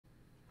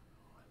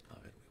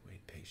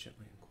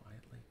patiently and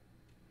quietly.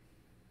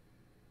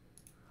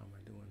 How am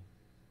I doing?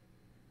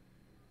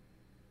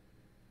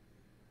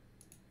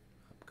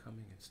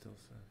 Upcoming, it still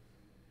says.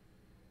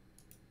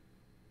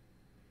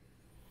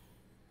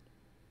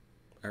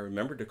 I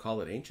remembered to call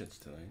it Ancients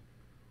tonight.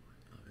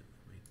 Love it.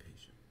 Wait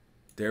patient.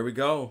 There we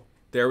go.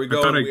 There we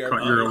go. I thought we I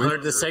caught your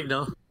heard the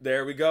signal.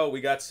 There we go.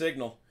 We got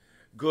signal.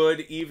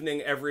 Good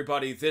evening,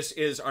 everybody. This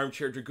is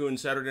Armchair Dragoon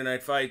Saturday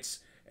Night Fights,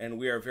 and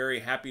we are very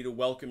happy to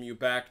welcome you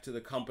back to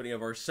the company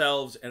of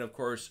ourselves and, of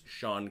course,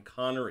 Sean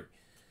Connery,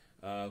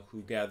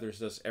 who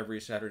gathers us every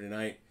Saturday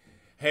night.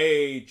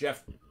 Hey,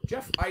 Jeff.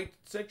 Jeff, I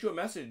sent you a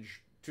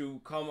message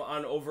to come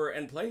on over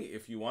and play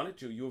if you wanted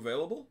to. You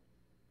available?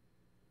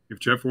 If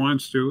Jeff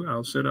wants to,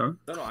 I'll sit out.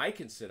 No, I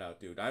can sit out,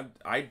 dude.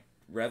 I'd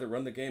rather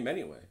run the game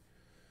anyway.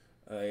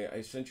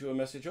 I sent you a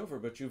message over,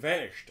 but you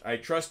vanished. I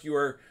trust you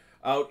are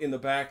out in the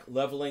back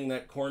leveling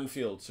that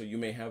cornfield so you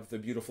may have the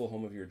beautiful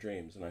home of your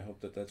dreams, and I hope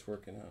that that's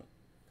working out.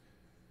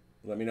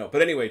 Let me know.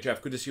 But anyway,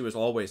 Jeff, good to see you as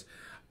always.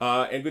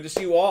 And good to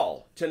see you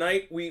all.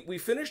 Tonight, we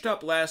finished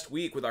up last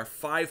week with our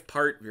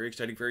 5-part, very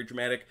exciting, very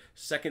dramatic,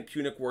 Second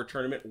Punic War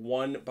tournament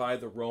won by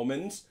the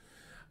Romans.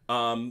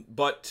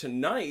 But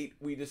tonight,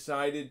 we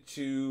decided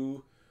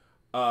to...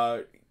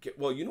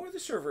 well, you know where the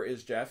server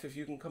is, Jeff. If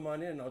you can come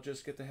on in, I'll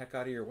just get the heck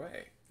out of your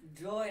way.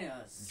 Join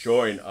us.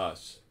 Join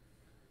us.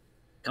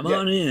 Come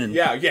on in.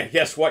 Yeah.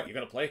 Guess what? You're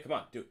gonna play? Come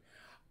on, dude.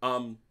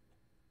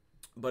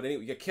 But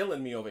anyway, you're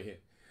killing me over here.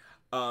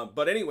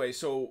 But anyway,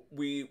 so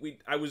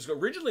I was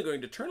originally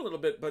going to turn a little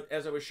bit, but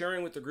as I was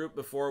sharing with the group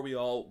before we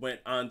all went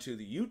onto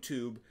the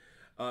YouTube,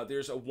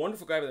 there's a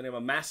wonderful guy by the name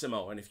of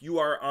Massimo, and if you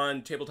are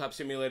on Tabletop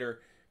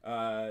Simulator,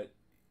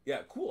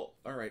 yeah, cool.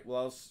 All right.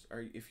 Well,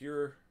 if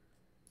you're,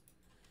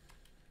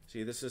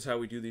 see, this is how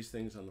we do these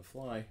things on the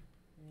fly.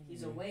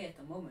 He's away at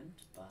the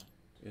moment, but...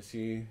 Is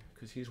he?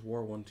 Because he's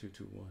War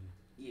 1221.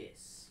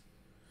 Yes.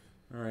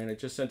 All right, I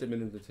just sent him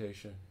an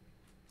invitation.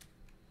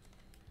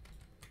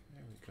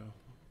 There we go.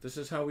 This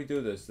is how we do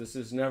this. This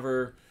is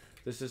never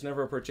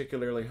a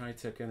particularly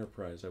high-tech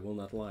enterprise, I will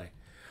not lie.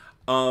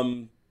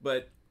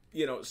 But,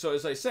 you know, so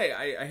as I say,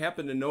 I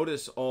happen to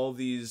notice all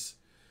these,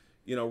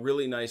 you know,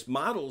 really nice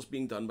models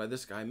being done by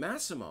this guy,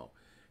 Massimo.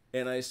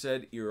 And I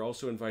said, you're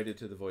also invited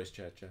to the voice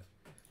chat, Jeff.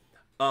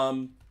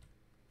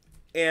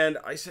 And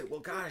I said, well,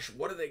 gosh,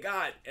 what do they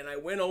got? And I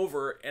went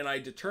over and I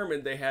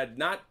determined they had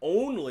not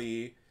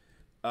only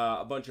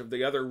a bunch of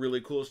the other really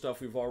cool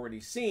stuff we've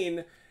already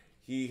seen,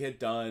 he had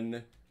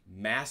done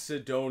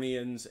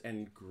Macedonians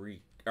and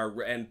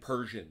and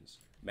Persians.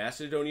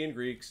 Macedonian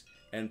Greeks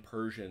and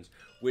Persians,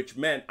 which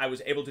meant I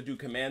was able to do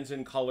Commands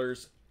and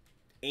Colors,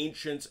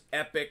 Ancients,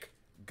 Epic,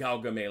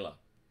 Gaugamela,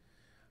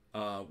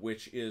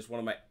 which is one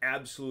of my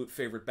absolute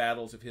favorite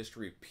battles of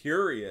history,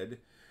 period.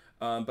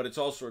 But it's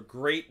also a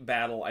great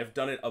battle. I've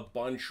done it a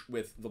bunch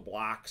with the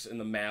blocks and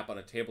the map on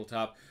a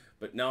tabletop,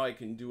 but now I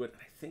can do it.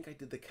 I think I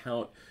did the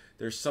count.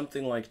 There's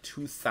something like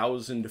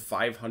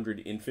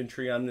 2,500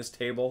 infantry on this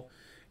table,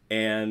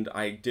 and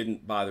I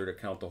didn't bother to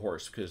count the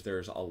horse because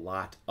there's a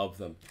lot of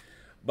them.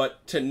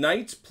 But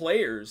tonight's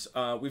players,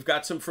 we've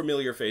got some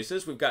familiar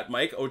faces. We've got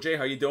Mike. OJ,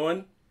 how you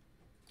doing?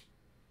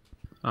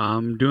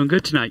 I'm doing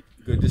good tonight.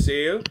 Good to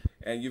see you.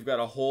 And you've got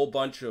a whole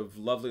bunch of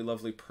lovely,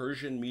 lovely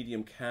Persian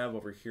medium cav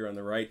over here on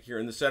the right. Here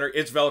in the center,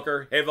 it's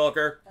Velker. Hey,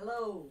 Velker.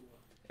 Hello.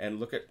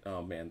 And look at...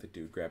 Oh, man, the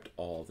dude grabbed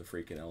all the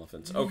freaking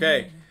elephants.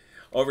 Okay.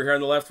 Over here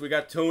on the left, we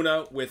got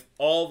Tuna with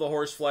all the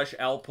horse flesh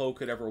Alpo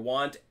could ever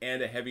want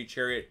and a heavy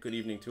chariot. Good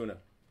evening, Tuna.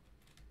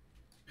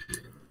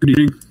 Good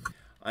evening.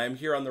 I am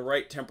here on the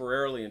right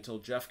temporarily until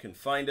Jeff can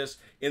find us.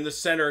 In the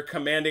center,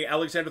 commanding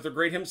Alexander the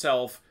Great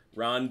himself,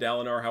 Ron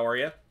Dalinor. How are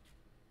you?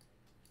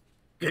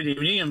 Good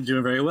evening. I'm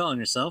doing very well. And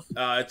yourself?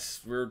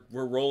 We're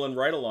rolling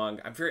right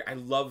along. I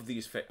love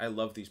these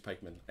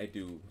pikemen. I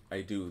do.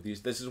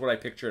 This is what I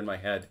picture in my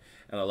head,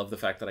 and I love the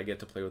fact that I get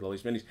to play with all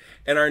these minis.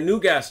 And our new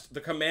guest,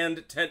 the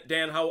Command Tent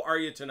Dan, how are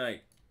you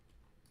tonight?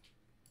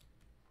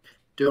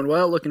 Doing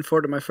well. Looking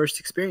forward to my first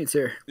experience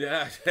here.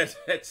 Yeah,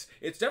 it's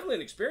definitely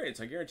an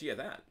experience. I guarantee you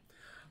that.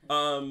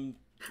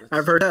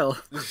 I've heard tell.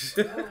 You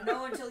won't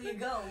know until you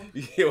go.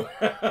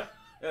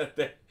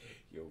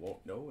 You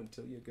won't know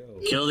until you go.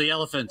 Kill the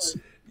elephants.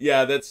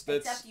 Yeah, that's...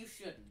 Except you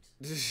shouldn't.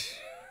 Except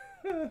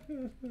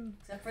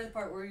for the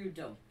part where you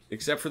don't.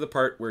 Except for the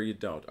part where you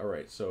don't. All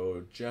right,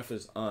 so Jeff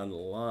is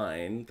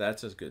online.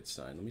 That's a good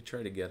sign. Let me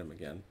try to get him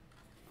again.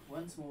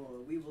 Once more,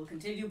 we will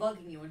continue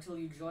bugging you until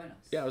you join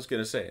us. Yeah, I was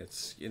gonna say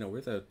it's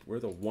we're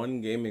the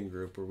one gaming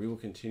group where we will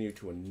continue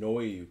to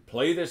annoy you.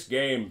 Play this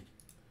game.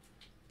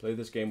 Play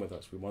this game with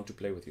us. We want to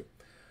play with you.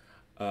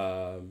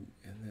 And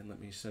then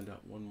let me send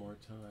out one more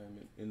time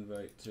an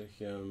invite to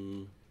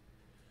him.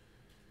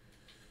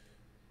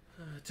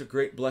 It's a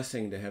great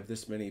blessing to have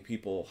this many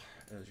people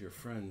as your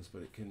friends,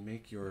 but it can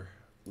make your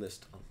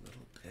list a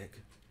little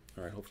big.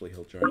 All right, hopefully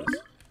he'll join us.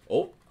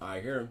 Oh, I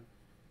hear him.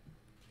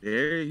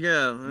 There you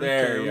go. Okay,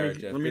 There you are,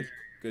 Jeff.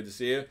 Good to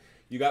see you.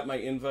 You got my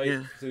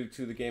invite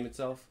to the game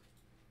itself?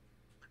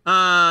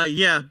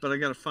 Yeah, but I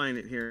gotta find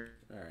it here.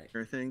 All right.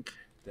 I think.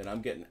 then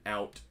I'm getting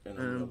out, and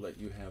I'm going to let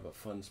you have a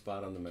fun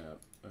spot on the map.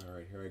 All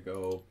right, here I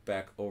go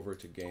back over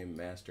to Game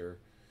Master.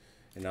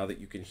 And now that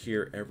you can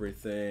hear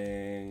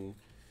everything,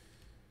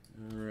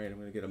 all right, I'm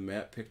going to get a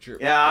map picture.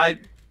 Yeah,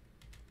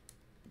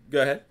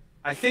 Go ahead.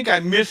 I think I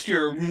missed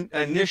your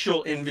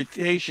initial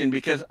invitation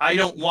because I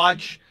don't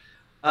watch.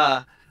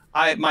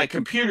 My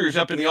computer's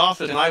up in the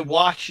office, and I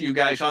watch you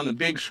guys on the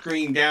big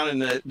screen down in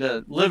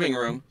the living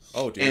room.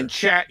 Oh dear. And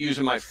chat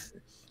using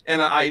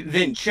I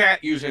then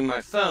chat using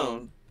my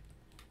phone,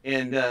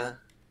 and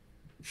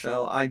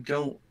so I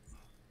don't.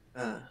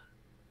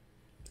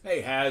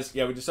 Hey, Haz.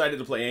 Yeah, we decided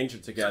to play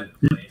Ancients again.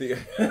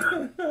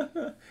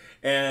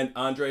 And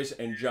Andres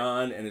and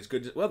John, and it's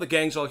good. Well, the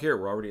gang's all here.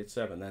 We're already at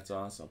 7. That's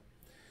awesome.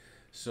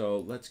 So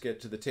let's get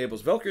to the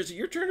tables. Velker, is it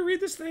your turn to read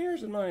this thing, or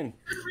is it mine?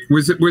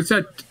 Was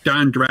that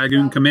Don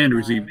Dragoon Commander?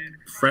 Was he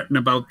fretting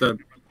about the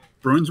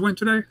Bruins win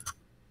today?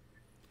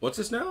 What's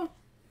this now?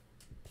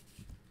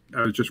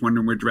 I was just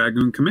wondering where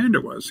Dragoon Commander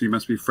was. He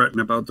must be fretting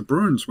about the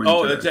Bruins win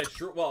Oh, today. that's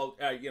true. Well,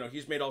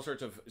 he's made all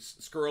sorts of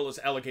scurrilous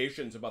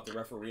allegations about the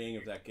refereeing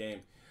of that game.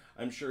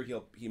 I'm sure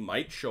he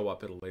might show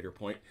up at a later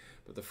point.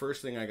 But the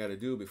first thing I got to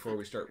do before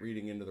we start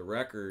reading into the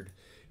record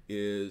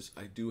is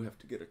I do have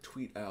to get a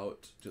tweet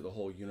out to the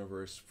whole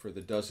universe for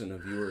the dozen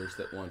of viewers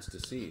that wants to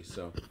see.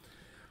 So,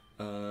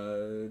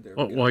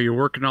 while you're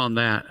working on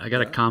that, I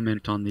got a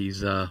comment on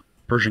these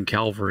Persian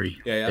cavalry.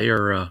 Yeah. They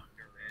are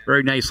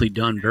very nicely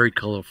done, very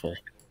colorful.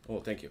 Oh,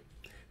 thank you.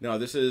 No,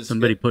 this is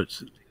somebody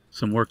puts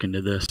some work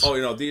into this.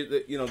 Oh,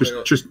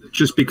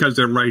 just because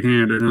they're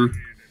right-handed, huh?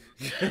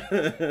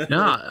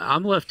 No,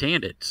 I'm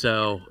left-handed,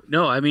 so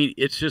no. I mean,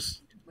 it's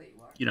just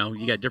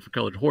you got different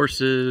colored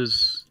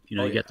horses.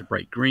 You got the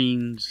bright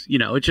greens.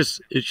 It's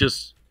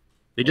just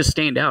they just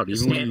stand out.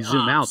 Even when you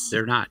zoom out,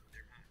 they're not.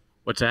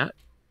 What's that?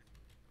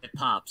 It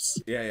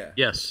pops. Yeah.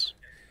 Yes.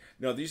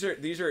 No, these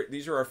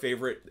are our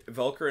favorite.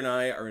 Velker and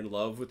I are in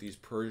love with these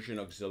Persian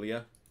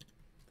auxilia.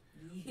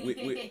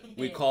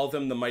 We call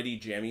them the mighty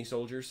jammy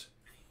soldiers.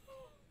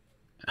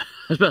 I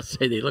was about to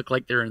say they look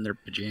like they're in their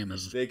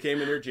pajamas. They came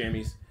in their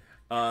jammies.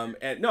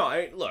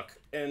 Look,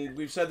 and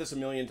we've said this a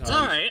million times. It's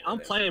all right. I'm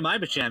playing in my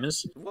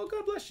pajamas. Well,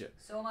 God bless you.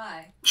 So am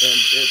I.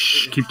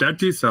 Keep that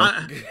to yourself.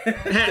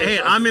 Hey,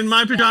 I'm in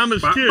my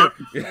pajamas too.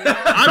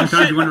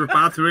 Sometimes you want to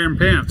rip through wearing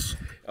pants.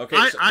 Okay,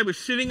 I was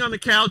sitting on the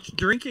couch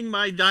drinking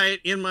my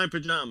diet in my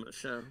pajamas.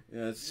 So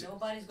nobody's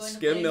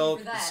going to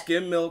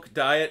skim milk,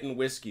 diet, and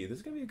whiskey. This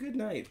is gonna be a good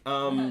night.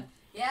 Yeah,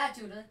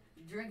 Tuna.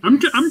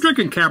 I'm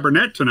drinking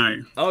Cabernet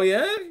tonight. Oh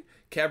yeah,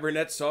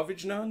 Cabernet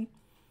Sauvignon.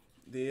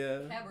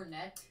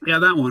 Cabernet. Yeah,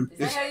 that one. Is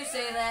that how you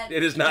say that?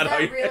 It is not how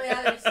you really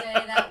how you say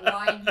that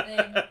wine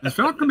thing? Is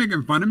Falcon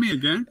making fun of me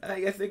again?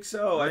 I think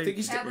so. I think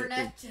he's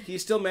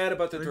still mad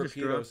about the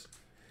torpedoes.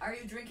 Are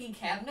you drinking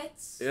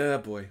cabinets? Yeah,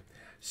 boy.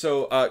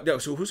 So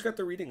So who's got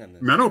the reading on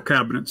this? Metal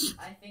cabinets.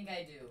 I think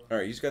I do. All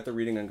right, he's got the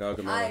reading on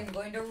Gaugamela. I'm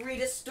going to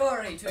read a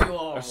story to you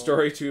all. A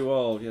story to you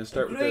all. Yeah,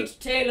 start with this. Great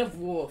tale of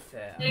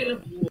warfare.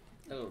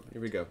 Oh,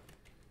 here we go.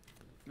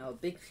 Oh,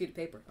 big sheet of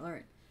paper. All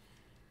right.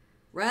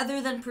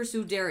 Rather than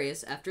pursue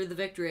Darius after the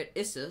victory at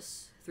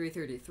Issus,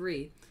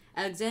 333,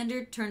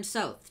 Alexander turned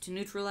south to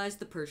neutralize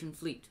the Persian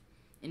fleet.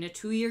 In a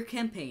 2-year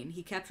campaign,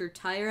 he captured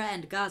Tyre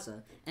and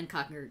Gaza and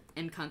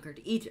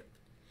conquered Egypt.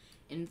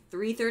 In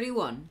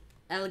 331,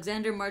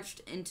 Alexander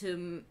marched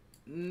into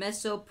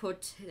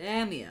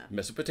Mesopotamia.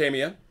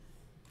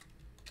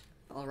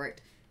 All right.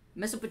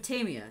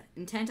 Mesopotamia,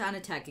 intent on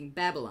attacking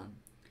Babylon.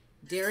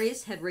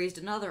 Darius had raised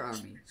another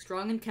army,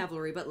 strong in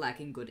cavalry but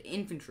lacking good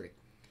infantry.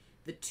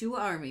 The two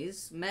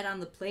armies met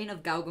on the plain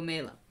of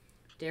Gaugamela.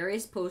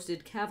 Darius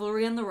posted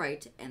cavalry on the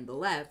right and the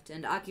left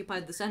and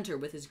occupied the center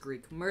with his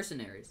Greek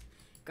mercenaries,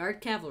 guard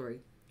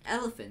cavalry,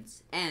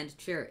 elephants, and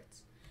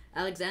chariots.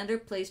 Alexander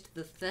placed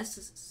the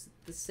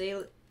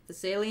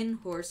Thessalian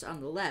horse on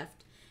the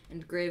left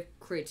and gave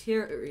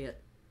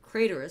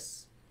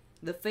Craterus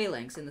the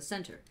phalanx in the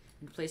center,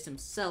 and placed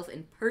himself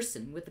in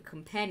person with the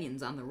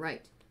companions on the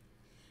right.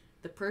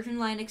 The Persian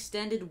line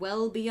extended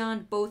well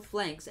beyond both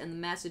flanks and the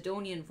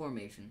Macedonian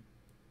formation.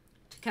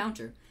 To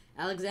counter,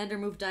 Alexander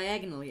moved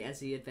diagonally as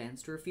he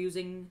advanced,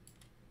 refusing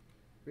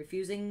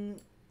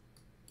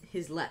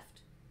his left.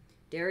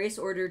 Darius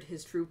ordered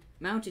his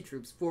mounted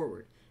troops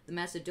forward. The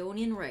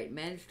Macedonian right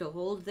managed to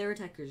hold their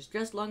attackers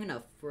just long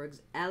enough for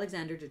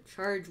Alexander to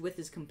charge with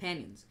his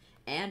companions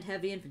and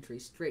heavy infantry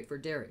straight for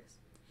Darius.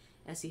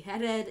 As he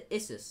headed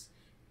Issus,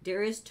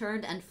 Darius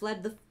turned and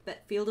fled the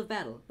field of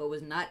battle, but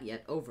was not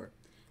yet over.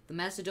 The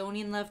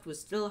Macedonian left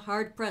was still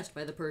hard pressed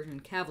by the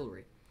Persian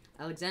cavalry.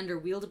 Alexander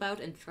wheeled about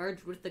and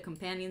charged with the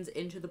companions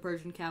into the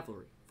Persian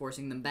cavalry,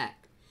 forcing them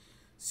back.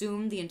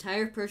 Soon, the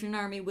entire Persian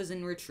army was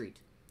in retreat.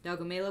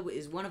 Gaugamela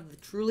is one of the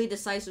truly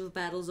decisive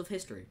battles of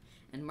history,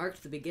 and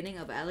marked the beginning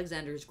of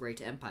Alexander's great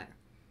empire.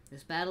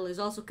 This battle is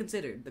also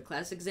considered the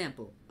classic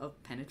example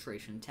of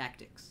penetration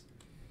tactics.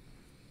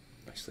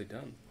 Nicely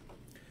done.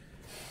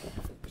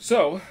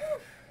 So,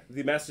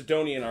 the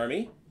Macedonian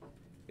army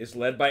is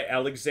led by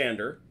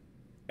Alexander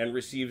and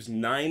receives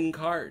 9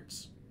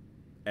 cards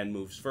and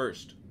moves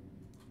first.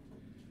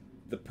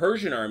 The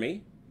Persian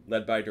army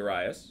led by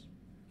Darius.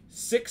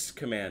 6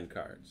 command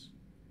cards.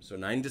 So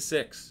 9 to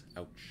 6.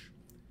 Ouch.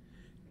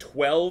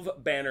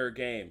 12 banner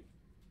game.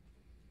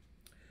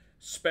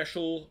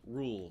 Special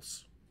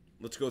rules.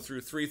 Let's go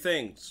through 3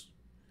 things.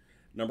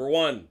 Number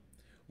 1.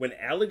 When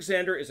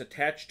Alexander is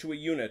attached to a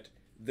unit,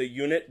 the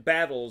unit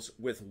battles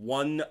with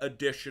 1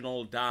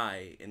 additional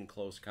die in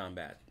close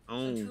combat.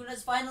 So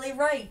Tuna's finally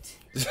right.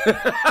 That's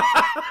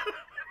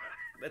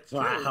true.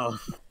 Wow.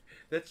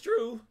 That's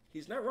true.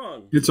 He's not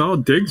wrong. It's all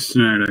digs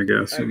tonight, I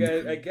guess.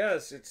 I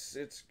guess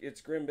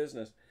it's grim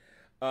business.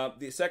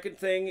 The second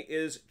thing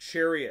is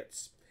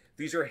chariots.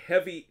 These are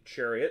heavy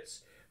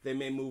chariots. They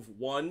may move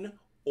 1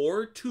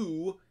 or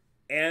 2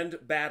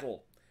 and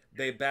battle.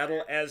 They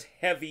battle as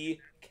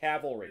heavy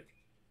cavalry.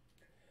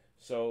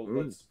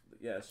 So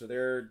so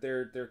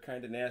they're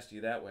kind of nasty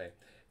that way.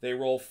 They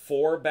roll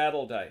 4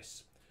 battle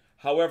dice.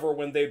 However,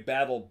 when they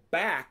battle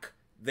back,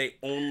 they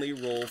only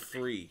roll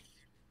 3.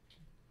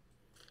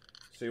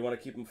 So you want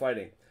to keep them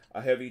fighting.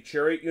 A heavy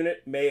chariot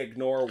unit may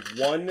ignore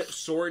 1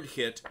 sword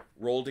hit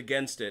rolled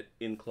against it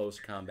in close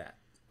combat.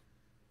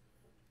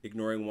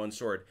 Ignoring 1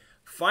 sword.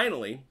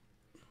 Finally,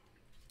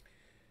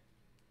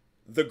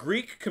 the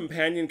Greek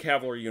companion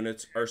cavalry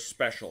units are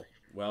special.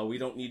 Well, we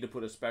don't need to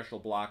put a special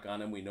block on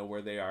them. We know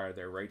where they are.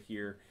 They're right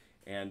here.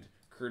 And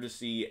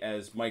courtesy,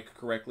 as Mike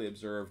correctly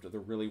observed, the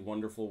really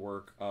wonderful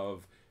work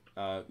of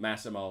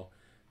Massimo.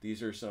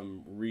 These are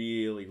some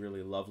really,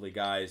 really lovely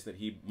guys that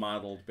he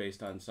modeled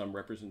based on some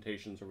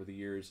representations over the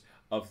years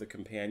of the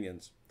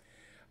companions.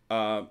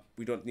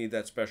 We don't need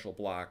that special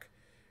block.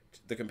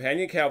 The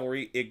companion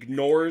cavalry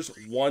ignores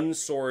 1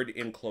 sword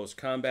in close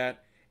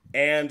combat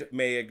and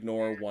may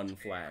ignore 1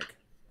 flag.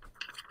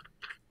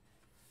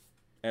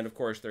 And, of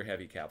course, they're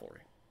heavy cavalry.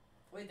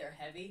 Wait, they're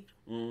heavy?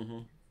 Mm-hmm.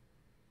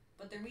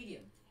 But they're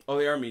medium. Oh,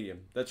 they are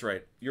medium. That's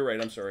right. You're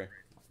right. I'm sorry.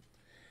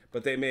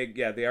 But they may,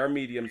 they are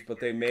mediums, but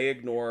they may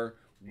ignore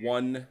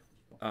 1.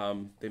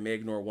 They may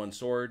ignore 1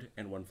 sword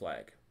and 1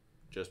 flag,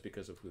 just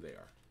because of who they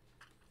are.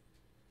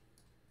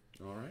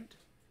 All right,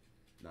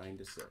 9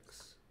 to 6.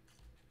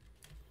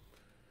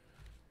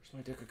 Where's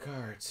my deck of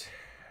cards?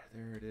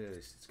 There it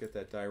is. Let's get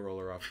that die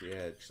roller off the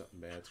edge.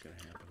 Something bad's gonna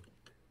happen.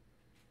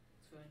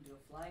 It's going to go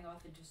flying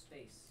off into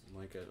space.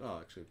 Like it. Oh,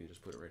 actually, we can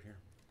just put it right here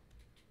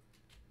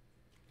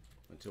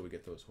until we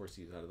get those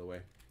horsies out of the way.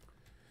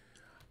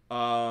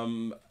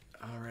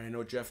 All right, I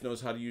know Jeff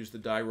knows how to use the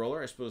die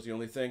roller. I suppose the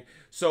only thing.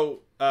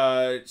 So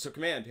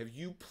Command, have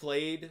you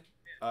played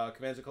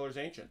Commands of Colors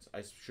Ancients?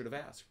 I should have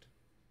asked.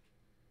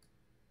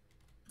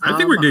 I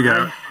think we're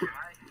good.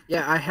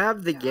 Yeah, I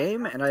have the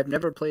game, and I've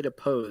never played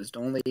opposed,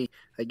 only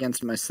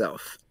against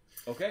myself.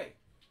 Okay,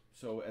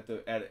 so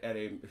at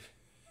a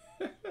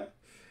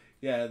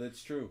yeah,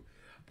 that's true.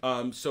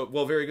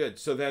 Well, very good.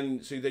 So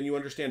then you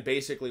understand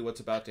basically what's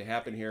about to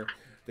happen here.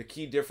 The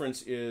key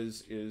difference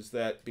is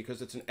that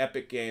because it's an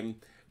epic game,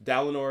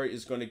 Dalinor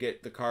is going to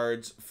get the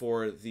cards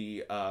for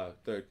the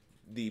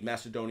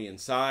Macedonian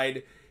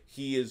side.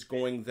 He is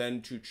going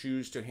then to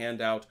choose to hand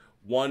out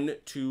 1,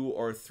 2,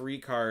 or 3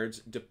 cards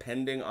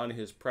depending on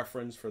his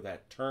preference for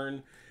that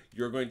turn.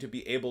 You're going to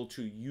be able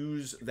to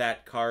use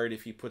that card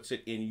if he puts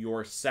it in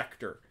your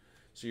sector.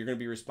 So you're going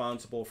to be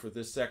responsible for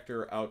this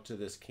sector out to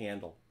this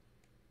candle.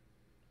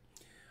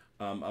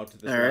 Out to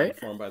this line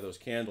formed by those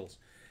candles.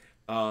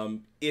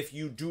 If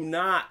you do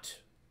not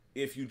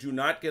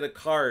get a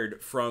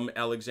card from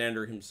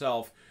Alexander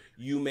himself,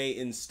 you may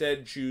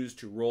instead choose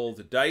to roll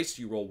the dice.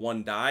 You roll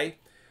 1 die.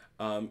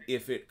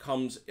 If it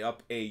comes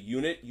up a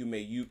unit, you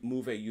may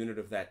move a unit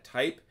of that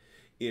type.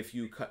 If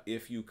you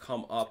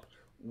come up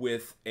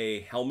with a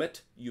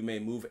helmet, you may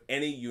move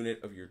any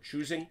unit of your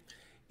choosing.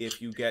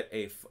 If you get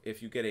a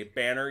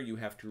banner, you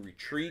have to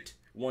retreat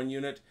 1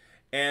 unit,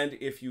 and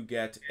if you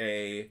get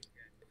a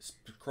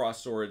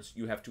cross swords,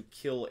 you have to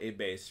kill a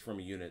base from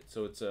a unit.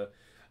 So it's a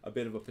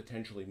bit of a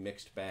potentially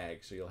mixed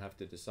bag. So you'll have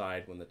to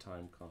decide when the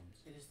time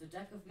comes. It is the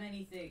deck of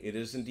many things. It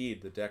is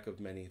indeed the deck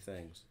of many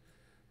things.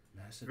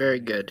 Very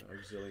good.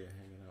 Auxilia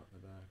hanging out in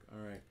the back.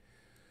 All right.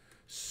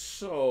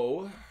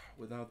 So,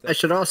 without that, I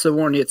should also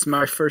warn you, it's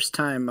my first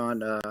time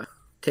on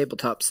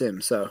Tabletop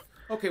Sim, so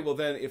okay. Well,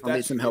 then, if I'll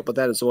need some help with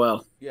that as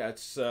well. Yeah,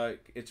 it's a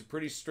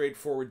pretty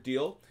straightforward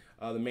deal.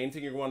 The main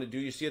thing you want to do,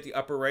 you see at the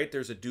upper right,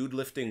 there's a dude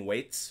lifting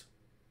weights.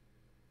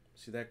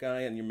 See that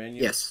guy in your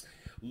menu? Yes.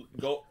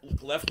 Go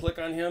left click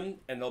on him,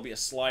 and there'll be a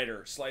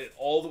slider. Slide it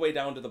all the way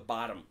down to the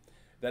bottom.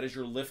 That is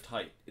your lift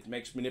height. It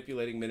makes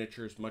manipulating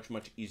miniatures much,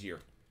 much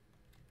easier.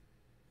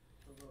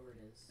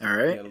 All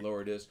right. Yeah, the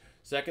lower it is.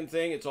 Second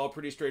thing, it's all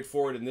pretty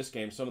straightforward in this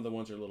game. Some of the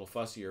ones are a little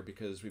fussier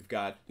because we've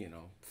got,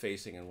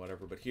 facing and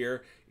whatever. But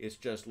here, it's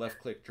just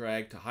left-click,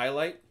 drag to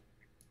highlight.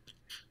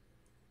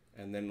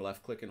 And then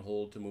left-click and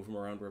hold to move them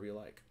around wherever you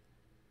like.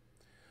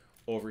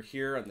 Over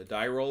here on the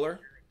die roller,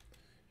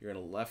 you're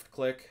going to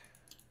left-click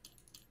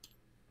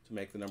to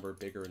make the number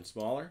bigger and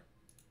smaller.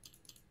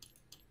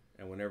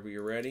 And whenever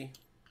you're ready,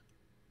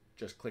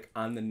 just click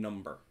on the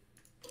number.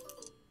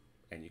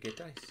 And you get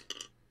dice.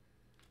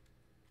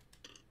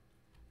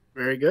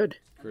 Very good.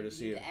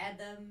 Courtesy You of... need to add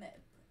them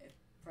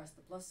press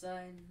the plus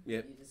sign.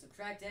 Yep. You need to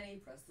subtract any,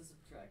 press the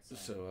subtract sign.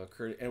 So,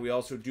 and we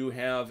also do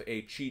have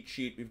a cheat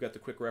sheet. We've got the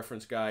quick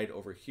reference guide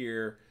over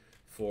here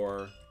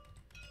for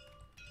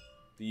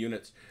the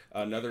units.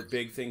 Another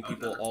big thing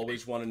people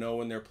always want to know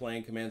when they're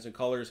playing Commands and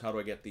Colors, how do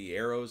I get the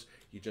arrows?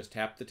 You just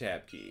tap the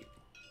tab key.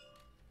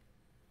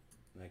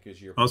 That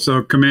gives you your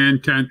Also,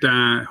 Command 10,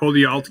 hold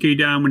the Alt key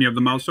down when you have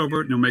the mouse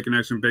over it, and it'll make it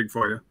nice and big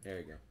for you. There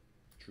you go.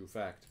 True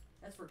fact.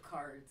 That's for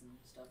cards and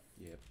stuff.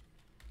 Yep.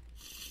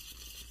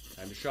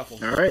 Time to shuffle.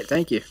 All right,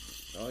 thank you.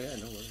 Oh, yeah,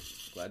 no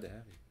worries. Glad to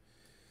have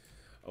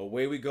you.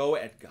 Away we go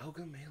at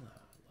Gaugamela.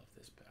 I love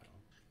this battle.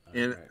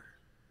 And right.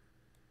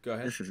 Go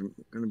ahead. this is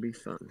going to be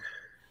fun.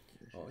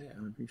 Oh, yeah.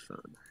 Going to be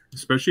fun.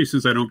 Especially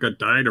since I don't got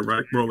die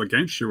to roll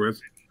against you with.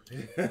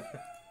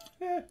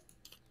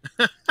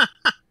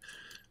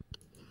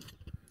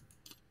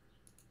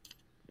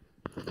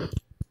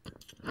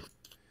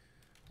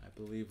 I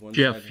believe one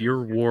Jeff, side has-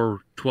 your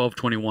war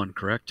 1221,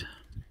 correct?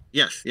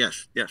 Yes. Yep.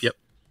 All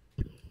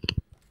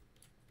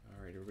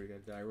right, everybody got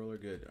a die roller?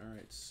 Good. All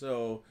right,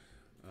 so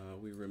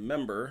we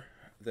remember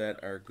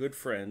that our good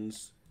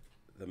friends,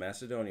 the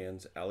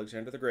Macedonians,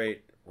 Alexander the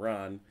Great,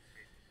 Ron,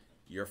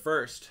 you're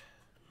first.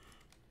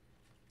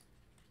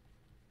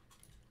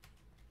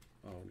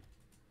 Oh,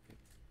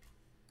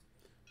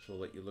 so we'll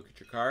let you look at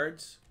your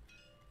cards.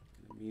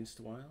 In the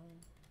meanwhile,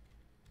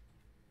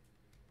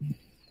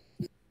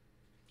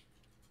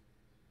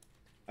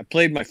 I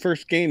played my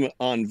first game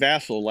on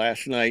Vassal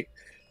last night.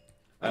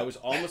 I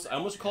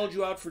almost called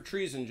you out for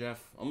treason,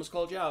 Jeff. Almost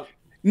called you out.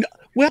 No,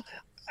 well,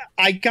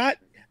 I got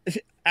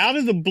out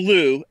of the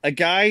blue a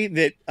guy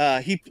that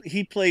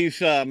he plays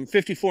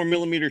 54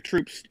 millimeter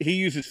troops. He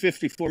uses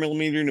 54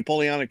 millimeter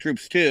Napoleonic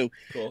troops too.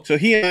 Cool. So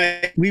he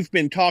and we've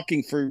been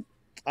talking for,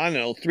 I don't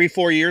know,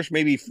 3-4 years,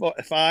 maybe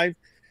 5.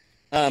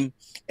 And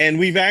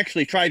we've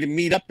actually tried to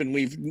meet up, and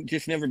we've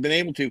just never been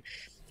able to.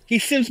 He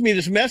sends me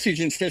this message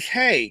and says,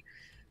 "Hey,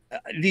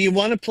 do you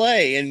want to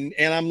play?"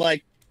 And I'm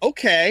like,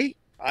 "Okay,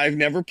 I've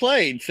never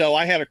played." So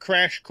I had a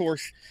crash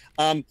course,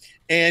 and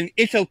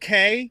it's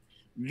okay.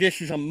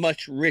 This is a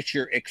much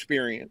richer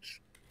experience.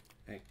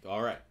 Hey,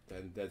 all right,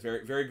 then that's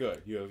very, very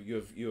good. You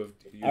have.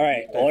 All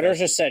right,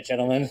 orders are set,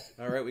 gentlemen.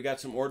 All right, we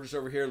got some orders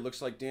over here. It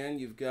looks like, Dan,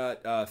 you've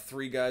got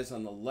 3 guys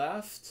on the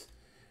left,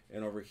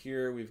 and over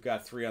here we've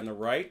got 3 on the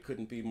right.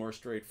 Couldn't be more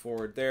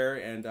straightforward there.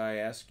 And I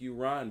ask you,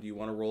 Ron, do you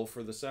want to roll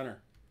for the center?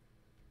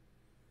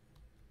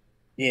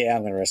 Yeah,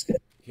 I'm gonna risk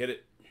it. Hit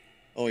it.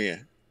 Oh yeah.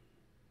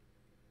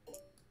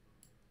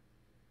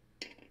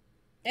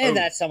 And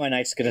that's how my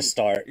night's gonna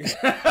start.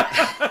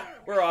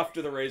 We're off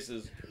to the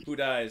races. Who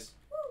dies?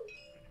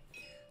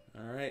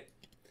 All right.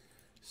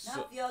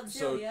 Not the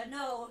Auxilia,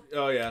 no.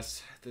 Oh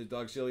yes, the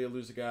Auxilia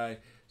lose a guy.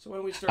 So why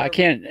don't we start? I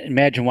can't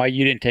imagine why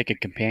you didn't take a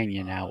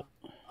companion out.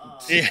 Oh,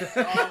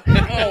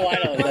 I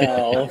don't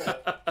know.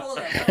 Hold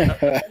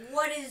on.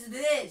 What is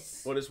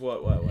this? What is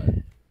what?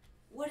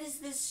 What is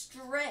this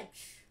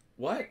stretch?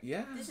 What?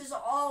 Yeah. This is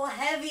all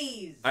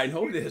heavies. I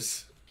know it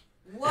is.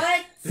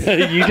 What?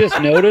 You just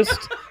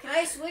noticed? Can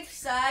I switch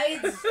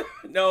sides?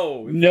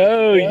 No.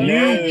 No, you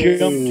No.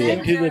 jumped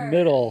into the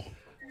middle.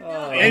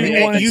 And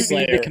you wanted you- to be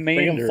the Bring him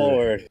commander.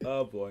 forward.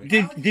 Oh boy.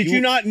 Did you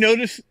not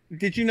notice?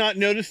 Did you not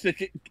notice that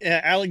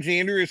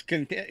Alexander is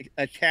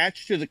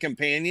attached to the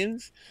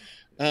companions?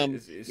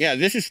 Yeah,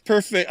 this is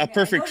perfect. A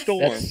perfect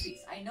storm.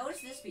 I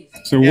noticed this piece.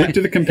 So what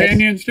do the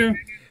companions do?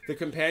 The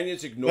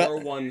companions ignore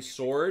one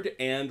sword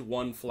and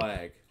one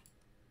flag.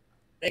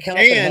 They come up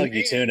and And- hug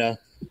you, Tuna.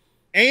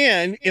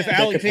 And if The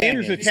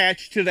Alexander's companions.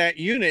 attached to that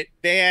unit,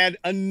 they add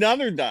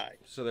another die.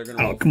 So they're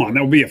gonna. Oh, roll come on. for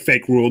That would be a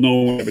fake rule. No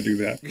one would ever do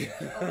that. Oh, we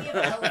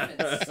have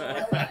elephants. So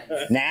we're fine.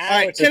 Now All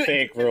right, it's a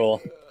fake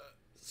rule.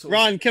 So,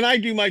 Ron, can I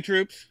do my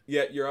troops?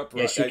 Yeah, you're up.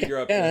 Yes, Ron. you You're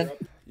up. can. You're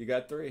up. You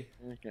got 3.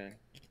 Okay.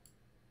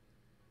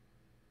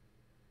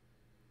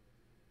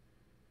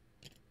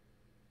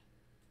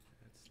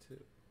 That's 2.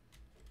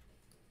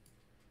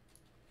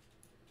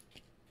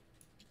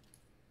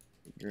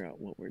 Figure out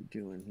what we're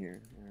doing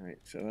here. All right,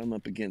 so I'm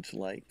up against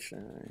lights. All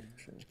right,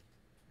 so.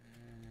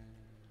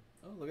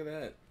 Oh, look at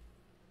that.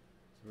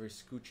 It's very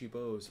scoochy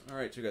bows. All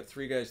right, so we got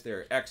 3 guys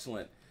there.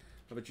 Excellent.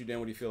 How about you, Dan?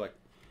 What do you feel like?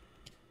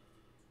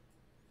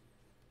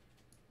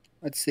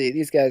 Let's see.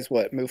 These guys,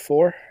 what, move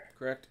 4?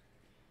 Correct?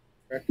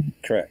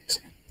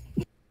 Correct.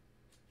 Away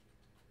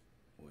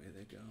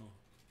they go.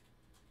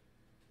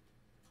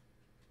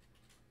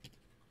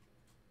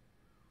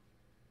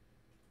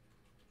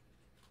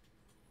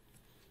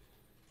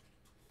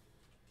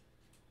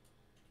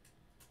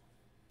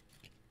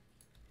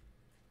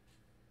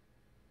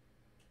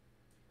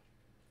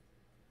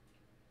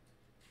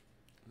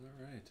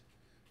 All right.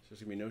 So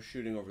there's going to be no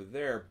shooting over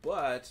there,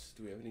 but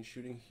do we have any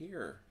shooting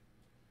here?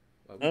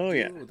 Oh,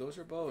 yeah. Those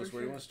are bows.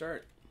 Where do you want to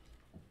start?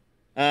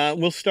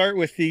 We'll start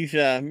with these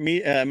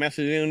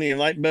Macedonian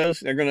light bows.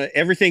 They're gonna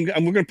everything.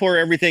 We're gonna pour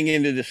everything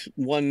into this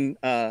one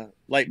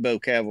light bow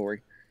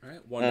cavalry. All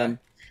right, 1 die.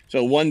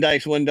 So 1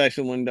 dice, 1 dice,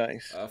 and 1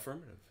 dice.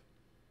 Affirmative.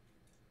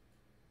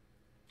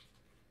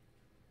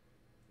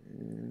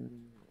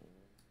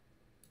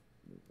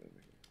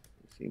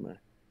 Let's see my.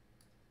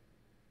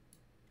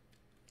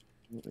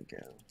 There we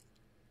go.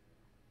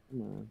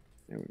 Come on.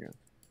 There we go.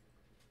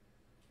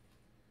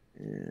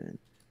 And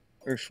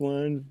first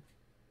one.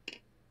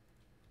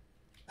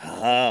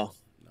 Oh.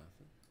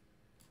 Nothing.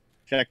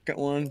 Second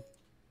one.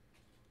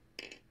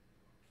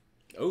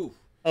 Oh,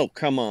 Oh,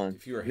 come on.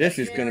 if you were This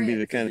is going to be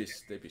the kind of.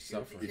 they'd be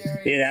suffering.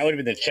 Yeah, that would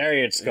have been the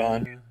Chariot's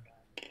gone.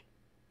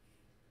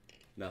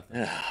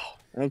 Nothing.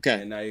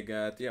 Okay. And now you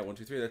got 1,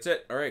 2, 3. That's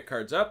it. All right,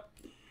 cards up.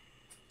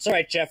 It's all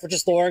right, Jeff. We're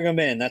just luring them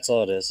in. That's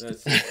all it is.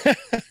 That's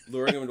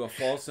luring him into a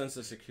false sense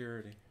of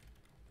security.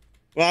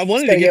 Well, I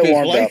wanted Gotta to get get those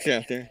warmed lights up.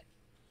 out there.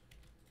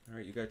 All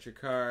right, you got your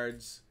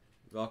cards.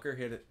 Velker,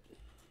 hit it.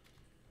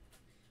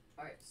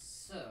 Alright,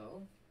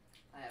 so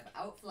I have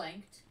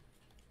outflanked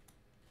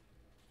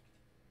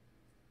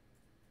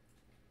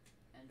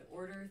and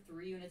order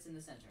 3 units in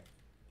the center.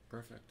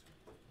 Perfect.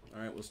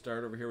 All right, we'll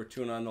start over here with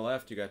Tuna on the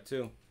left. You got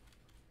 2.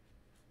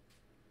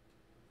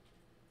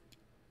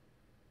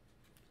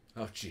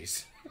 Oh,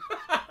 jeez.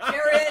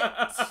 Chariot!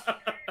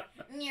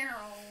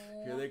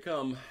 Here they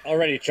come.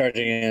 Already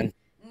charging in.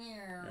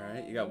 All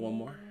right, you got one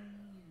more.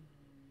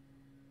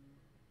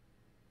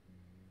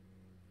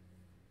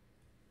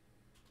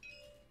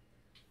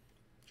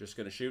 Just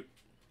gonna shoot.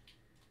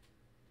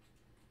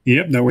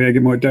 Yep, that way I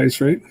get more dice,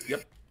 right?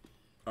 Yep.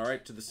 All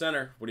right, to the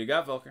center. What do you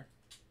got, Velker?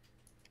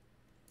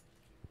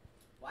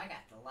 Well, I got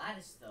the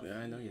lattice stuff. Yeah,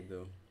 I know you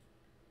do.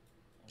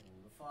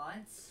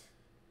 Oliphants.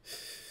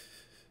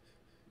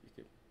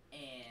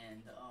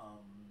 And,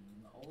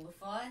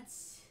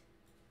 Oliphants.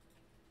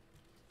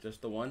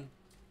 Just the one?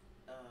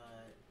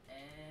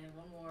 And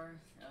one more.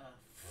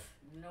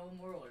 No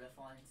more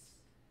Oliphants.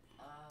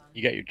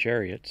 You got your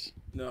chariots.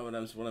 No, what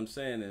I'm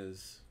saying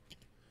is,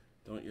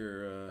 don't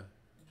your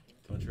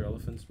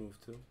elephants move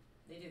too?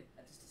 They do.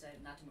 I just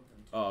decided not to move them.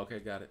 Oh, okay,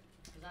 got it.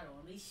 Because I don't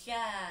want to be shot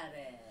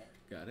at.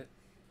 Got it.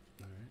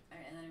 All right.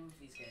 Alright, and then I move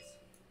these guys.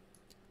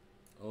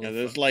 Yeah,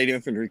 those light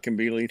infantry can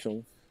be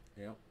lethal.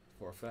 Yep,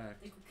 for a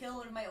fact. They could kill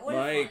one of my Oliphants.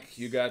 Mike,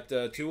 you got 2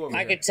 over I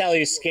here. could tell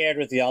he's scared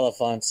with the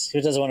Oliphants.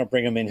 Who doesn't want to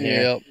bring him in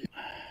here? Yep.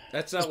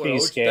 That's not Just what being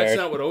that's scared.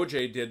 not what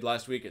OJ did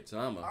last week at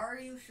Tama. Are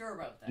you sure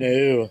about that?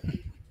 No.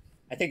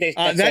 I think they.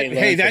 That's what he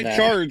learned from that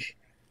charge,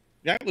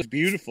 that was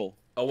beautiful.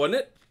 Oh, wasn't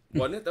it?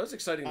 Wasn't it? That was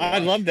exciting. To I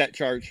watch. love that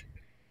charge.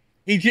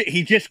 He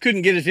just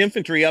couldn't get his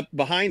infantry up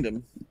behind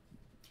him.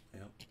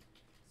 Yep.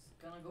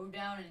 It's gonna go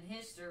down in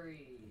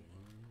history.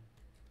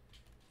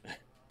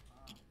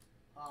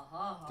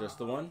 Just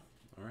the one?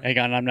 All right. Hang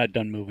on, I'm not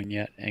done moving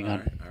yet. Hang All on.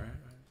 right, all right.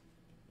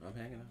 I'm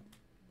hanging out.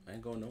 I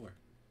ain't going nowhere.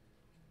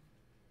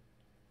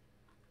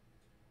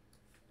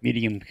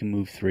 Medium can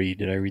move 3.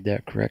 Did I read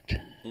that correct?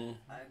 Mm.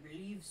 I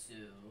believe so.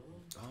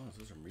 Oh,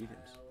 those are mediums.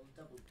 I'll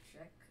double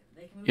check.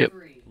 They can move Yep.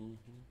 3. Mm-hmm.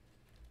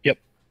 Yep.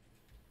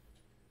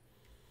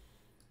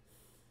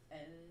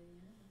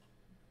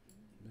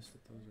 Missed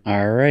it. Those are...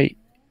 All right.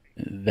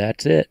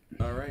 That's it.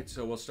 All right,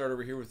 so we'll start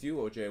over here with you,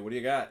 OJ. What do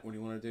you got? What do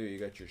you want to do? You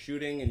got your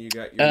shooting and you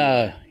got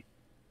your...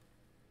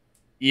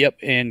 Yep,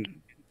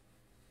 and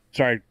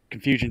sorry,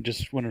 confusion.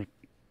 Just want to.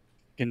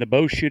 Can the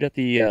bow shoot at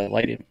the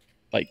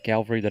light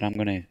cavalry that I'm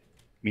going to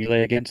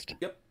melee against?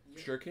 Yep,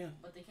 sure can.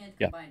 But they can't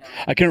Yeah. combine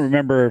I couldn't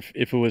remember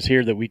if it was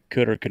here that we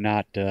could or could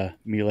not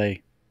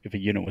melee if a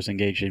unit was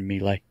engaged in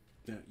melee.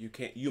 Yeah, you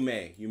can't. You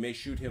may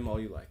shoot him all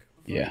you like.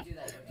 Yeah.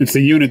 It's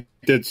the unit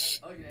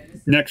that's Okay,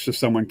 next to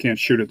someone can't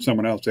shoot at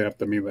someone else. They have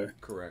to melee.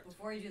 Correct.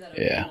 before you do that,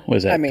 Yeah.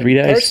 Was that I mean, 3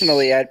 dice?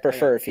 personally, I'd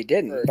prefer if he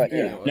didn't, but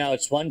yeah. No,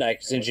 it's 1 die.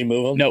 Didn't you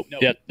move him? No.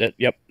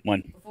 Yep.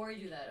 1. Before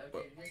you do that,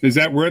 okay. Is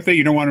that worth it?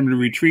 You don't want him to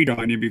retreat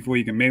on you before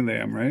you can melee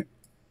him, right?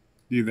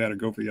 You gotta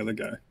go for the other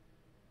guy.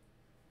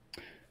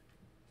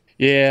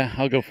 Yeah,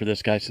 I'll go for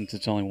this guy since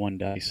it's only 1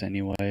 dice,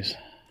 anyways.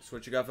 So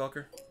what you got,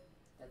 Velker?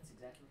 That's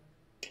exactly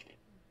right.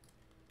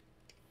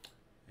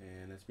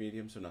 And that's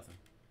medium, so nothing.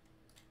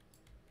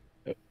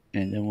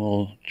 And then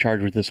we'll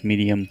charge with this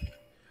medium.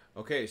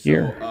 Okay, so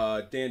Here.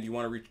 Dan, do you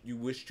want to? You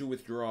wish to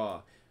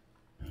withdraw?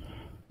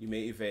 You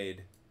may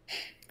evade.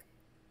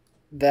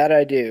 That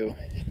I do.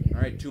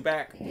 All right, 2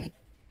 back.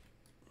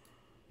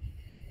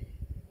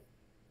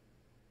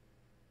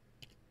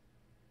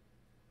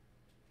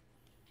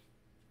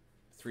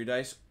 Three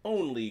dice,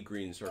 only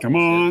green circles. Come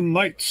on,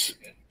 lights.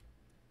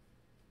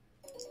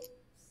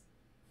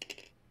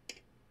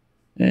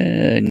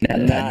 Nothing.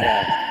 Nothing. All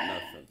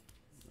right.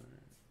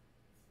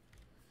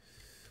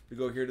 We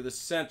go here to the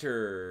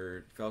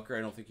center. Felker,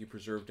 I don't think you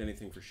preserved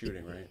anything for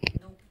shooting, right?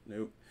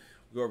 Nope.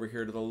 We go over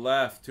here to the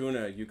left.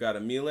 Tuna, you got a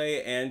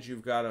melee and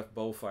you've got a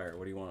bow fire.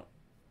 What do you want?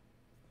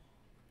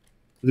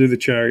 Do the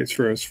chariots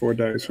first. 4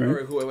 dice, All right?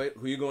 right,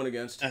 who are you going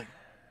against?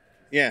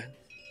 Yeah.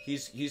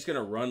 He's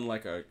gonna run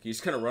like a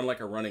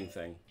running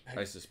thing,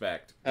 I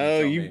suspect. Oh,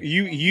 Tell you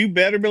me. you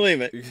better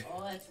believe it.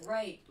 Oh, that's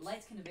right.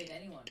 Lights can evade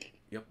anyone.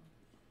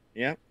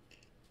 Yep.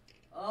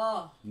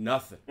 Oh.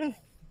 Nothing.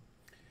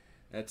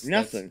 That's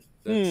Nothing.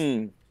 That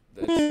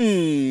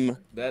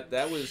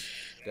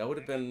would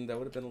have been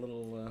a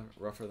little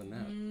rougher than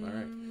that. All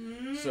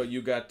right. So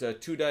you got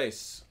 2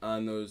 dice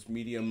on those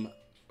medium,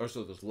 or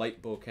so those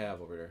light bow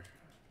cav over there.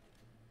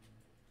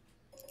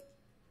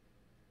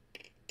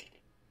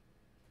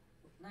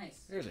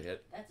 Nice. There's a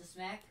hit. That's a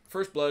smack.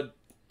 First blood.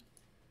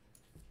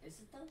 Is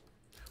it though?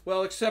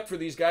 Well, except for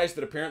these guys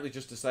that apparently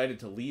just decided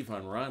to leave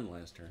on Ron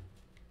last turn.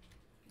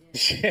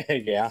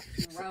 Yeah.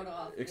 Route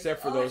off.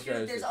 Except for Oh, those shoot,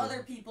 guys There's that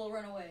other people.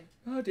 Run away.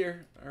 Oh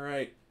dear. All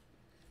right.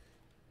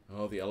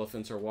 Oh, the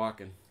elephants are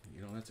walking.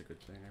 You know, that's a good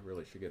thing. I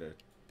really should get a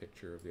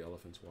picture of the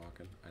elephants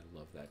walking. I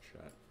love that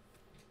shot.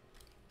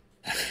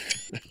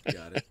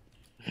 Got it.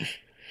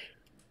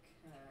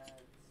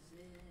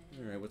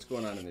 All right, what's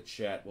going on in the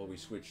chat while we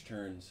switch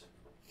turns?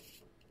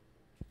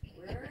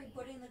 Where are you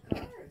putting the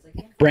cards? I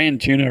can't.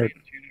 Brand Tuna are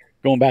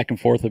going back and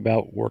forth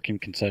about working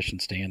concession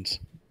stands.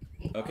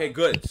 Okay,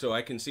 good. So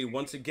I can see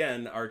once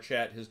again our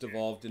chat has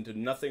devolved into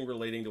nothing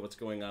relating to what's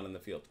going on in the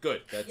field.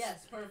 Good. That's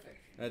Yes, perfect.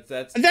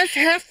 That's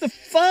half the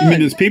fun. You mean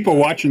there's people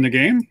watching the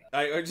game?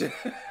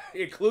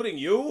 Including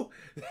you?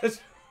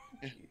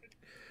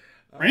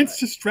 Brant's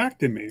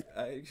distracted me.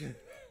 I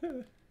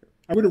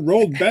would have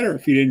rolled better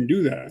if he didn't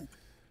do that.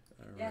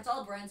 Yeah, it's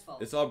all Brand's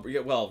fault. It's all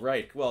well,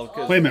 right? Well,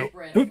 because Wait a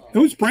minute.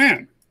 Who's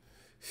Brant?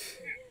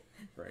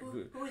 Right.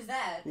 Who is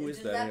that? Who is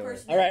Does that anyway?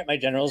 person? All right, my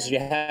generals, you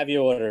have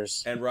your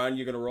orders. And Ron,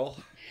 you gonna roll?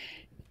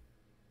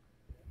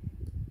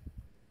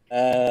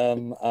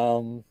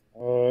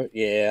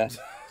 Yeah.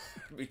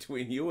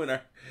 Between you and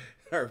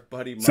our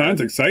buddy Mark.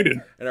 Sounds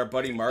excited. And our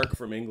buddy Mark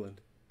from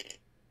England.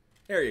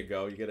 There you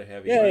go. You get a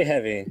heavy. Yay,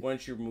 heavy. Why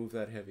don't you move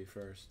that heavy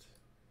first?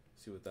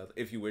 See what that,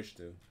 if you wish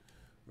to.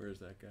 Where is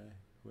that guy?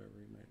 Whoever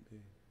he might be.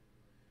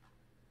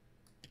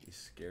 He's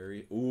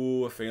scary.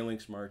 Ooh, a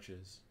phalanx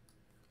marches.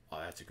 Oh,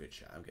 that's a good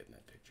shot. I'm getting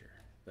that picture.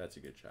 That's a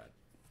good shot.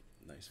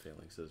 Nice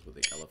phalanxes with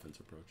the elephants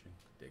approaching.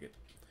 Dig it.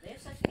 They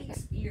have such big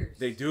spears.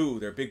 They do.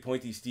 They're big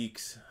pointy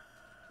steaks.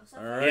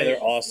 All right. Yeah,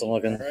 they're awesome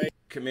looking.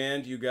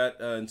 Command, you got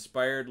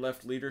inspired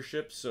left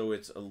leadership, so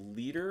it's a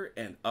leader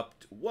and up.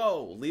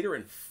 Whoa, leader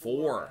and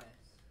 4.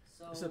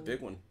 So That's a big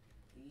one.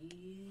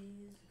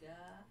 These guys.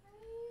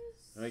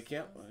 I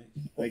can't.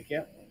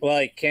 Well,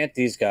 I can't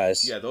these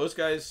guys. Yeah, those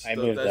guys. I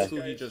moved That's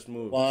them. who he just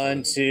moved.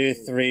 1, so. 2,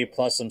 3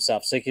 plus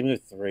himself. So he can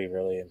move 3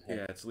 really.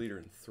 Yeah, it's leader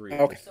and 3.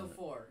 Okay. So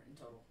 4 in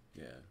total.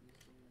 Yeah.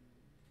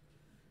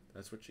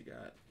 That's what you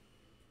got.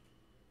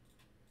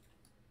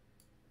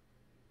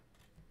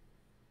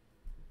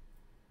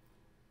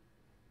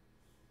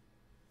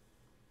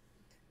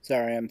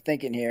 Sorry, I'm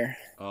thinking here.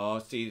 Oh,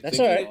 see, That's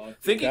thinking, all right.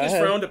 thinking Go is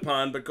ahead. frowned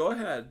upon, but go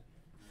ahead.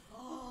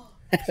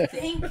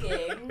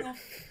 Thinking.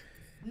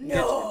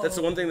 No. That's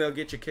the one thing that'll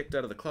get you kicked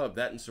out of the club.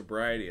 That and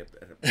sobriety at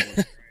a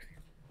point.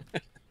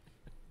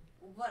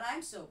 But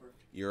I'm sober.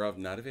 You're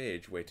not of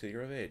age. Wait till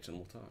you're of age, and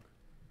we'll talk.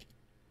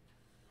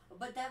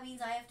 But that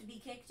means I have to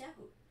be kicked out.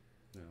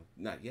 No,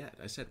 not yet.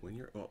 I said when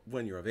you're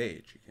of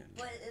age, you can.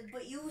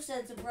 But you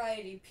said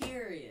sobriety.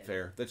 Period.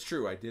 Fair. That's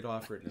true. I did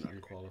offer it in an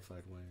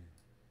unqualified way.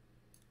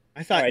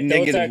 I thought Right, those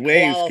negative are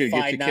waves could get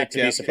qualified you not kicked to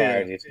be out too.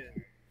 sobriety.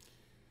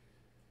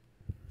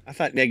 I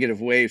thought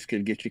negative waves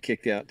could get you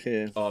kicked out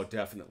too. Oh,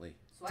 definitely.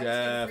 So I just get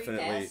a free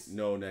Definitely pass?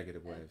 no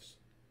negative waves.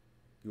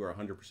 You are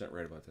 100%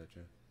 right about that,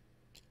 Jeff.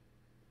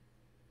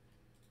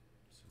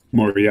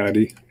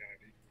 Moriarty.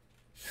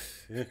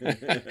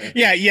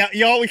 Yeah,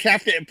 you always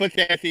have to put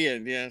that at the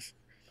end. Yes.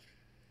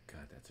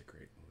 God, that's a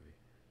great movie.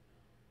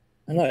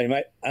 I don't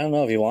know. I don't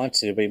know if you want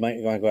to, but you might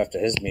want to go after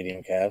his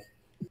medium cav.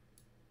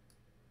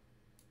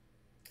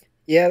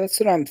 Yeah, that's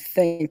what I'm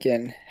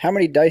thinking. How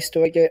many dice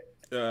do I get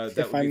That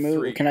if would I be move?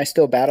 3. Can I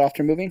still battle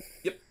after moving?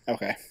 Yep.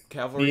 Okay.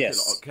 Cavalry,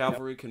 Yes.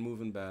 cavalry can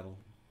move in battle.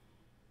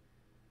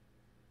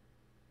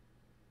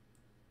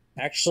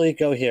 Actually,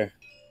 go here.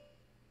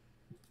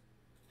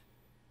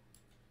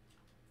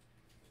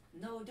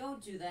 No,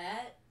 don't do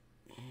that.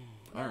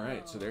 All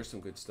right, so there's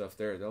some good stuff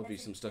there. There'll be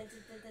some stuff.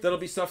 That'll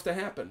be stuff to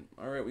happen.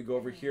 All right, we go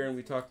over here and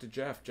we talk to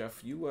Jeff.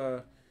 Jeff, you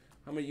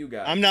how many you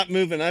got? I'm not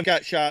moving. I've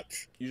got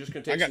shots. You just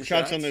gonna take I got some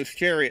shots on those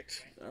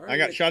chariots. All right, I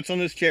got shots on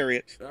those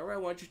chariots. All right,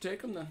 why don't you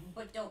take them then?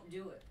 But don't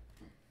do it.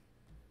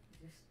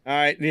 All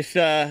right, this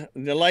the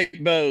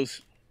light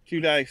bows, 2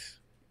 dice.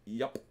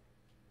 Yup.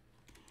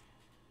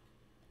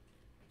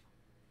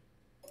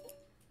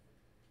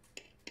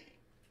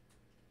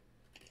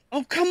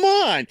 Oh come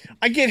on!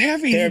 I get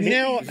heavy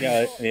now.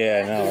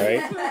 Yeah, I know,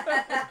 right?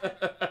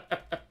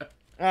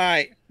 All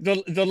right,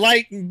 the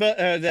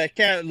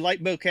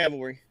light bow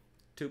cavalry,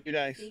 2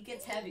 dice. He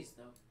gets heavies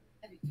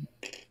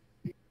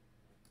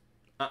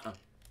though.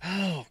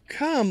 Oh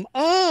come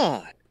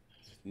on!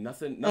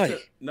 Nothing Oy.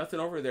 nothing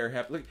over there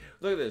happened.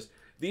 Look at this.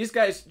 These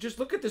guys, just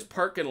look at this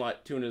parking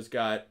lot Tuna's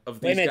got of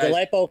these Wait a minute,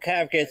 guys. the lipo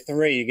cav get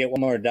 3. You get 1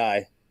 more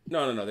die.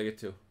 No, they get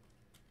 2.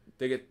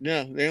 They get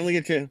No, they only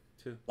get 2.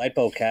 2.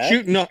 Lipo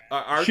cav?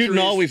 Archery shooting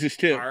always is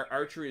 2.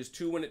 Archery is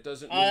 2 when it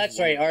doesn't. Oh, move that's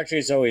 1. right.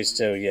 Archery's always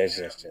 2.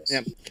 Yes.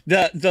 Yep.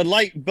 The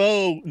light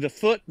bow, the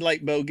foot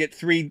light bow, get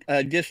 3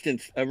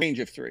 distance, a range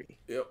of 3.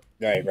 Yep.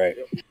 Right.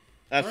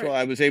 That's All right. why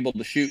I was able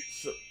to shoot.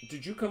 So,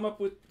 did you come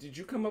up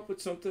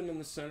with something in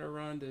the center,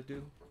 Ron, to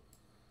do?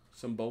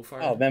 Some bow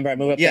fire? Oh, remember I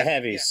moved up Yeah. the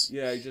heavies.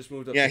 Yeah, he just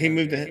moved up. Yeah, to he that.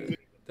 moved ahead.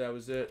 That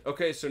was it.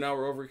 Okay, so now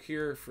we're over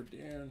here for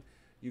Dan.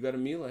 You got a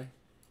melee.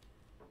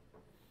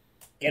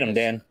 Get him,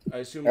 Dan. I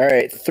assume. All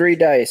right, 3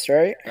 dice,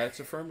 right? That's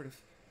affirmative.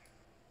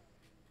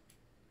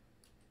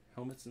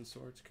 Helmets and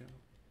swords count.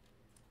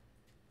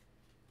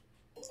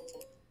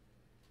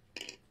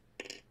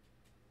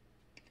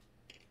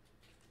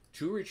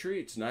 Two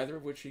retreats, neither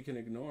of which he can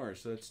ignore,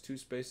 so that's 2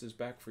 spaces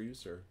back for you,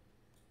 sir.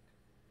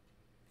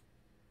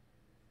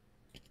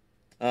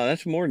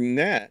 That's more than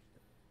that.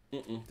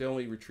 They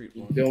only retreat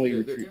one. They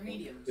only They're- retreat.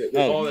 mediums.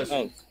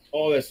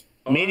 All this.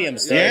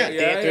 Mediums. Yeah, They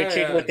have to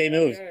retreat what they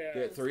move.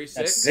 Yeah, 3,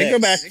 That's 6. They go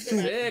back.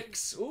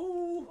 6.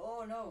 Ooh.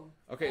 Oh no.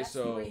 Okay, That's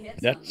so 3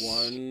 hits. That's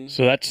 1,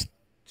 so that's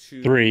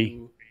 2,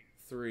 three.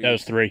 3. that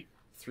was 3.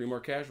 3 more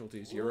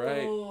casualties. You're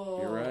right.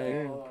 You're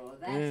right. Oh,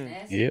 that's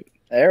nasty. Yep.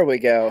 There we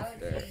go.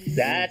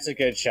 That's a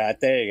good shot.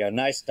 There you go.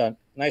 Nice done.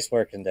 Nice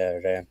work in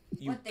there, Dan.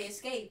 What, they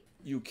escape?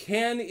 You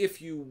can,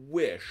 if you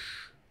wish,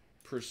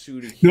 pursue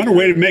to Not a here.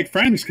 way to make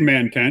friends,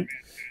 Command Kent.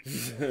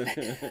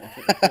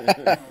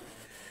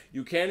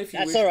 You can, if you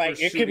That's wish, all right.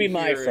 You pursue could be to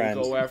my here and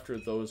friend. go after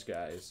those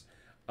guys.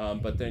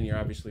 But then you're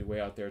obviously way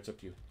out there. It's up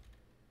to you.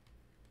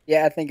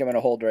 Yeah, I think I'm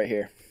gonna hold right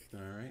here.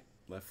 All right,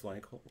 left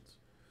flank holds.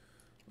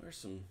 There's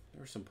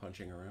some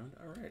punching around.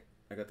 All right,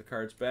 I got the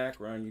cards back.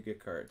 Ron, you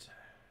get cards.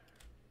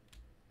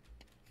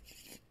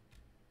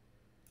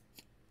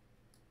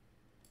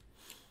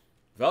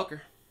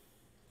 Velker.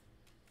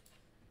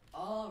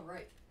 All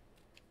right.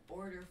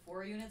 Order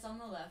 4 units on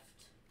the left,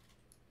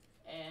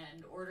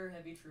 and order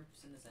heavy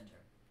troops in the center.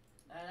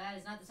 That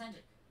is not the center.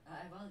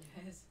 I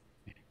apologize.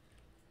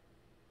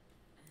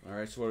 All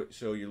right,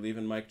 so you're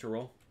leaving Mike to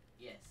roll.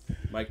 Yes.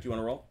 Mike, do you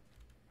want to roll?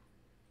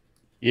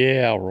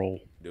 Yeah, I'll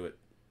roll. Do it.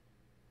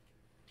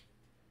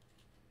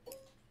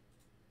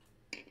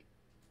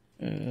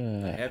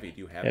 Heavy. Do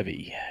you have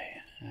Heavy.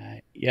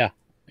 Yeah,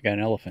 I got an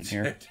elephant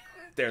here.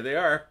 There they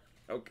are.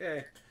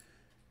 Okay.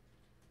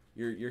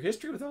 Your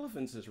history with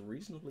elephants is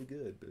reasonably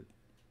good, but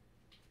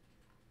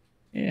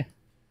Yeah.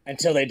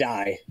 Until they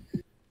die.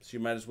 so you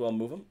might as well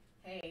move them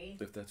Hey,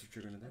 if that's what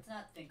you're gonna do. let's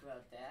not think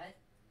about that.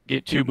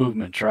 Get 2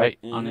 movements, right?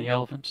 On Mhm. the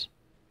elephants?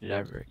 Did I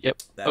ever?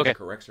 Yep. That's Okay.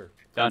 correct, sir.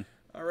 Done.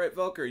 All right,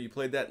 Velker, you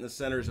played that in the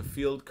center as a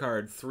field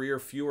card, 3 or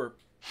fewer.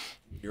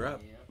 You're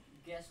up. Yep.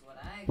 Guess what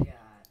I got?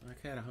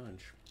 I had a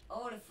hunch.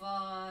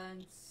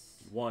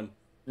 Oliphants. 1.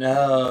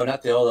 No,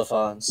 not the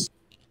Oliphants.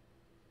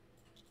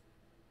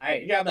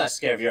 I'm not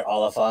scared of your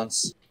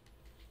Oliphants.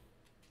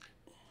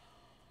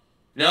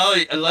 No,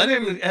 let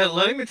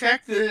him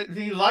attack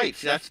the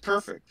lights. That's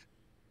perfect.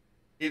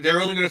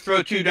 They're only going to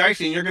throw 2 dice,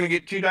 and you're going to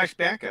get 2 dice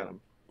back at them.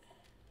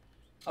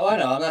 Oh, I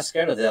know. I'm not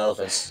scared of the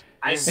elephants.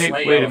 I Hey, slay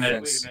wait a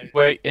elephants. minute.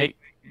 Wait, hey,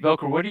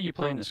 Velker, what are you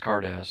playing this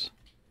card as?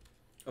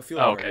 A field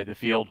Oh, card. okay, the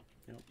field.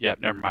 Yep. Yeah,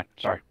 never mind.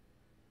 Sorry.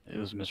 It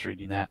was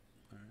misreading that.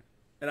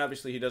 And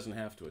obviously he doesn't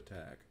have to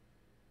attack.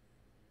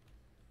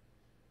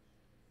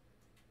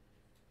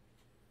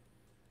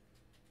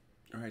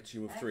 All right, so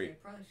you move 3. Actually, I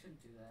probably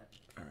shouldn't do that.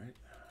 All right,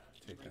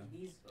 take Like down.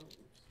 these. Oh, oops.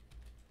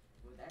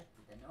 Well,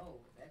 no,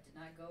 that did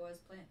not go as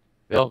planned.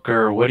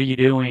 Velker, what are you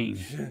doing?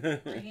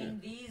 Bringing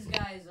these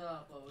guys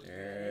up. Okay.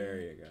 There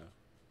you go.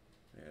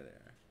 There they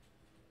are.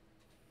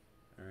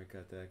 All right,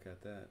 got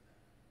that.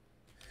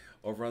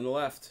 Over on the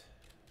left.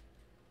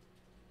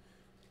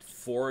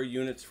 4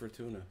 units for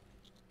tuna.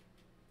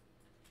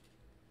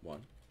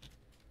 1.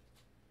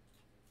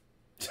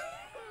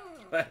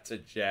 That's a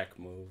jack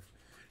move.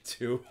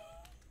 2.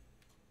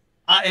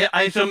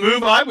 It's a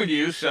move I would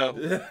use, so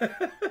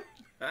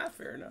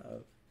Fair enough.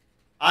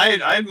 I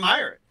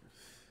admire it.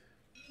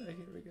 Here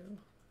we go.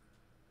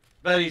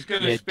 But he's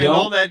going to You spend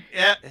all don't-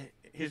 that.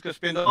 He's going to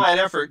spend all that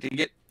effort to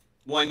get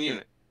 1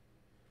 unit.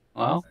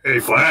 Well, A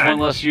it's flag. one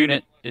less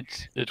unit.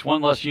 It's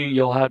one less unit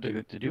you'll have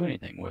to do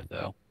anything with,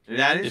 though.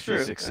 That is If true.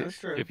 he's, That is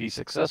true. if he's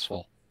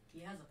successful.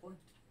 He has a point.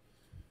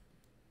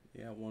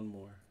 Yeah, 1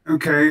 more.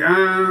 Okay.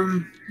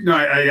 No,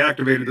 I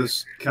activated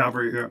this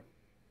cavalry here.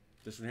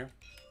 This one here?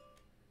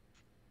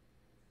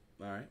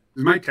 All right.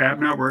 Is my tab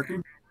not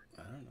working?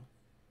 I don't know.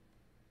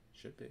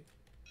 Should be.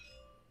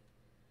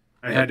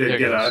 I had to There it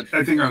get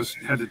goes.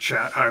 had the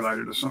chat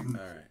highlighted or something.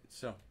 All right.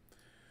 So,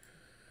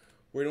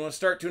 where do you want to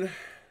start, Tuna?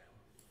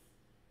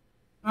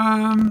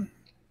 I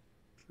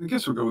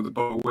guess we'll go with the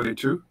bow way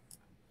too.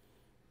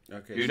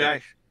 Okay. 2 so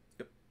dice.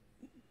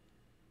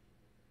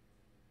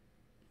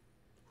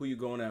 who you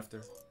going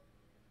after?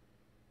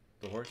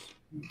 The horse?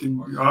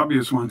 The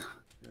obvious one.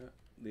 Yeah.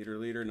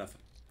 Leader,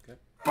 nothing. Okay.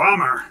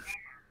 Bomber.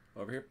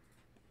 Over here.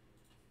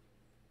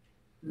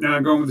 Now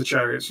going with the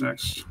chariots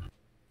next.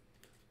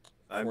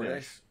 5 4 dice.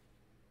 dice.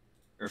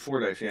 Or 4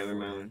 dice, yeah, they're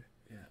mounted.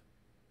 Yeah.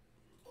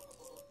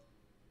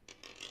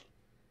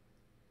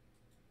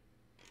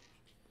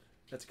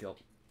 That's a kill.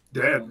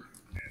 Dead.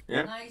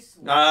 Yeah. Nice.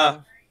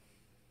 No,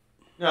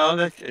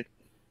 that's it.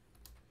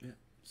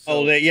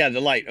 So, The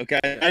light. Okay,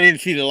 I didn't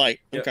see the light.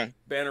 yeah, Okay.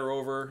 banner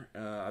over.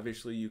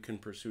 Obviously, you can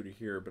pursue to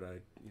here, but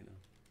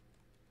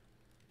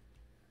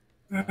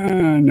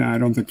No, I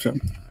don't think so. All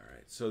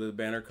right. So the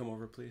banner come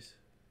over, please.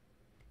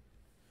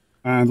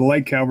 The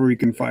light cavalry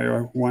can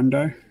fire 1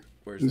 die.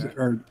 Where's Is that? it,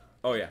 or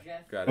Oh yeah,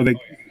 Jeff. got are it.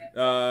 they?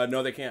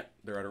 No, they can't.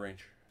 They're out of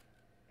range.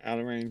 Out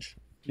of range.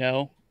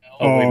 No,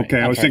 Oh, wait a minute. okay.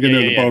 I I'm was sorry. thinking Yeah,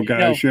 they're the yeah, bow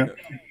yeah. guys. No,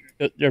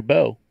 Yeah. they're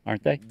bow,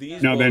 aren't they?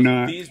 These No, bows, they're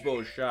not. These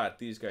bows shot.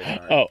 These guys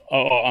aren't.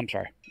 Oh, I'm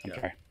sorry. I'm Yeah.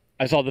 sorry.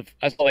 I saw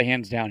the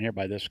hands down here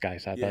by this guy,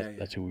 so I thought Yeah, yeah.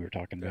 that's who we were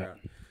talking They're about.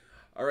 out.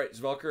 All right,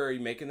 Svelker, are you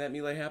making that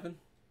melee happen?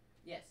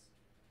 Yes.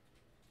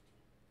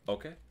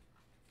 Okay. All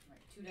right,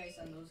 2 dice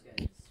on those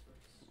guys.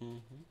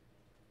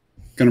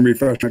 First. Gonna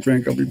refresh my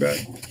drink. I'll be back.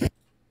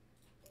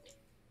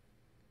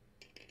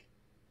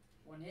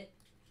 1 hit.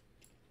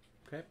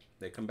 Okay.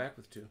 They come back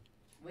with 2.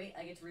 Wait,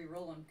 I get to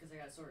re-roll one because I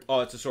got a sword. Oh,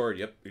 it's a sword.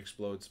 Yep, it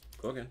explodes.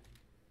 Go again.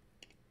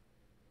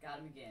 Got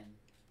him again.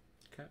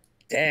 Okay.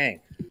 Dang.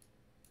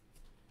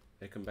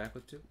 They come back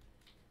with 2.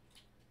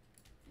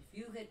 If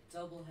you hit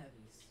double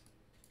heavies.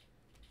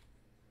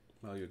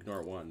 Well, you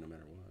ignore 1 no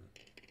matter what.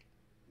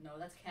 No,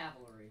 that's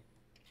cavalry.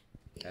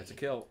 That's a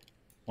kill.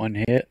 1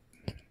 hit.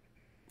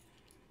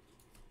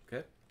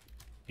 Okay.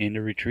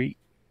 Into retreat.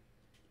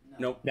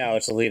 Nope. No,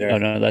 it's a leader. Oh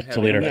no, that's the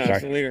Heavy. leader. No, it's the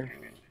Sorry. leader.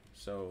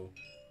 So.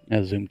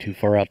 I zoomed too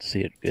far out to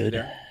see it good.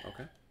 There.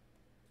 Okay.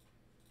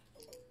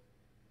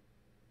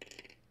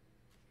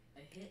 A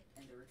hit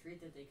and a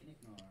retreat that they can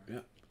ignore. Yeah.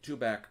 2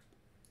 back.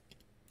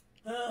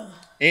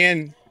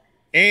 And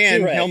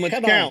Two red. helmets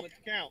Come count.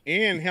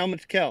 And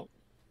helmets count.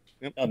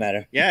 Yep. Don't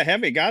matter. Yeah,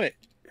 heavy. Got it.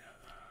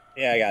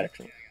 Yeah, I got it.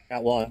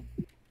 Got 1.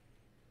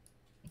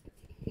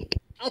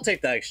 I'll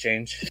take that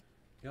exchange.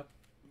 Yep.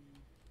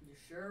 You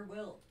sure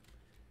will.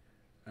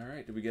 All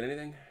right. Did we get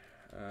anything?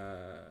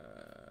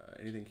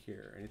 Anything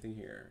here? Anything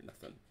here?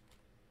 Nothing.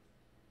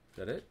 Is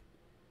that it?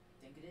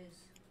 I think it is.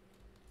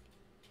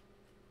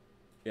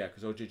 Yeah,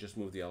 because OJ just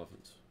moved the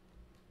elephants.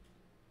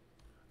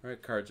 All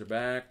right, cards are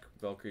back.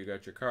 Velker, you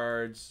got your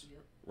cards.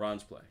 Yep.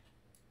 Ron's play.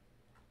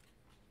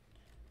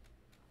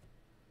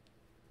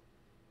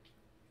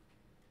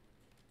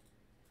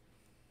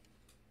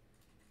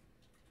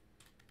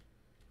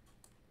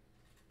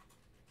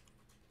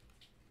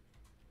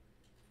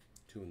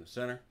 Two in the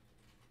center.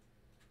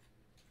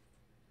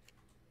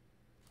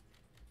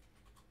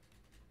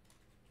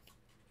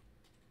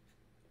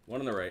 One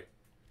on the right.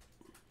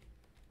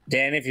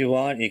 Dan, if you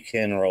want, you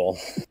can roll.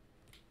 He's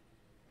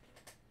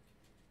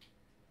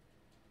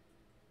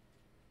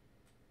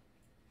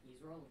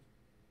rolling.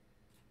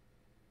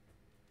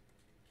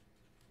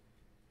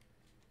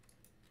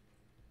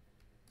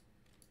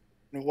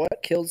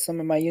 What killed some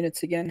of my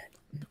units again?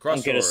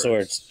 Don't get a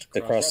swords.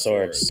 The cross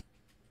swords.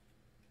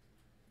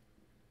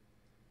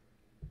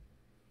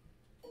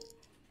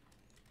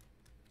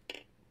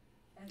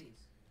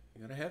 Heavies.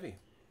 You got a heavy.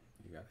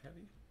 You got a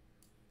heavy.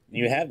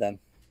 You have them.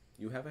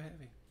 You have a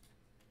heavy.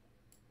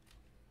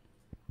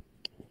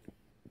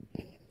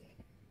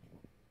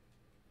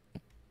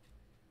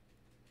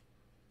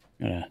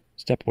 I'm gonna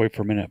step away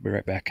for a minute. I'll be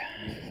right back.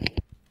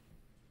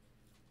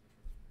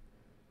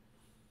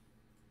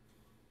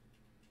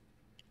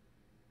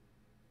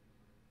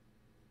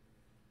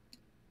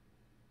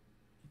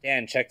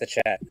 Dan, check the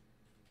chat.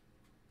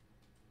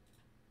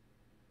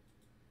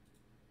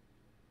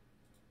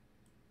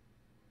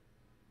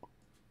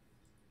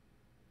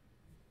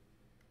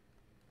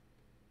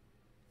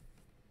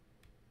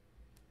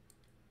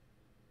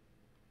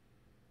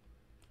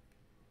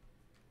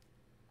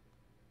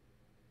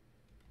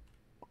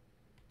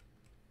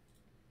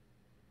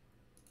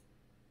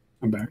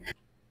 I'm back.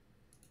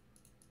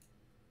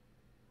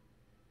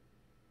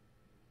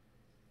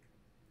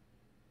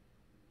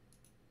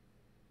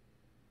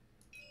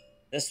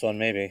 This one,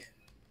 maybe.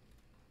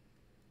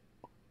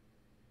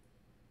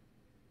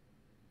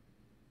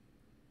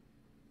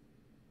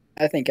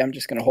 I think I'm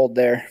just gonna hold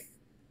there.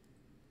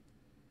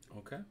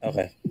 Okay.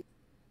 Okay.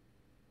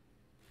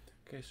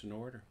 Okay, so no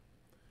order.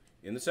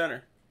 In the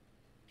center.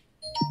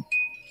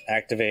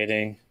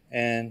 Activating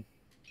and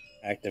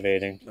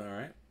activating. All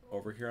right.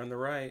 Over here on the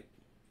right.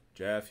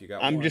 Jeff, you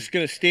got I'm one. just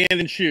going to stand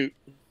and shoot.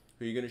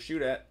 Who are you going to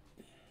shoot at?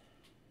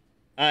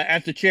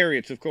 At the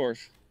chariots, of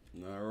course.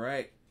 All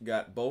right.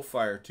 Got bow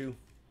fire, too.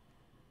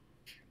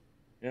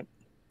 Yep.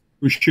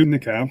 Who's shooting the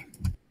cav?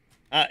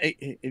 The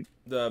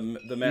No,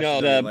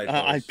 Macedonian light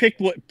I bows.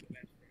 picked what.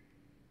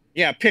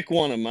 Yeah, pick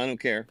one of them. I don't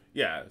care.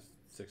 Yeah,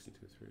 6 and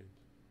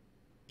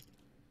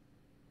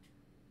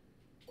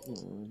 2,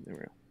 3. There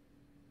we go.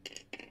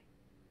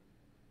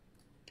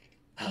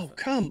 Oh,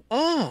 come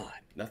on.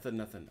 Nothing.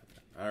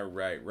 All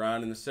right.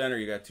 Ron in the center.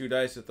 You got 2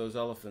 dice at those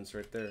elephants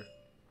right there.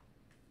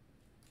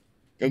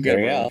 Go get There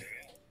we them. go.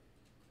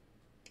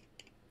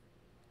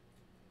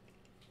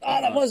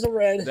 Oh, that was a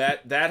red.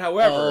 That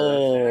however,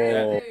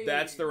 Oh.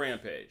 that's the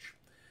rampage.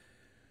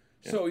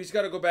 So he's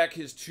got to go back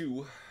his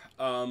 2.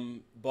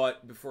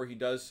 But before he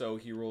does so,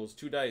 he rolls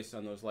 2 dice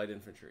on those light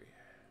infantry.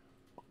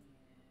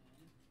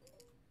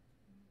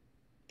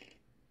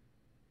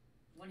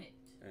 1 hit.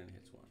 And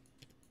hits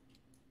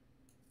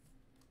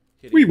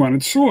 1. We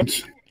wanted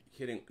swords.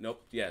 Hitting.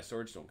 Nope. Yeah,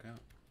 swords don't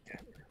count.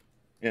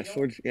 Yeah,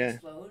 swords. Yeah.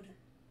 Explode.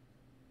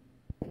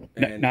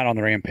 And Not on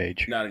the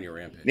rampage. not in your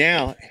rampage.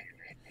 Now,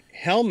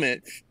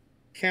 helmets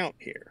count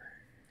here.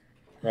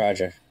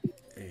 Roger.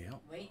 Yeah.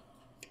 Wait.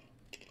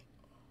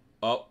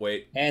 Oh,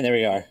 wait. And there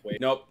we are.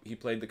 Nope. He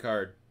played the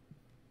card.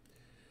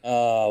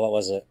 What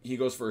was it? He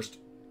goes first.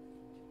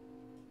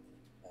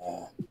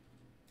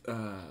 And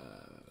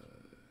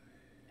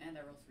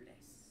I roll 3 dice.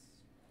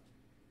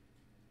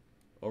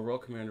 Overall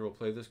commander will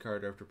play this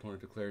card after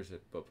opponent declares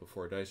it, but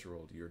before dice are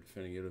rolled, you're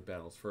defending unit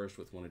battles first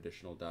with 1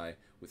 additional die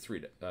with 3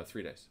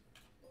 dice.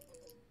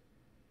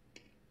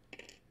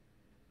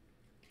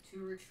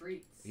 2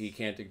 retreats. He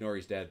can't ignore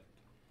he's dead.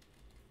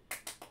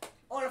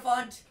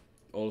 Oliphant!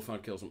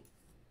 Oliphant kills him.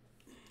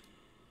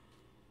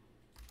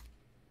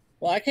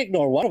 Well, I can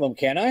ignore one of them,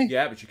 can't I?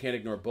 Yeah, but you can't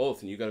ignore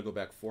both, and you got to go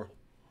back 4.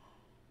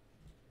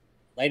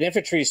 Light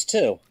infantry's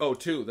 2. Oh,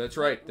 2. That's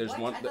right. There's What?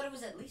 one. I thought it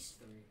was at least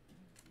 3.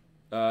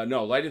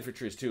 No, light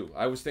infantry is 2.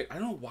 I don't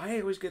know why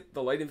I always get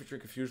the light infantry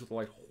confused with the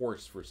light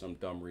horse for some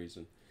dumb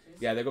reason.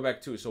 Yeah, they go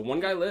back 2. So one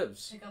guy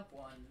lives. Pick up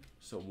 1.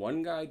 So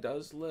one guy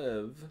does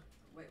live.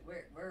 Wait,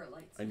 where are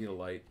lights? I need a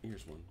light.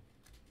 Here's one.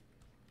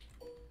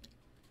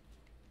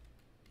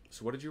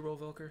 So what did you roll,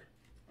 Velker?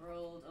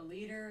 Rolled a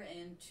leader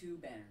and 2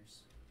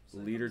 banners. So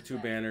Leader, 2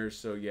 banners.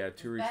 So yeah,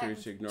 2 Back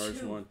retreats. with Ignores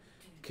 2. 1.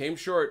 Came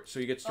short, so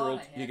he gets to Thought roll.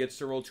 I had He gets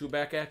to roll 2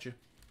 back at you.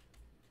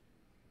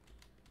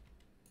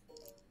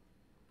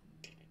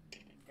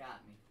 Got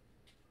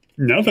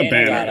me. Another And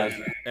I got banner.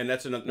 him. And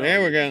that's another. No,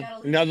 There we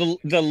go. Now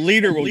the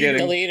leader will get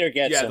The him. leader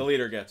gets Yeah, him. the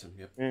leader gets him.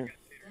 Yep. Dang,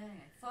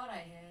 I thought I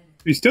had.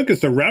 He still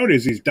gets the route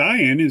as he's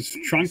dying. His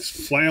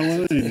trunk's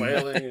flailing. And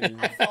Flailing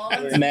and- I've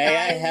fallen, May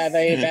I guys. have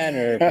a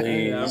banner,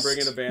 please? Yeah, I'm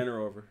bringing a banner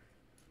over.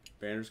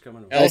 Banner's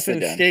coming over. Nicely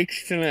Elephant done.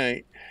 steaks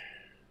tonight.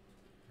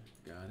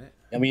 Got it.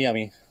 Yummy,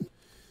 yummy.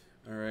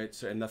 All right.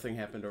 So and nothing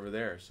happened over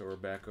there. So we're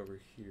back over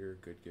here.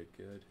 Good.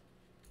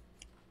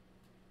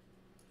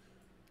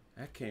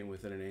 That came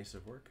within an ace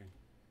of working.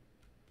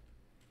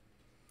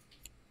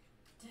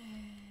 Dang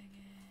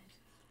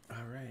it.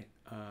 All right.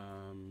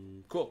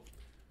 Cool.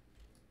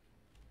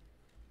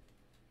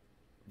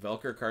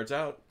 Velker cards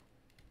out.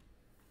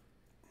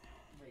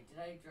 Wait, did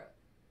I draw?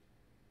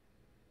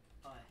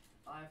 Oh,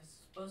 I was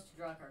supposed to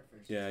draw a card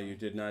first. Yeah, you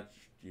did not.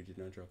 You did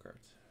not draw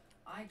cards.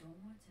 I don't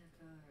want that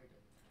card.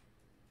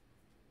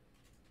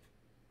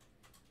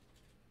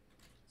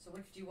 So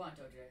which do you want,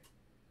 OJ?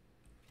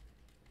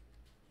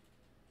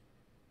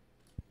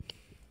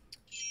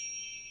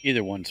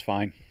 Either one's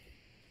fine.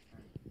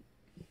 I'm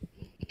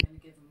gonna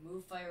give him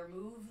move, fire,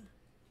 move.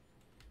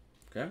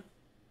 Okay. And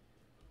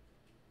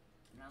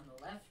on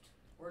the left,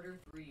 order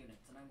 3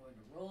 units, and I'm going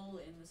to roll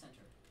in the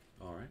center.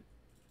 All right.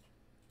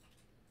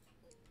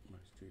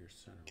 Let's do your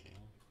center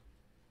roll.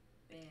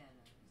 Ban.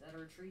 Is that a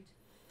retreat?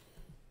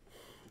 Or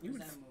You is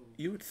would, that a move?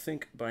 you would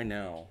think by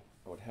now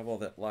I would have all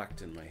that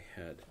locked in my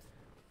head.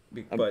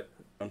 But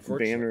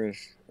unfortunately, Banner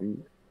is.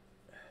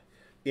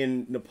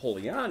 in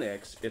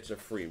Napoleonics, it's a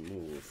free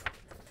move.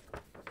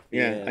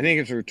 Yeah, I think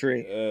it's a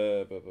retreat.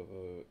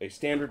 A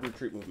standard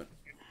retreat movement.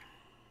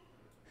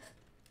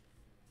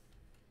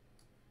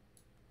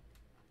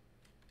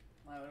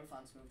 My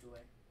Oliphant's moved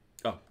away.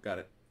 Oh, got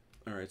it.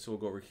 All right, so we'll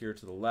go over here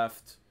to the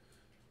left.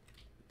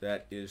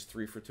 That is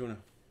 3 for tuna.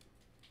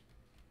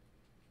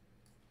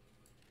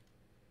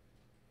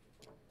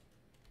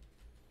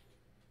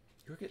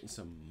 You're getting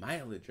some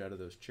mileage out of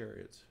those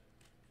chariots.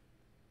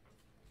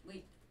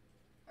 Wait,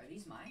 are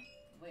these mine?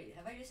 Wait,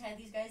 have I just had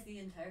these guys the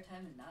entire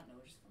time and not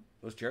noticed them?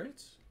 Those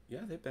chariots?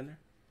 Yeah, they've been there.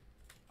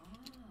 Oh,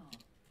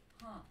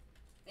 huh.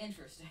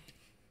 Interesting.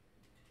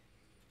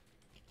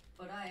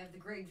 But I have the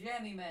great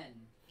jammy men.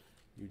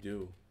 You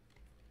do.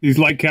 he's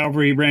like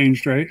cavalry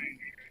ranged, right?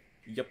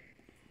 Yep.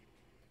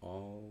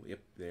 Oh, yep,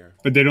 there.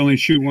 But they'd only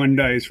shoot 1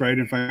 dice, right?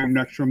 If I'm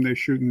next to them, they're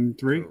shooting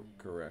 3.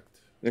 Correct.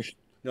 They're sh-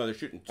 No, they're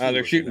shooting 2. Oh,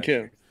 they're if you're shooting next-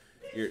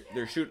 2.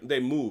 They're shooting. They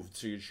moved,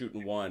 so you're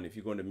shooting 1. If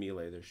you go into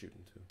melee, they're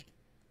shooting 2.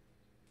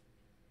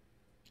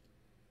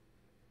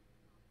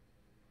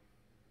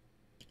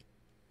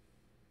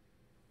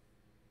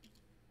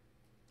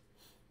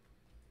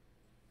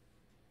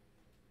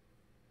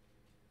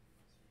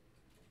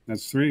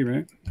 That's 3,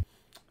 right?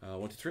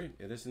 1, 2, 3.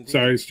 It is indeed.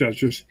 Sorry, it's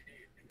just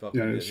Buck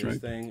yeah, did that's his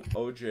right. thing.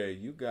 OJ,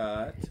 you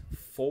got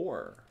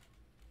 4.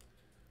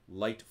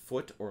 Light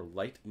foot or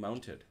light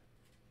mounted.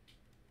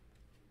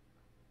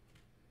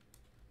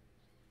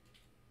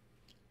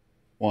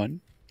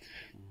 1.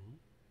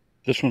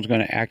 This one's going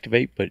to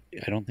activate, but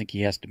I don't think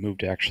he has to move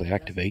to actually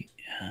activate.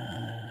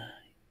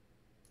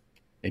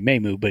 They may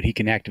move, but he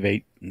can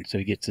activate, and so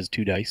he gets his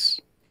 2 dice.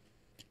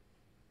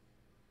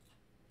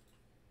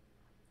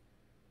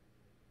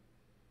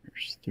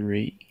 There's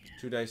 3.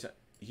 2 dice.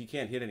 He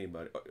can't hit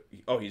anybody.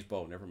 Oh, he's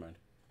bow. Never mind.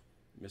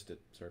 Missed it,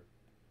 sir.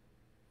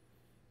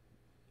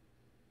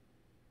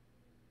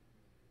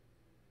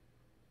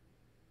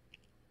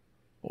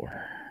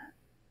 Four.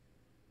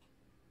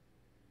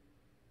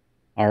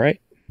 All right,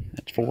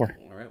 that's 4.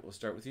 All right, we'll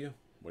start with you.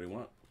 What do you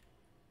want?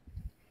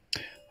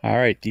 All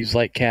right, these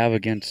light cav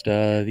against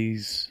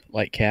these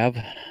light cav.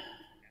 I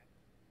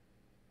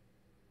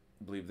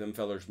believe them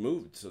fellers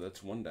moved, so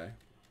that's 1 die.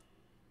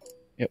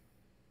 Yep.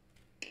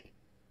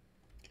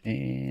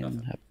 And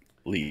Nothing.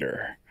 a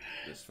leader.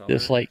 This feller,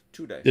 This light.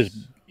 2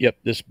 dice.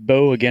 This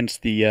bow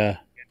against the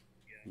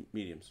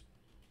Mediums.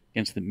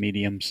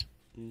 mediums.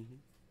 Mm-hmm.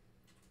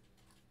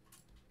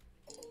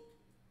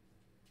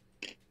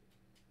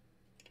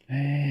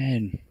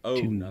 And Oh,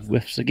 2 nothing.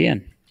 whiffs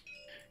again.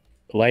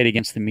 Light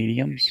against the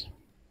mediums.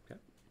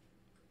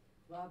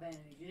 Wow, Ben,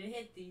 you didn't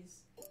hit these.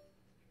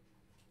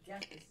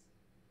 Got this.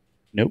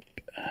 Nope.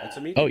 That's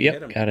a medium. Oh, You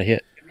hit yep. him. Got a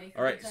hit.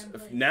 All right. So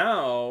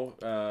now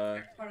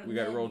we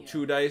got to roll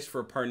 2 dice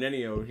for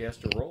Parnenio. He has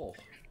to roll.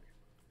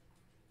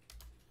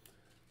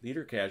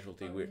 Leader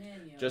casualty.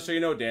 Just so you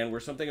know, Dan, we're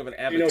something of an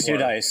abattoir. 2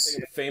 dice.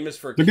 Famous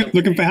for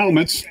Looking for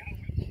helmets.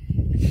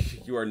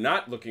 You are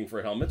not looking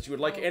for helmets. You would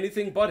like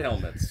anything but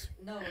helmets.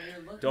 No,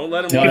 you're looking. Don't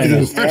let him. No, This no.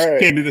 is the first Alright.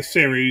 game of the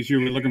series.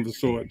 You were looking for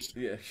swords.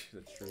 Yeah,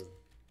 that's true.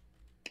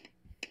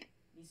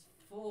 He's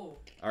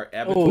full. Our Oh,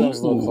 that abattoir was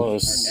a little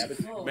close.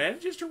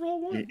 manages to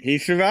roll 1. He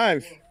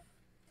survives.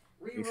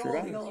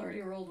 Reroll. He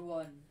already rolled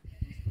 1.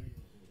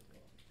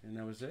 And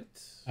that was it.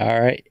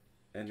 All right.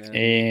 And then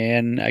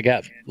And I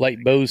got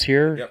light bows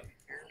here Yep.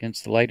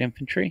 against the light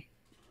infantry.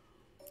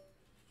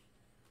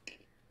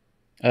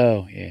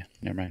 Oh, yeah.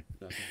 Never mind.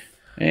 Nothing.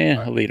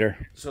 A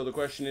leader. So the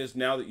question is,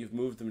 now that you've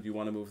moved them, do you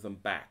want to move them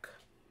back?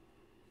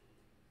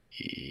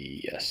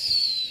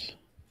 Yes.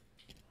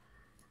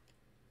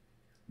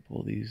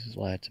 Pull these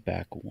lads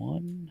back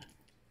 1.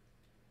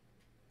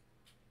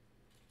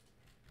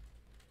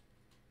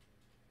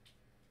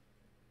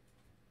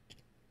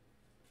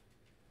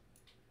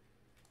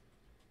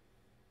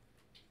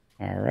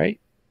 All right.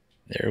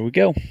 There we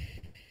go. All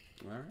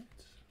right.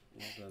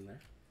 Well done there.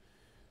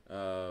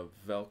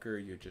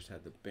 Velker, you just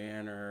had the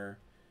banner.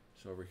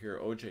 So over here,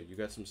 OJ, you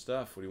got some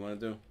stuff. What do you want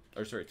to do?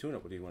 Or sorry,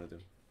 Tune-Up, what do you want to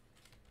do?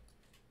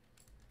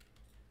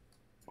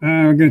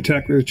 I'm going to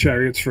attack with the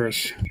chariots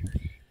first.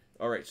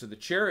 All right, so the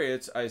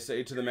chariots, I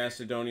say to the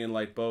Macedonian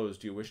light bows,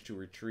 do you wish to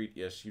retreat?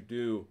 Yes, you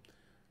do.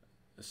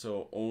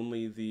 So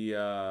only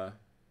the...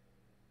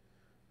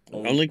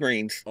 Only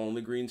greens.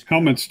 Only greens.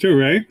 Helmets too,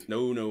 right?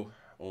 No.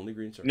 Only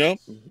green circles.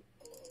 Nope.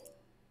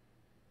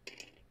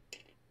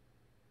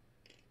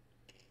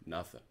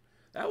 Nothing.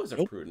 That was a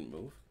Nope. prudent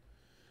move.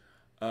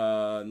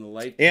 And the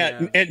light. Yeah,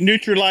 path- it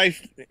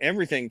neutralized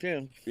everything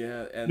too.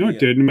 Yeah, and No, the, it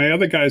didn't. My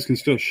other guys can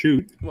still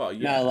shoot. Well,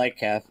 yeah, Not like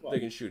Kath. they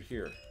can shoot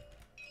here.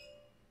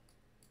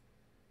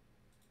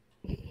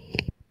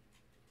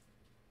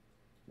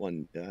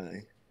 One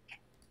die.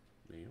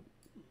 Yep.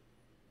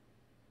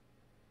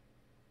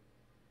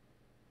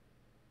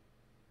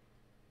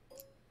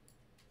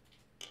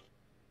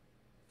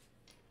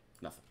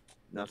 Nothing.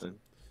 Nothing.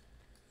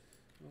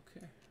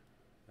 Okay,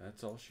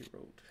 that's all she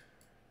wrote.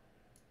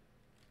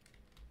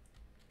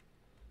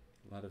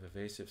 A lot of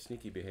evasive,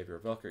 sneaky behavior.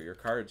 Velker, your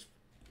cards,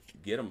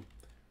 get them.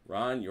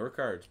 Ron, your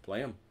cards, play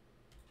them.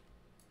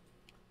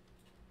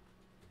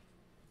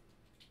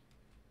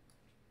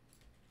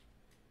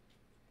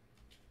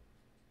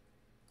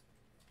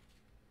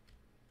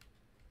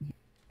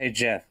 Hey,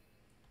 Jeff,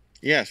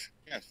 Yes.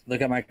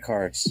 look at my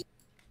cards.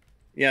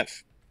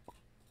 Yes.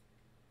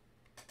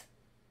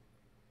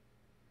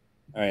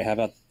 All right, how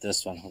about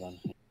this one? Hold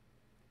on.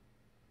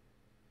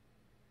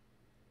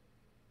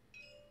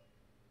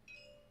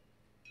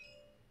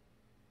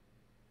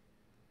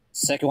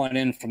 Second one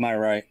in from my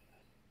right.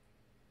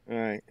 All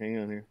right. Hang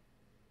on here.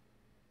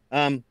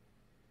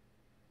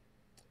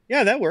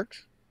 Yeah, that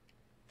works.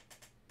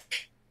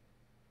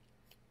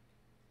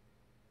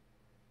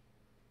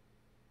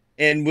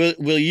 And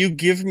will you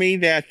give me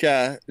that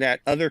that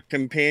other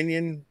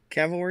companion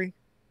cavalry?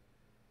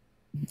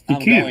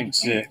 I'm can't. going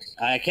to.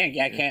 I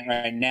can't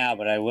right now,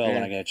 but I will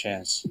when I get a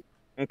chance.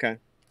 Okay.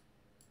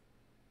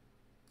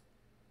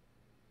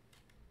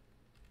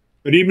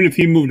 But even if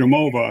he moved them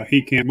over,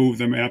 he can't move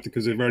them after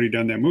because they've already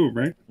done their move,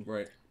 right?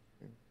 Right.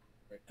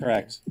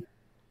 Correct.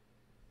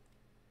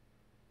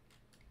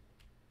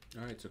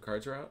 All right, so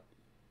cards are out.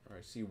 Or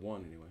I see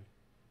one anyway.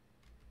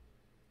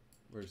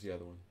 Where's the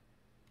other one?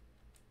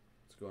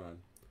 What's going on?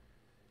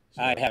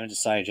 So, I haven't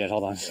decided yet.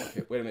 Hold on.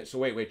 okay, wait a minute. So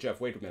wait, Jeff,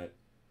 wait a minute.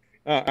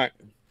 All right.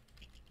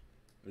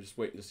 I'm just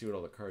waiting to see what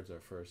all the cards are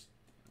first.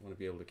 I want to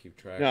be able to keep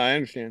track. No, I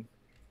understand.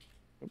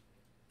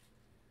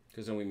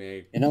 Because then we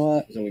may. You know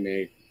what?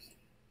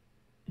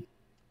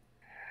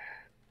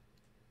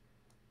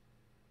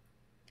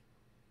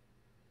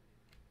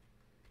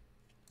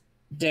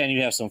 Dan,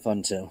 you have some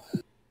fun too.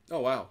 Oh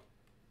wow!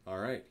 All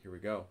right, here we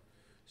go.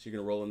 So you're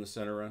gonna roll in the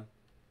center run.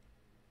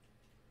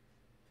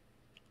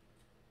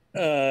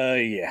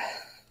 Yeah.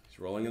 He's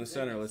rolling in the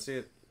center. Let's see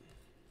it.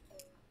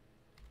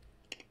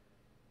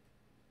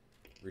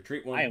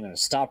 Retreat one. I am going to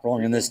stop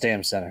rolling in this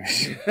damn center.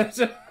 Well,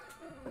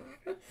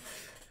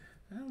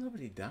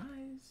 nobody dies.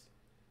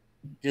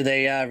 Do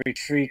they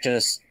retreat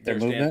to their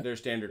movement? Their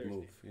standard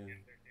move. Yeah.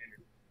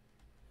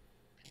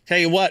 Tell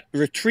you what,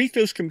 retreat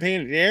those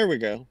companions. There we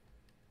go.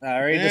 I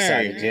already There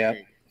decided, you go. yeah.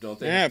 Don't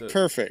they? Yeah, have to-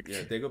 perfect.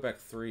 Yeah, they go back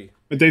 3.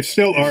 But they've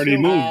still already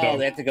moved, Oh, though.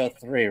 they have to go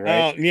 3,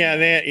 right? Oh, yeah,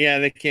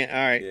 they can't. All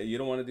right. Yeah, you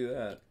don't want to do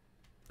that.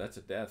 That's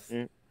a death.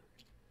 Mm.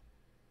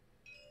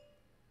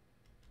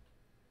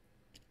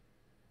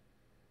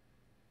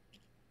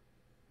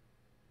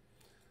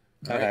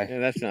 All right. Okay. Yeah,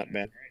 that's not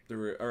bad.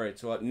 All right.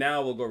 So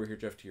now we'll go over here,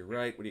 Jeff, to your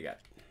right. What do you got?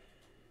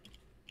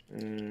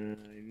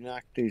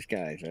 Knock these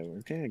guys over.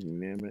 Dang,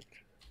 damn it.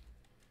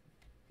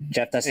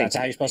 Jeff, that's not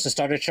how you're supposed to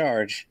start a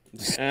charge.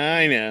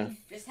 I know.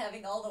 Just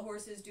having all the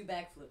horses do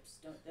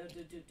backflips.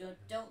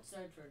 Don't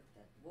start for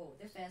that. Whoa,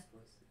 they're fast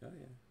boys. Oh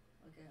yeah.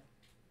 Okay.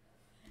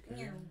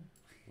 Okay.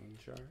 1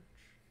 charge.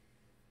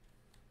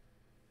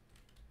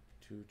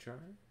 2 charge.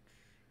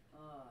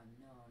 Oh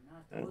no,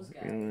 not those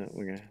guys.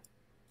 We're gonna.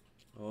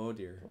 Oh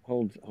dear.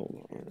 Hold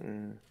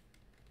on.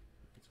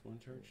 It's 1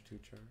 charge, 2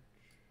 charge.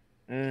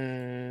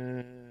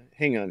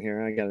 Hang on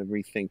here. I gotta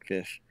rethink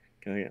this.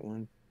 Can I get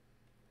 1?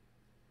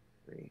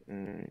 3. All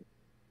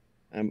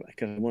right.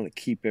 Because I want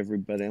to keep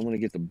everybody. I want to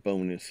get the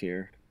bonus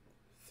here.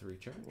 3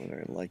 charge.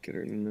 Whether I like it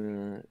or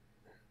not.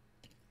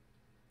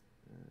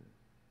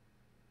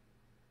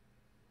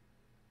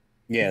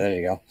 Yeah, there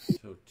you go.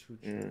 So 2 charge.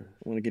 Yeah,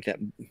 I want to get that.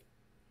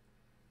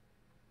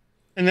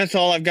 And that's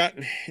all I've got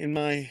in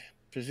my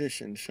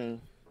position. So.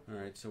 All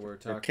right, so we're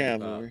talking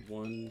about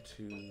 1,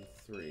 2,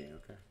 3.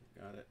 Okay,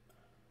 got it.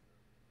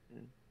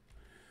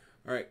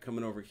 All right,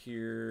 coming over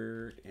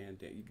here, and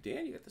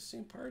Dan, you got the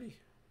same party.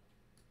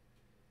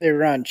 Hey,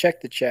 Ron,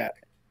 check the chat.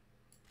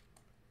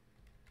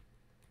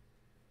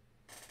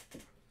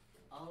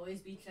 Always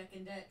be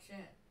checking that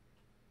chat.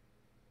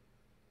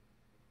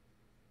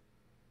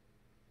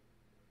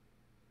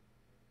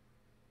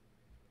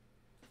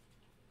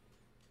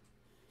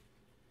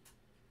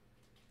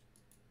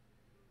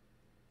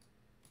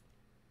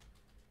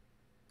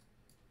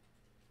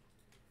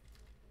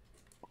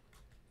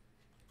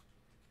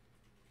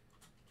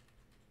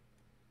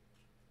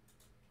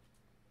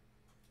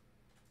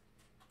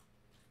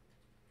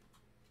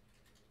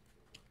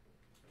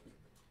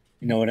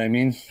 You know what I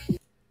mean?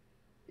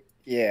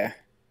 Yeah.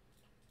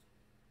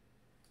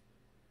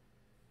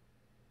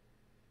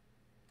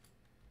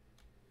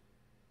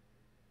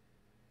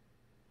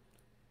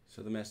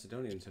 So the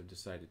Macedonians have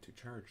decided to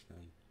charge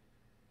then.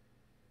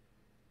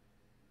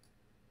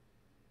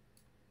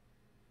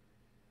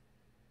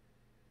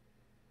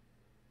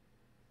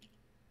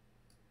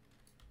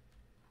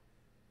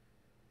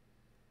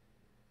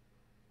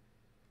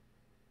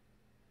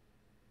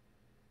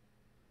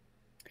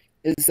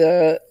 Is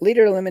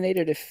leader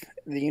eliminated if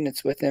the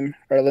units with him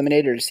are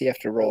eliminated, or does he have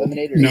to roll? No,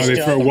 they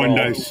throw 1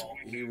 dice.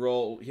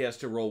 He has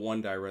to roll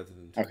 1 die rather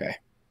than 2. Okay.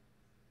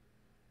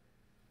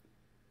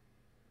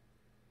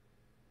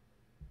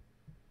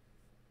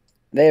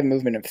 They have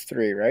movement of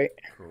 3, right?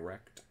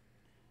 Correct.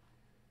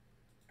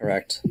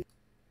 Correct.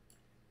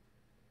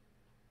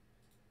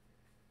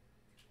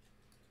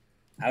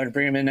 I would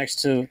bring him in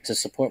next to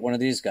support one of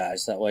these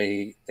guys. That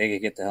way they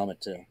could get the helmet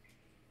too.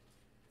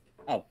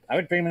 Oh, I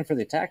would bring him in for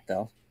the attack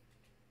though.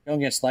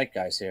 Going against light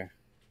guys here.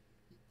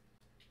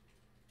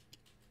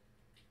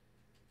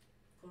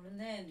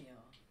 Cornelio,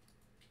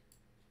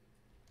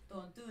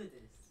 don't do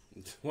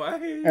this.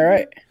 Why? All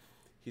right.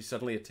 He's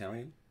suddenly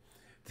Italian.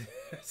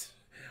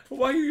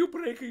 Why are you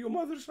breaking your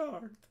mother's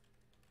heart?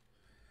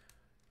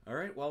 All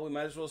right, well, we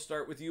might as well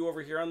start with you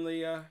over here on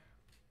the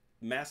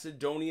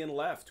Macedonian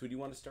left. Who do you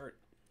want to start?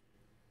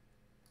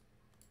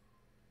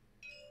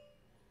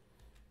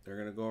 They're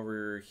going to go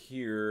over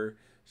here.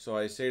 So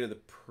I say to the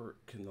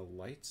can the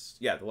lights?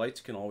 Yeah, the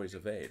lights can always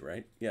evade,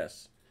 right?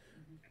 Yes.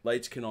 Mm-hmm.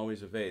 Lights can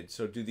always evade.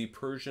 So do the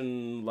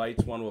Persian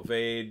lights want to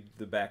evade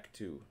the back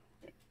 2?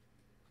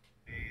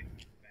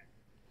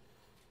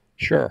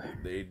 Sure.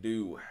 They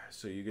do.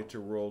 So you get to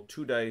roll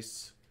 2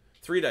 dice,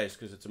 3 dice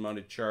because it's a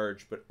mounted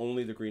charge, but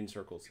only the green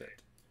circles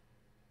hit.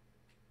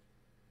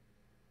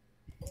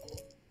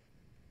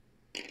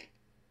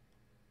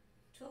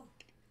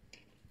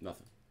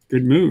 Nothing.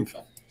 Good move.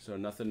 So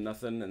nothing,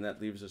 and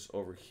that leaves us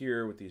over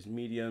here with these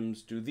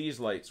mediums. Do these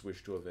lights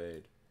wish to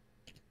evade?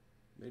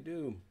 They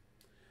do.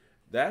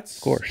 That's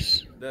of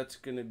course. That's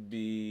gonna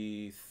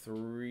be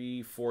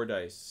 3, 4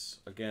 dice.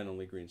 Again,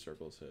 only green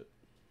circles hit.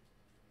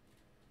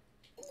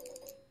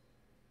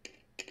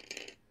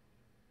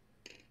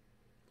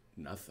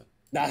 Nothing.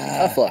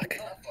 Tough luck.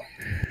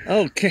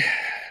 Okay.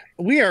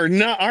 We are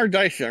not. Our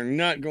dice are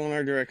not going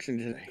our direction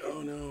today.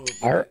 Oh no.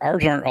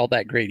 Ours aren't all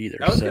that great either.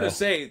 I was gonna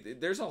say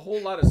there's a whole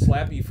lot of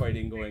slappy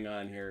fighting going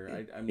on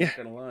here. I'm not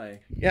gonna lie.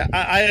 Yeah,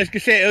 I was gonna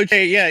say,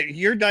 OJ. Yeah,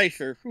 your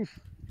dice are. Whew.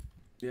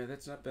 Yeah,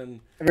 that's not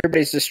been.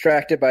 Everybody's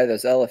distracted by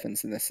those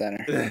elephants in the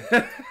center.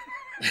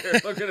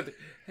 They're looking at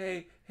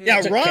hey.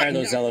 Yeah, Ron.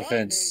 Those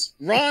elephants.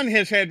 Ron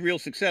has had real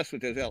success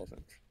with those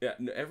elephants. Yeah,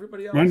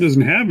 everybody else. Ron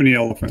doesn't have any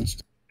elephants.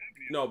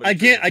 No, but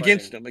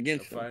against them.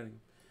 Fighting.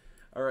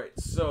 All right,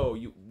 so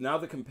now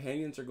the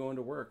companions are going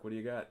to work. What do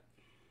you got?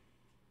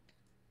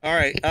 All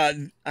right,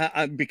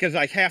 because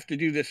I have to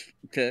do this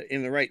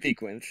in the right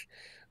sequence.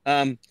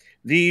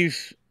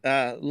 These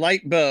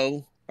light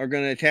bow are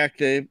going to attack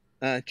the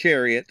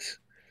chariots.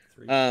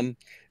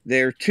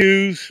 They're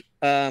 2s.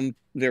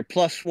 They're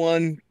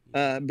 +1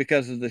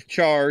 because of the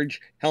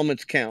charge.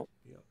 Helmets count.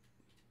 Yep.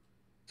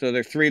 So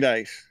they're 3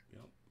 dice.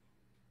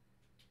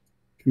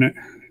 Yep.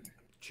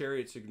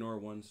 Chariots ignore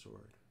 1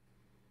 sword.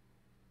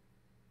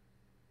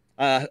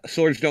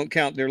 Swords don't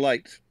count. They're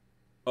lights.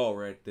 Oh,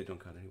 right. They don't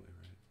count anyway,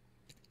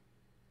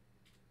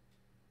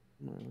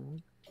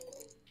 right?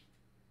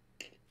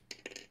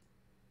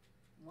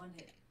 1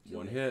 hit.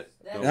 One hit.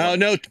 No,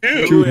 no,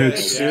 two. Two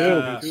hits.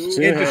 Yeah.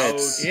 It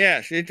Ouch.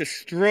 yes, it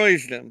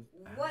destroys them.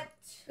 What?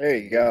 There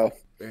you go.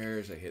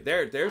 There's a hit.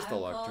 There's the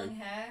I'm luck calling turn.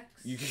 hex.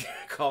 You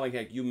calling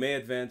heck. You may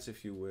advance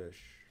if you wish.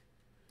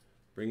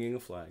 Bringing a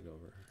flag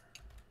over.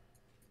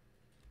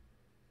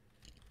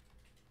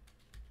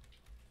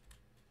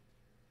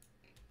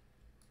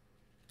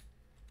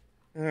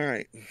 All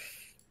right.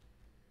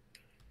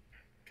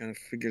 Gotta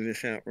figure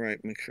this out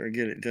right. Make sure I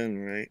get it done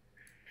right.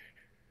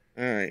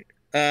 All right.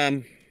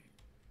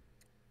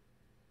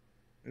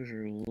 Those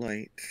are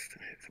lights.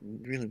 I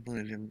really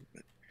wanted them,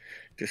 but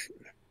just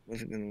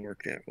wasn't going to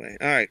work that way.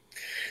 All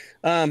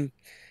right.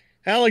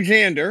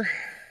 Alexander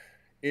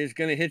is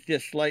going to hit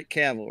this light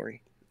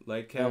cavalry.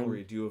 Light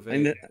cavalry, do you I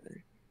know,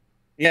 evade?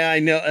 yeah, I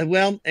know.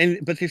 Well,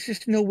 but there's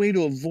just no way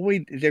to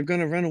avoid. They're going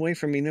to run away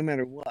from me no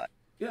matter what.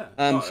 Yeah.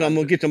 So I'm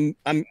going to get them.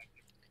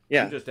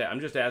 Yeah. I'm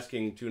just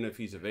asking Tuna if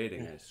he's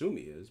evading. I assume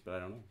he is, but I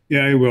don't know.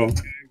 Yeah, I will.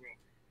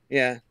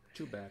 Yeah.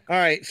 Two back. All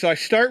right. So I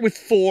start with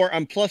 4.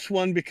 I'm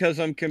 +1 because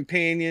I'm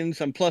companions.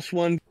 I'm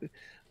 +1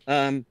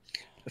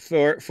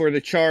 for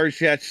the charge.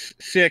 That's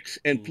 6,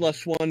 and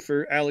 +1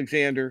 for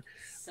Alexander.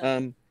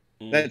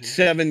 That's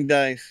 7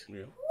 dice.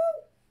 Yeah.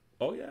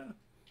 Oh yeah.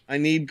 I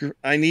need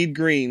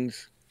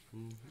greens.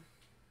 Mm-hmm.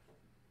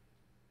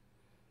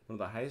 One of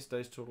the highest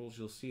dice totals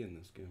you'll see in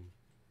this game.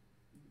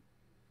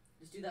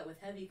 Just do that with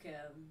heavy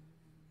cab.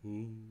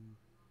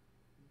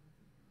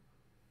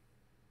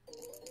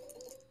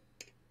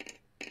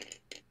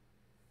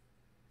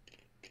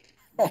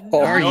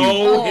 Are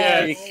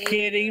you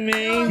kidding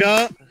me?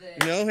 No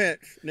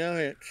hits. No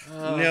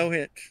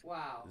hits.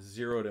 Wow.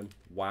 Zeroed him.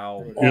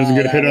 Wow. He doesn't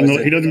get a hit on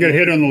the. He doesn't get a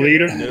hit on the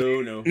leader.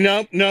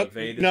 No. Nope.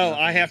 Evade is No,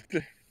 nothing. I have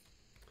to.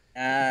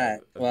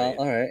 Well,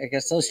 all right. I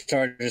guess those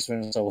charges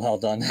were so well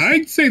done.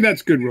 I'd say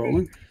that's good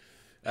rolling.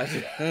 That's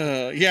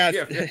Yeah.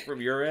 yeah,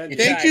 from your end.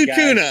 Thank you, guys.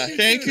 Tuna.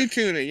 Thank you,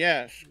 Tuna.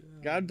 Yes.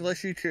 God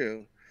bless you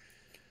too.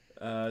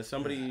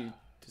 Somebody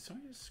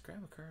just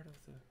grab a card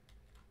off the.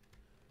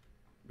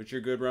 But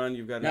you're good, Ron.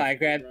 You've got. No, enough? I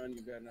grabbed.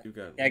 You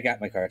got. Yeah, I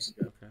got my cards.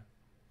 Okay.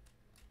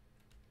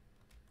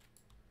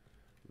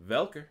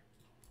 Velker.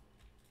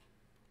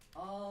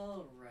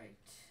 All right.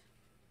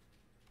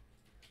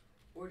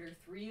 Order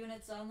 3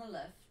 units on the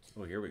left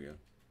Oh, here we go.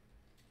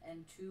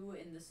 and 2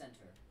 in the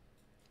center.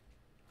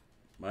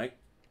 Mike.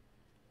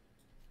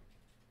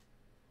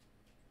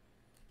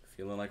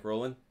 Feeling like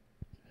rolling?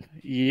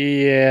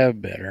 Yeah,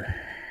 better.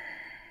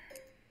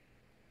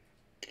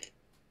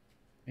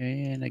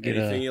 And I get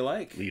Anything a you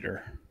like.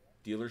 leader.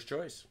 Dealer's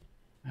choice.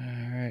 All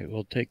right,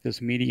 we'll take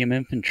this medium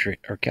infantry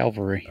or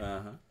cavalry.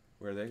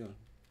 Where are they going?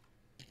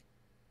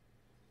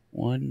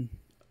 1,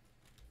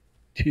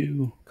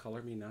 2.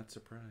 Color me not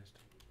surprised.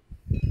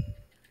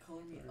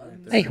 Color me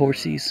Hey,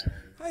 horsies.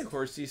 Hi,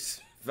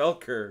 horsies.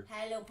 Velker.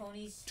 Hello,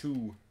 ponies.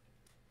 2.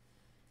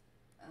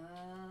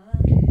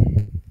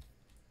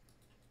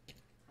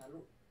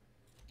 Hello.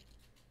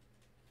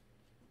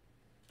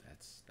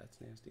 That's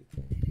nasty.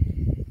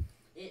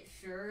 It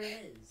sure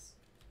is.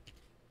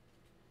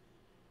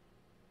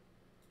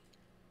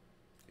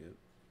 Yep.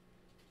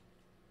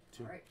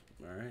 2. All right.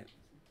 All right.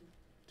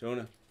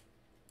 Tona.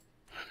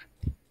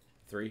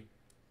 3.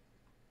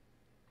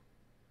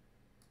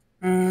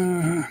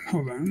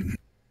 Hold on.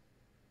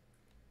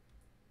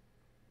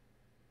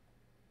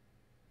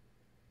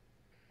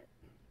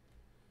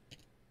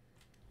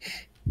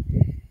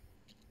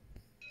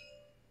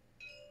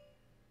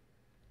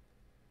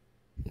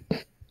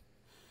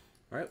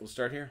 All right, we'll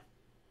start here.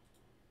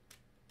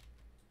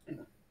 You're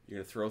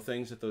going to throw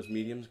things at those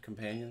mediums,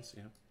 companions?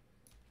 Yeah.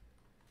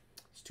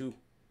 It's 2.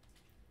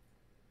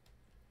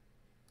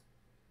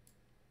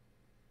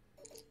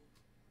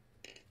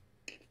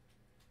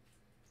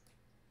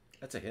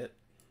 That's a hit.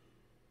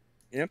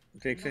 Yep,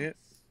 takes a hit.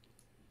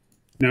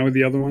 Now with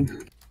the other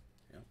one.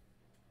 Yeah.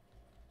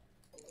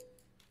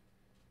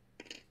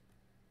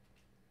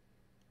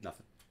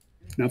 Nothing.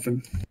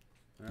 Nothing.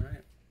 All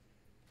right.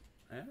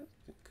 Yeah,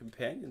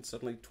 companion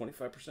suddenly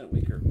 25%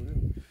 weaker.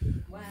 Woo.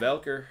 Wow.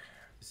 Velker,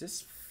 is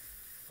this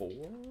 4?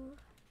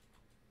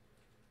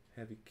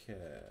 Heavy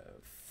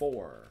Cav.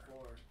 4.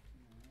 4.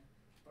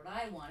 But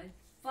I wanted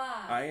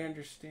 5. I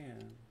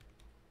understand.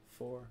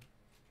 4.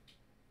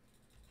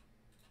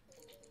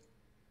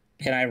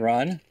 Can I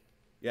run?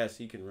 Yes,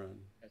 he can run.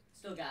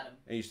 Still got him.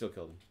 And you still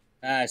killed him.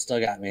 It still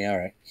got me. All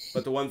right.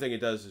 But the one thing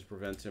it does is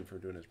prevents him from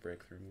doing his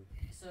breakthrough move.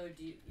 So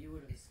you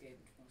would have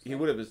escaped. He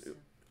would have.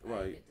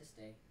 Well, I get to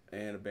stay.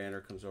 and a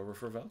banner comes over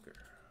for Velker.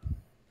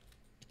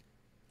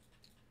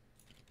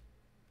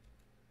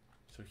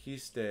 So he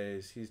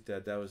stays. He's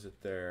dead. That was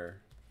it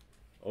there.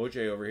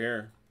 OJ over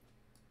here.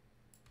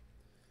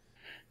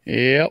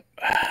 Yep.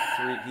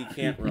 3. He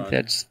can't run.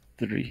 That's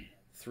 3.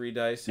 3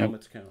 dice. Nope.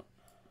 Helmets count.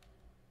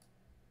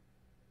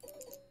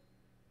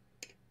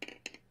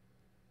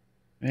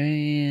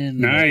 And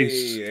Nice.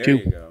 Hey, there 2.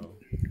 you go.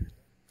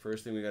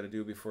 First thing we got to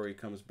do before he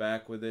comes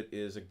back with it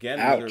is again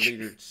another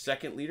Ouch.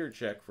 second leader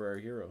check for our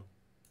hero.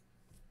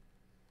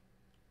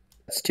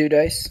 That's 2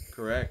 dice.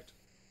 Correct.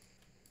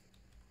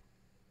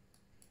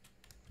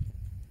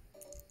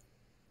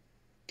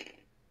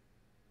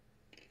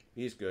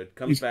 He's good.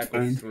 Comes He's back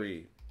fine. with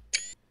 3.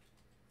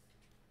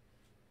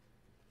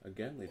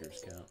 Again,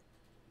 leaders count.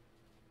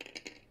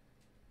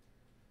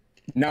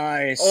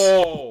 Nice.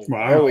 Oh,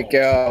 Wow. There we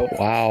go.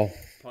 Wow.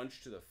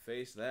 Punch to the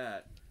face.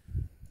 That.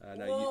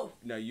 Whoa.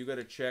 Now you got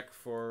to check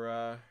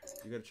for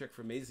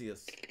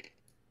Mazius.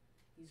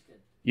 He's good.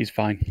 He's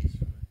fine. He's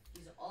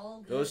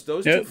all good.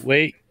 Those No, two.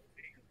 wait.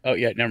 Oh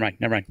yeah, never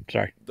mind.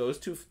 Sorry. Those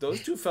two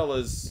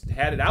fellas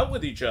had it out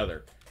with each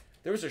other.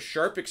 There was a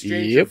sharp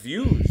exchange Yep. of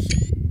views.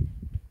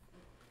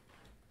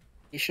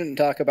 You shouldn't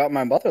talk about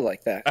my mother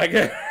like that. I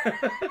guess.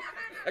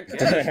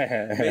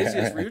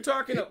 Mazius, were you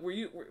talking? Were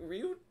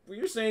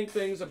you saying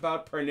things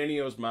about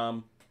Parninio's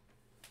mom?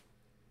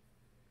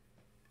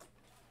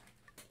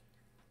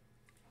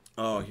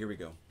 Oh, here we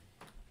go.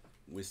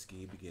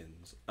 Whiskey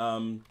begins.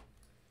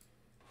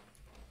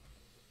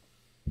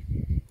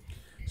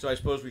 So I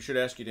suppose we should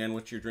ask you, Dan,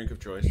 what's your drink of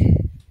choice?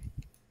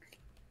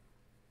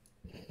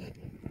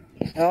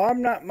 Oh,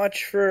 I'm not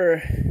much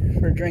for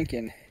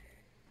drinking.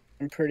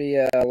 I'm pretty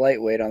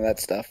lightweight on that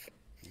stuff.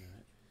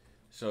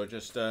 So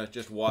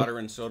just water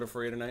and soda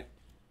for you tonight?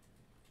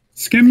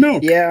 Skim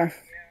milk. Yeah,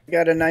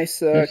 got a nice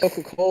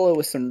Coca-Cola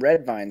with some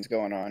red vines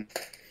going on.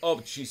 Oh,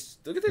 jeez.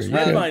 Look at this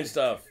red vine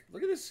stuff.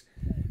 Look at this.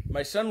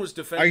 My son was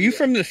defending... Are you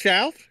from the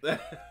South?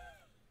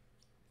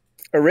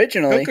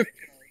 Originally.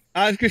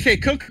 I was going to say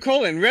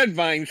Coca-Cola and Red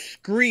Vine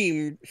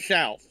scream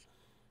South.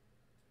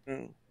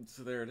 Oh.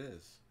 So there it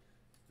is.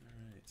 All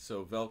right.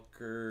 So,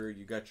 Velker,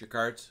 you got your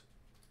cards?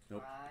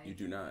 Nope, you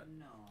do not.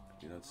 No.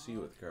 You don't see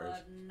with cards.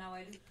 Now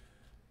I do.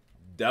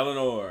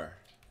 Delanor,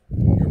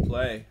 your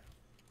play.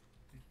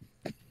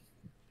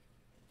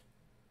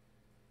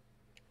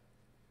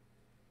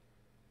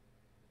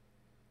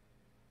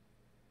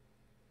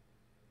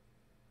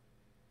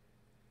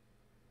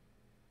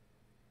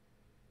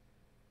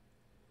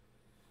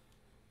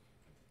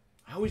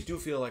 I always do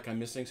feel like I'm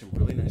missing some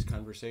really nice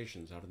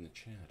conversations out in the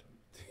chat.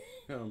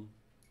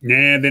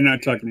 Nah, they're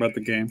not talking about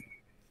the game.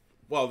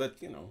 Well, that,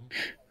 you know.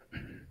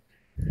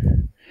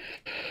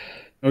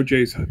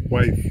 OJ's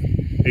wife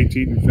hates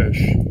eating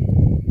fish.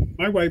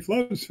 My wife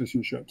loves fish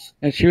and chips.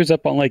 And she was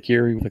up on Lake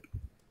Erie with a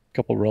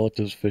couple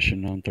relatives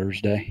fishing on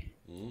Thursday.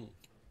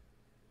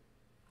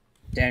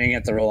 Dan, you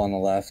get the roll on the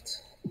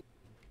left.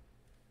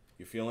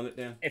 You feeling it,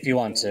 Dan? If you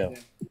want to.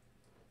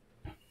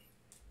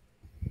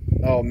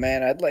 Oh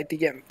man, I'd like to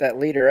get that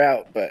leader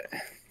out, but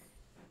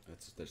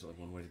There's only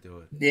one way to do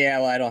it. Yeah,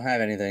 well, I don't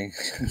have anything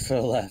for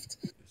the left.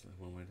 There's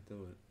only one way to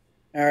do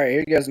it. all right,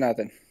 here goes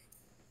nothing.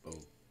 Boom.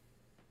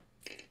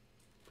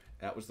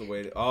 That was the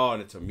way to... Oh,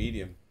 and it's a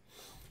medium.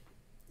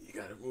 You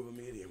gotta move a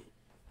medium.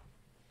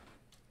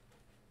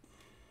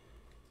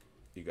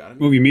 You got him?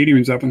 Move your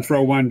mediums up and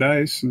throw 1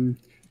 dice, and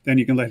then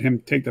you can let him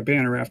take the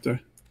banner after.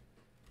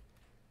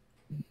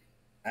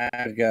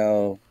 I'd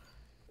go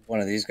one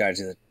of these guys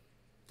either.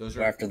 Those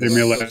Go are after They're this.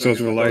 mere lights,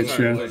 those are lights,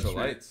 yeah. Those are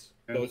lights.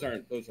 Those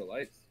are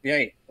lights.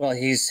 Yeah, well,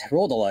 he's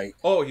rolled a light.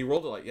 Oh, he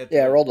rolled a light.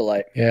 Yeah, I rolled a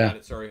light. Yeah. Got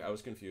it. Sorry, I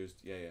was confused.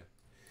 Yeah.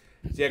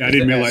 See, I 'cause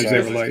didn't that- realize they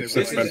were sorry. lights.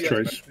 That's a bad the,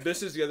 choice.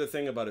 This is the other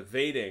thing about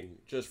evading,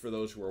 just for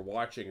those who are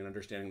watching and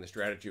understanding the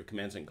strategy of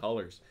commands and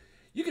colors.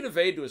 You can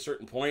evade to a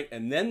certain point,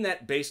 and then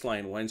that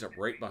baseline winds up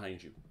right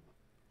behind you.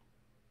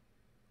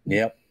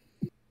 Yep.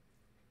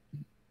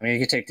 I mean, you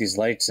could take these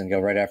lights and go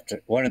right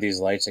after one of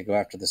these lights and go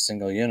after the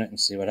single unit and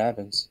see what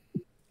happens.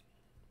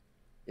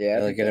 Yeah, I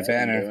Really think get a that's what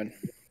I'm banner. doing.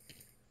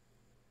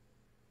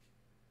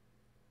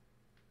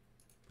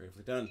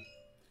 Bravely done.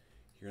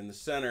 Here in the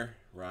center,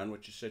 Ron,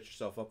 what you set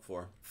yourself up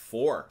for?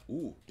 4.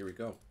 Ooh, here we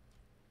go.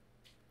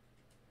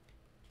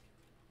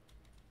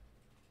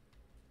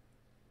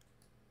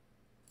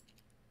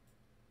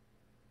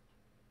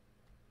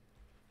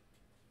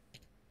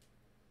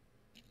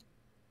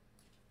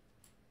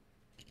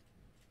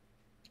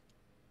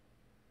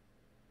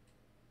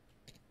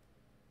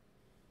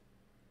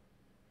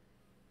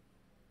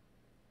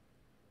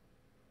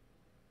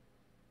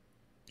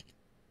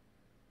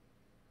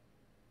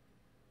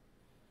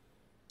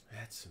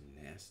 That's some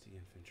nasty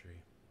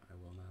infantry. I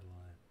will not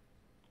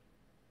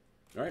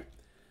lie. All right.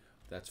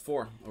 That's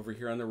 4. Over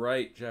here on the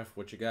right, Jeff,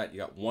 what you got? You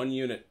got 1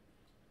 unit.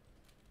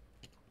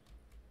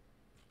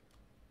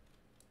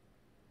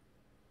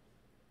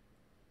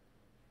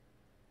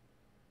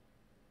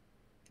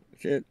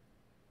 That's it.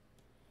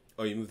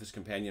 Oh, you move this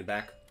companion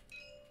back?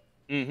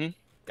 Mm-hmm.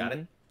 Got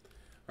it?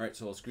 All right,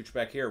 so we'll scooch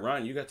back here.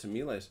 Ron, you got some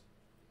melees.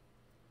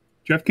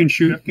 Jeff can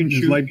shoot.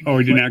 His light. Oh,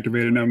 he didn't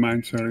activate it. Never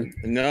mind. Sorry.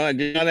 No, I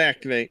did not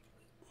activate.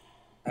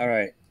 All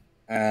right.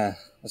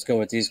 Let's go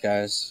with these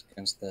guys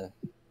against the...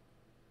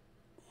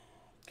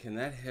 Can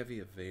that heavy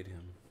evade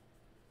him?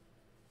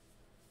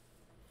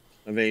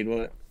 Evade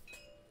what?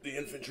 The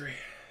infantry.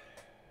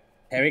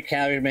 Heavy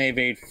cavalry may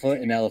evade foot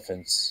and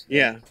elephants.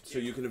 Yeah. So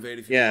you can evade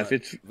if you Yeah, want.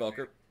 if it's...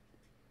 Velker,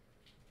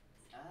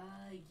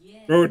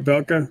 Yeah. Throw it,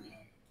 Belka.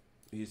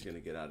 he's going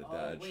to get out of Oh,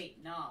 dodge. wait,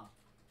 no.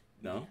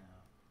 No?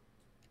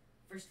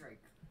 First strike.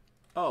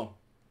 Oh,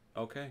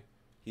 okay.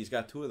 He's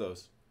got 2 of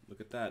those.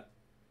 Look at that.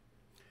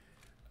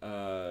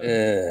 Ugh.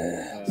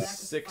 Back with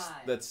 6. 5.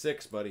 That's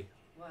 6, buddy.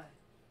 What?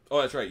 Oh,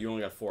 that's right. You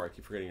only got 4. I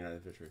keep forgetting you're not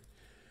infantry.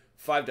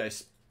 5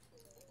 dice.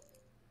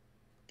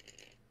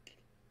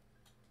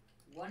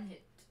 1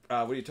 hit.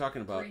 What are you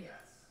talking about? 3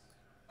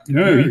 hits.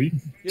 No, Yeah,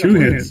 2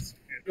 one hits.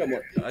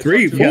 I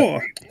 3, saw 2.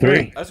 4.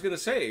 3. I was gonna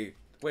say.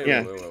 Wait.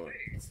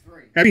 It's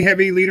 3.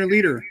 Heavy,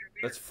 leader.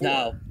 That's 4.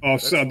 No. Oh,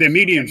 so they're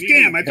mediums.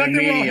 Damn, I thought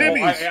they were all medium.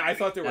 heavies. I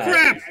thought they were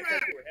Crap. heavies.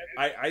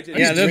 I did.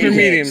 Yeah, those Three are hits.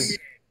 mediums.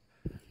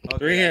 Okay,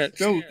 3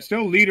 hits.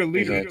 Still leader.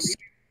 Hits.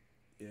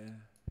 Yeah.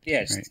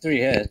 Yeah, it's Right. 3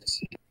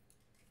 hits.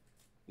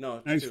 No.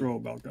 It's Nice 2. roll,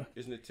 Belka.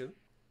 Isn't it 2?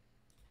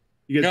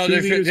 You No, got 2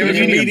 there leaders was and a a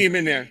medium. medium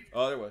in there.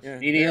 Oh, there was. Yeah.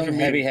 Medium, there's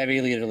a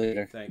heavy,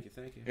 leader. Thank you.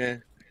 Yeah.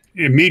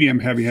 Yeah, medium,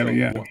 heavy, So,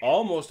 yeah.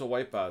 almost a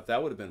wipeout.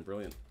 That would have been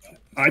brilliant.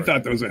 I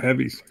thought those were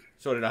heavies.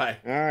 So did I.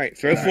 All right,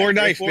 throw 4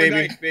 dice,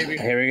 baby.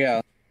 Here we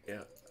go.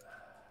 Yeah.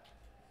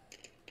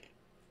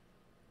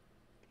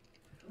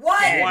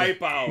 What?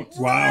 Wipeout.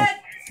 Wow.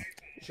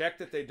 Check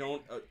that they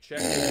don't. Check.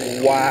 That they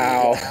don't,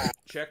 Wow.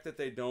 Check that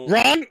they don't.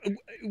 Ron,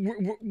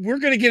 we're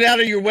going to get out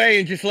of your way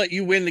and just let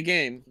you win the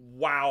game.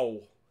 Wow.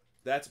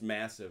 That's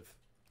massive.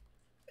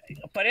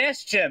 But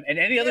ask Jim. In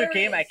any other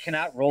game, I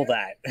cannot roll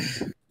that.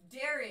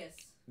 Darius.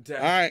 Da-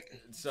 All right.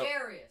 So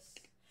Darius.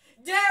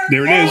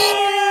 There it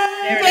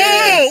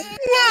is.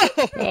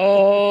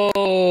 Whoa!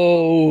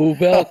 Oh,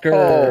 Velker.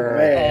 Oh,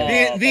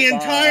 man. The bye-bye.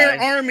 entire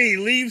army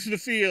leaves the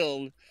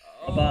field.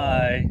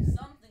 Bye.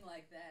 Something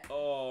like that.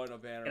 Oh, no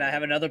banner. Can I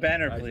have another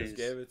banner, I please? just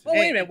gave it to Oh, you.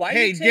 wait a minute. Why are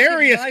Hey, you taking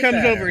Darius my comes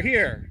banner? over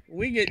here.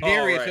 We get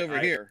Darius right. over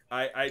here.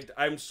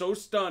 I'm so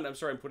stunned. I'm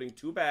sorry. I'm putting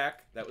 2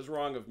 back. That was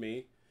wrong of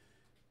me.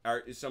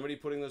 Is somebody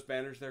putting those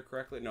banners there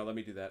correctly? No, let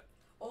me do that.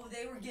 Oh,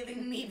 they were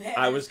giving me that.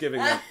 I was giving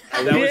them.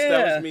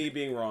 That was me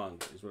being wrong.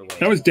 Is what it was.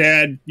 That was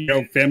Dad,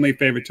 family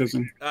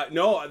favoritism.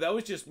 No, that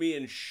was just me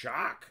in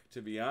shock,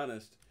 to be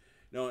honest.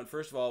 No, and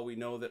first of all, we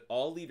know that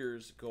all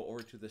leaders go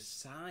over to the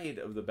side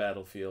of the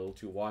battlefield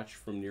to watch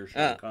from near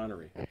Sean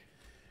Connery.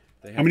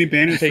 How many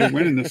banners for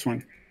winning this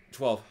one?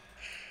 12.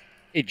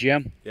 Hey,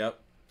 Jim. Yep.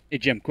 Hey,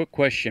 Jim, quick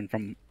question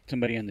from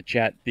somebody in the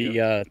chat.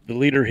 The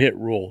leader hit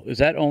rule, is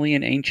that only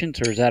in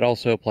Ancients, or is that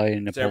also applied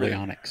in It's everything.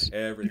 Napoleonics?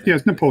 Everything. Yeah,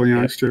 it's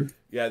Napoleonics too.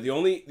 Yeah, the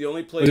only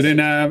place. Was it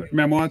in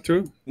Memoir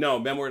too? No,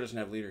 Memoir doesn't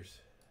have leaders.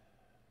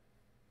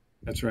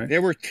 That's right.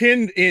 There were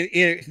 10.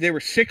 There were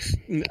 6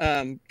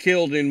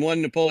 killed in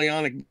one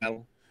Napoleonic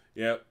battle.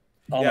 Yep.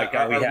 Oh yeah, my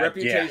God, our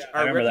reputation, I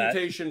our remember that.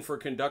 reputation for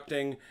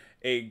conducting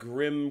a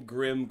grim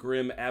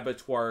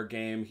abattoir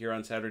game here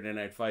on Saturday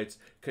Night Fights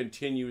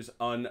continues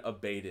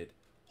unabated.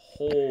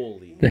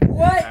 Holy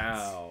What?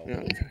 cow!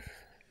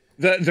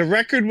 The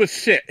record was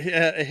 6.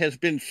 Has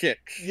been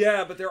 6.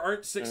 Yeah, but there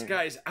aren't 6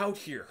 guys out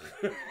here.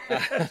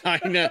 I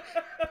know.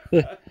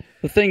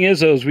 The thing is,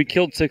 though, is we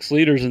killed 6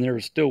 leaders, and there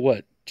was still,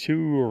 what,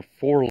 2 or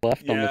 4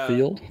 left on the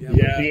field?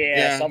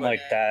 Yeah, something but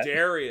like that.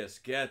 Darius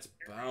gets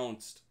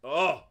bounced.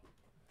 Oh,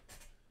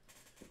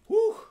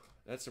 whew.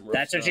 That's some rough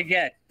That's what stuff. you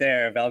get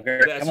there,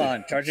 Velger. That's Come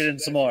on, charge it in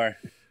some more.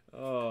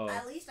 Oh,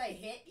 At least I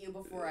hit you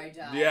before I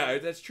died. yeah,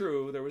 that's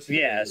true. There was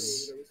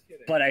Yes,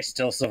 but I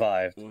still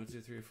survived. 1, 2,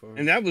 3, 4.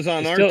 And that was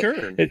on our Still-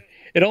 turn.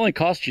 It only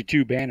cost you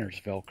 2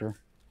 banners, Velker.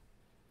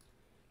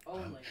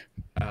 Only.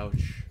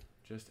 Ouch!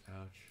 Just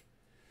ouch.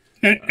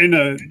 And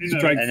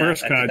strike And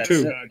first I think card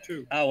that's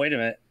too. Oh, wait a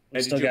minute. We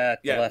And still did you-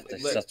 got the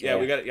left.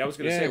 we got. I was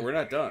gonna say Yeah. we're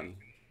not done.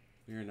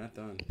 We are not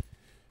done.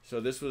 So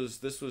this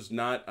was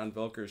not on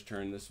Velker's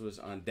turn. This was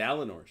on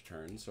Dalinor's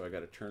turn. So I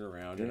got to turn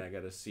around and I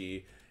got to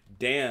see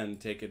Dan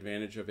take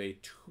advantage of a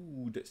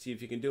 2. See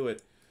if you can do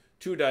it.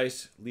 2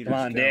 dice. Leaders Come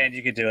on, count. Dan,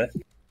 you can do it.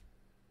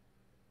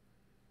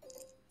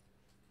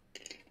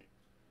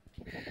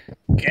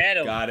 Get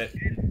him. Got it.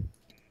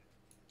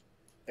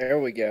 There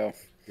we go.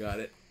 Got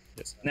it.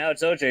 Now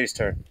it's OJ's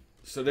turn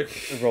So they're,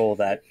 to roll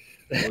that.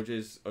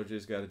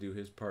 OJ's got to do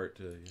his part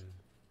to.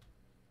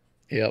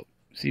 Yep.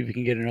 See if we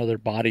can get another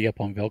body up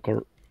on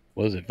Velker.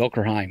 What was it?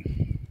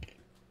 Velkerheim.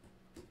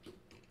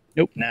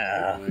 Nope.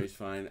 Nah. No, he's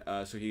fine.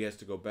 So he has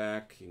to go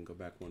back. He can go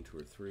back 1, 2,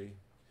 or 3.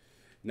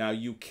 Now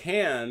you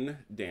can,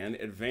 Dan,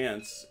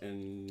 advance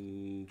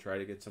and try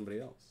to get somebody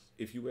else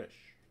if you wish.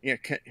 Yeah,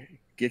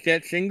 get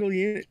that single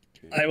unit.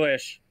 I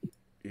wish.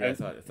 Yeah, I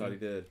thought he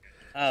did.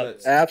 Oh,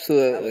 So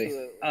Absolutely.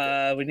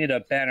 we need a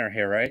banner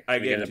here, right? I We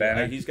gave get it a to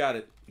banner. he's got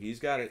it. He's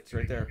got it. It's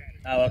right there.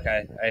 Oh,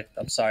 okay.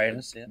 I'm sorry, I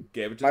didn't see it.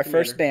 Gave it to My the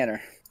first commander.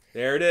 banner.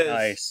 There it is.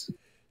 Nice.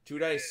 2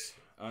 dice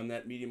on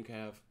that medium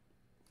cav.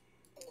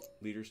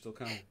 Leader still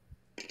count.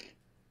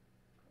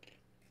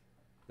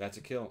 That's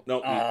a kill. No,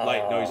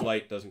 light. No, he's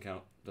light. Doesn't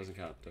count. Doesn't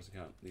count.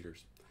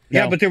 Leaders.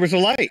 Yeah, No. but there was a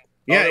light.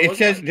 Yeah, there it was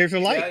says one. there's a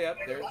light. Yeah,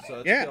 there. So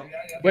that's Yeah. a kill.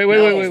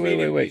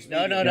 Wait. He's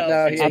No, medium.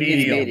 No, it's he's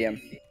medium.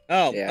 medium.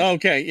 Oh, Yeah.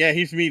 okay. Yeah,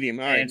 he's medium.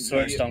 All right. And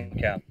swords don't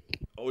count.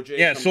 OJ.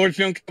 Yeah, swords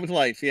don't come with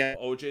life. Yeah.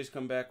 OJ's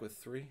come back with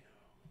 3.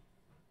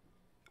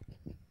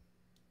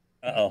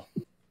 Uh-oh.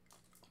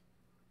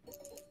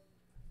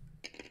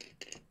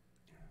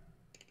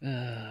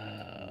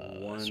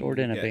 One Sword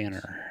and a hit.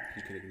 banner.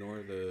 He can ignore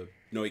the.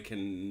 No, he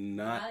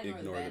cannot Not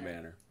ignore the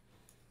banner.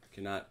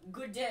 Cannot.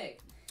 Good day.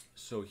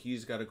 So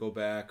he's got to go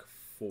back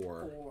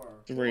 4. 4.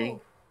 3.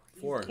 Oh,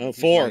 4. Oh, He's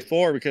four, light.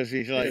 4 because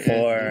he's like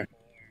 4.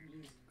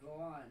 He's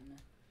gone.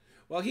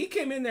 Well, he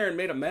came in there and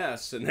made a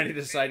mess, and then he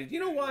decided, you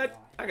know what?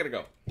 I gotta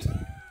go.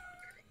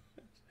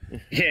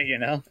 Yeah, you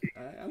know.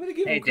 I'm gonna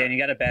give Hey, him. Dan, you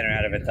got a banner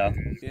out of it though.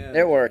 Yeah.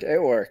 It worked.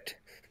 It worked.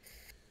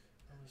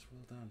 That was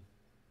well done.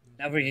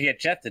 Now if we can get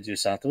Jeff to do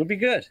something, it would be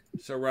good.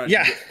 So Ron,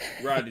 Yeah.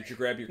 Ron, did you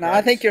grab your? No, I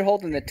cards? think you're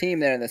holding the team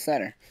there in the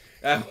center.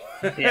 Yeah,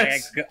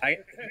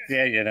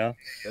 yeah, you know.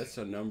 That's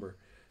a number.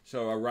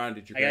 So Ron,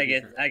 did you? I grab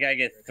your gotta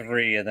get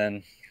 3, and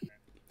then.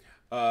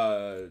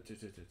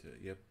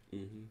 Yep.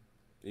 Mm-hmm.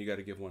 You got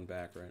to give one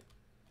back, right?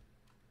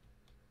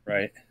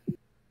 Right.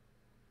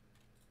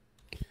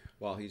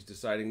 While he's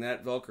deciding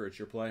that, Velker, it's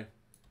your play.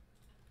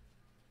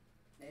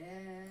 And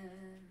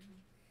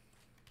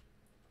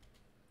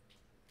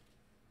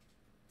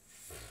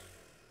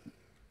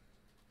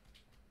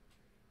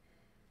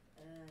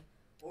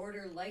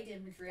order light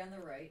infantry on the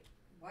right.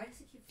 Why does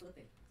it keep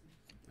flipping?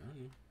 I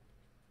don't know.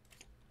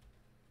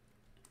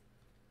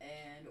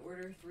 And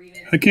order 3.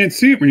 I can't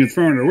see it when you're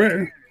throwing it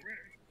away.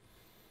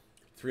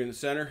 3 in the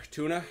center.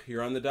 Tuna,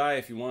 you're on the die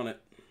if you want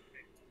it.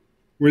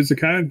 Where's the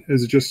card?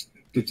 Is it just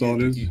that's all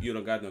it is? You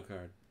don't got no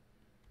card.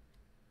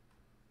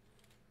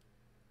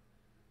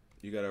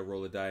 You got to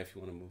roll a die if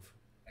you want to move.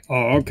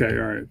 Oh, okay,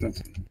 all right.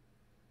 That's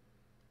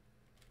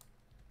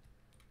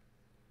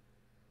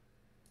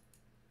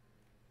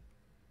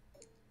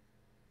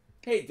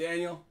Hey,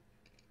 Daniel.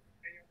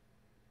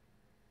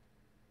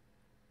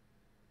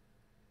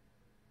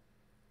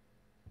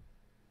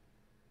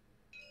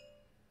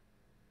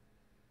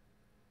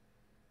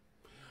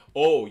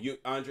 Oh,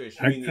 Andres,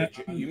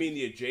 you mean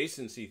the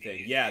adjacency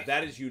thing? Yeah,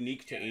 that is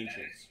unique to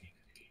ancients.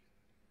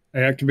 I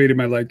activated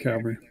my light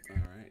cavalry. All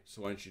right,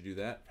 so why don't you do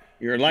that?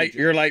 your light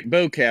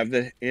bow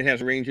cav. It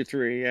has a range of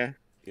 3. Yeah.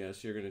 Yeah,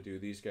 so you're gonna do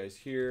these guys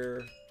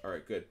here. All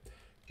right, good.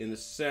 In the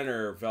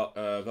center,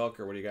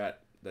 Velker, what do you got?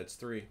 That's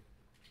 3.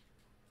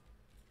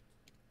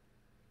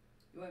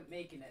 You weren't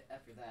making it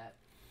after that.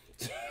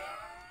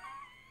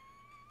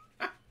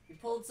 You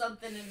pulled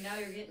something and now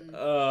you're getting.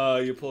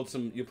 You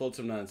pulled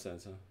some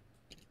nonsense, huh?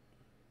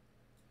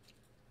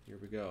 Here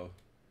we go.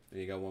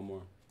 And you got one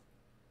more.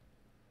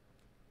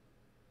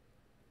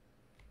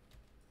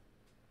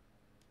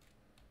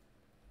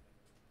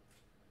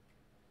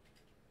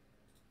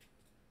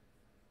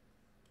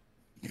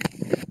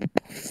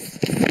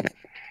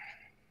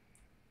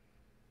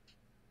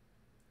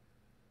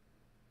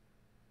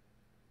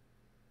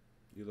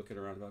 You looking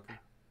around, Velker?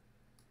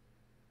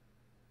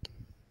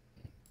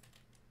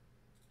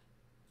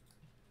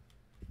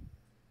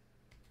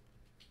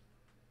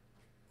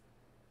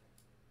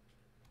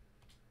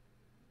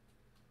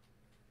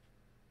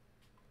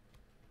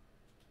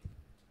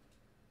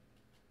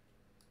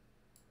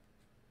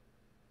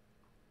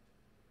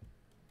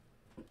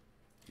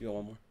 You got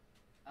one more?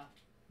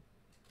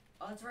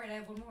 Oh, that's right. I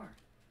have one more.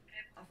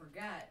 I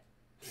forgot.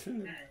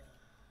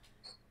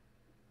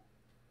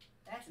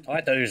 That's Oh,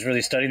 I thought he was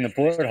really studying the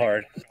board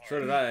hard. So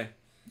did I.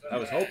 I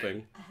was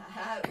hoping.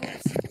 Oops.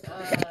 This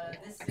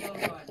is the other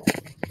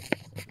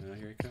one.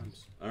 Here he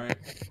comes. All right.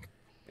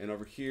 And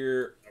over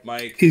here,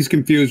 Mike. He's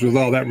confused with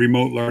all that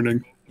remote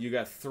learning. You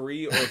got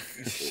 3 or.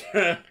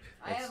 I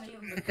haven't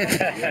even been playing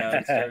that. Yeah,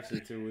 it starts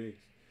in 2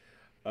 weeks.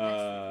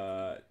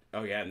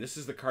 Oh yeah, and this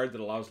is the card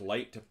that allows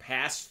light to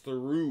pass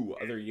through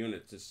other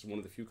units. This is one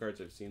of the few cards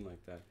I've seen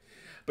like that.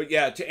 But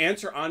yeah, to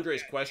answer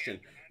Andre's question,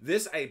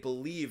 this I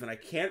believe, and I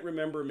can't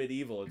remember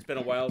medieval. It's been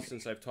a while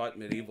since I've taught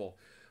medieval,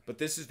 but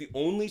this is the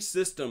only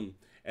system,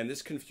 and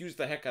this confused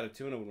the heck out of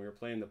Tuna when we were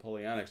playing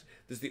Napoleonics.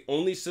 This is the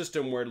only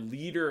system where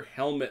leader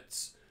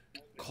helmets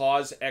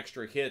cause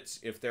extra hits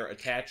if they're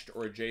attached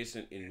or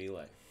adjacent in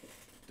melee.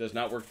 Does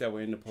not work that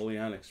way in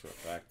Napoleonics, for a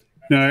fact.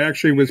 No, I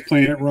actually was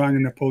playing it wrong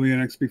in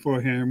Napoleonics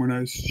beforehand when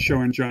I was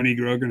showing Johnny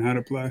Grogan how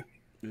to play.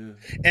 Yeah.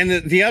 And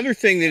the other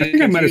thing that I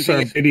think I might have saw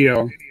a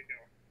video.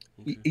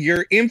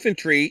 Your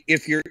infantry,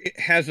 if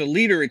has a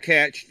leader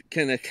attached,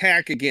 can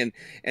attack again,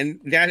 and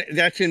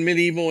that's in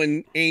medieval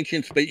and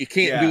ancients, but you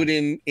can't do it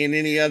in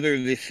any other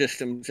of the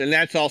systems, and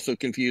that's also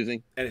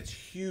confusing. And it's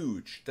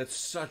huge. That's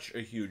such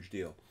a huge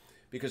deal,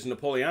 because in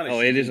Napoleonics.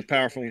 Oh, it is a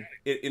powerful.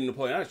 In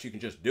Napoleonics, you can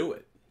just do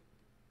it.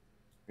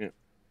 Yeah.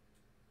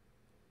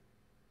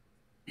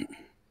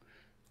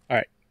 All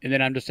right, and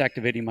then I'm just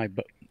activating my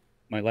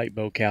light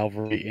bow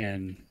cavalry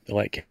and the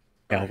light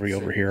cavalry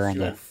over here on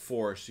the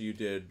 4. So you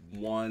did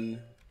 1,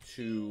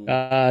 2.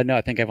 No,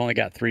 I think I've only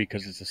got 3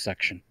 because it's a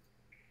section.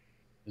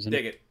 Isn't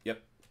Dig it?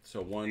 Yep.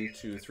 So 1,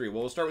 2, 3.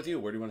 Well, we'll start with you.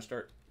 Where do you want to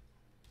start?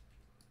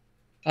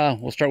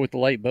 We'll start with the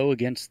light bow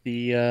against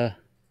the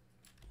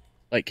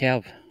light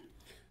cav.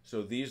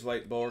 So these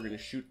light bow are going to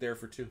shoot there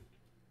for 2.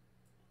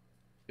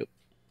 Yep.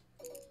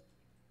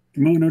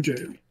 Come on,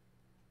 OJ.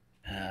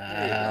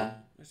 There you go.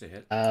 That's a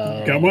hit.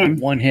 Got one.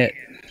 One hit.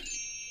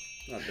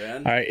 Not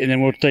bad. All right, and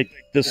then we'll take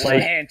this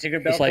light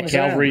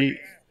cavalry around.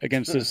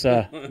 against this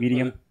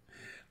medium.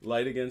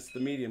 Light against the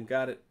medium.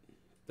 Got it.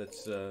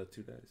 That's 2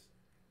 dice.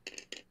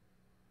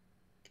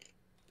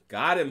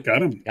 Got him.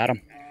 Got him. Got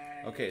him.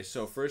 Okay,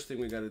 so first thing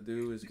we got to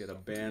do is get a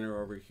banner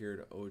over here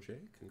to OJ.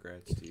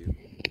 Congrats to you.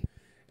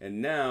 And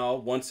now,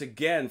 once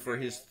again, for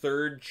his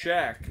third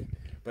check.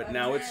 But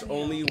now it's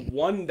only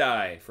 1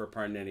 die for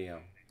Parnenio.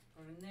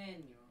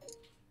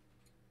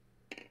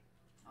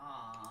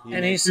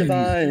 And he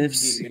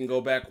survives. He can go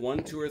back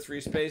 1, 2, or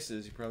 3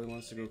 spaces. He probably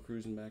wants to go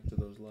cruising back to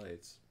those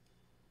lights.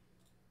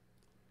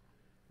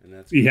 And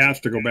that's He has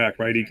to go back,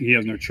 right? He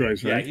has no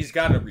choice, right? Yeah, he's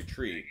got to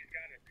retreat.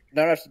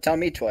 Don't have to tell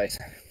me twice.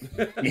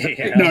 Yeah.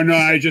 No,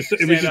 it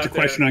was just a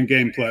question on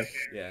gameplay.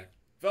 Yeah.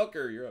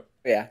 Velker, you're up.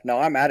 Yeah, no,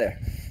 I'm at it.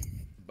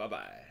 Bye-bye.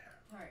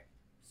 Alright,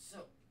 so.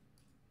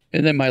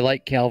 And then my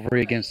light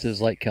cavalry against his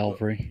light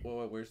cavalry.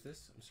 Whoa, where's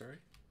this? I'm sorry.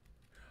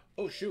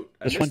 Oh, shoot.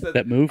 This one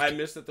that moved? I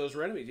missed that those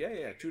were enemies.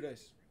 Yeah, 2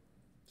 dice.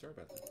 Sorry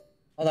about that.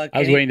 Hold on, I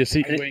was waiting to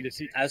see.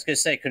 I was going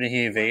to say, couldn't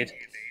he evade?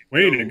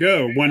 Way to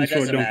go. One It sword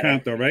doesn't don't matter.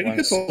 count, though, right? One He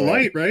gets a sword.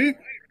 light, right?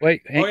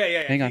 Wait,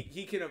 Yeah. hang on.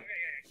 He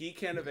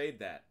can evade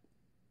that.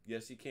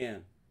 Yes, he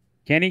can.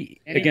 Can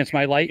he against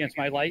my light?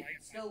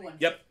 Still one.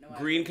 Yep. No,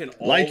 Green can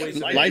Lights- always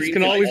evade. lights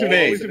can always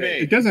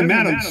evade. It doesn't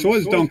matter.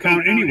 Swords don't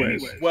count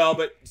anyways. Well,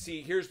 but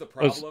see, here's the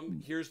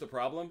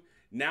problem.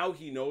 Now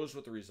he knows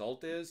what the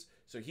result is,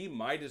 so he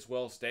might as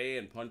well stay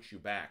and punch you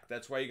back.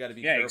 That's why you got to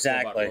be careful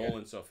exactly. about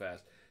rolling so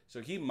fast. So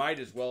he might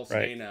as well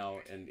stay now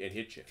and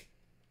hit you.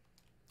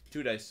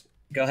 2 dice.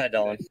 Go ahead,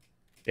 Dolan.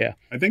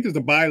 I think there's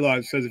a bylaw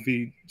that says if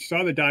he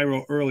saw the die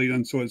roll early,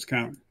 then swords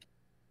count.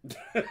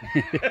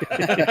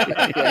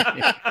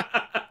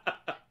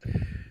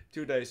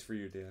 2 dice for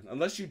you, Dan.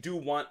 Unless you do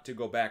want to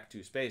go back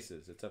 2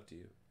 spaces, it's up to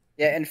you.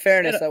 Yeah, in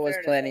fairness, I was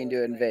planning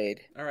to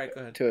invade. All right,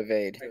 go ahead. To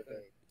evade.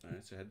 All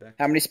right, so head back.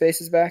 How many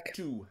spaces back?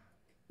 2.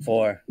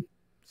 4.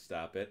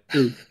 Stop it.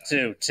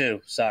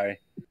 2. Sorry.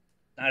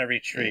 Not a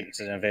retreat. It's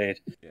an invade.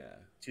 Yeah.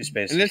 2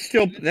 spaces.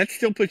 And that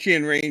still puts you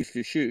in range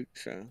to shoot.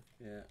 So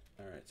Yeah.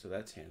 All right, so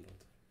that's handled.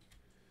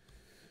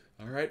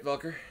 All right,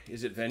 Velker.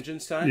 Is it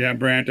vengeance time? Yeah,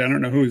 Brant, I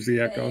don't know who's the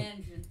echo.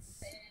 Vengeance.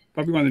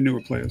 Probably one of the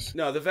newer players.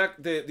 No,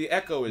 the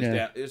echo is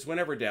Yeah. is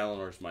whenever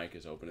Dalinor's mic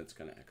is open, it's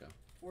gonna echo.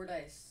 4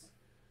 dice.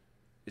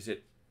 Is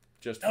it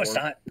just No, 4? it's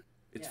not.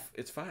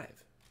 It's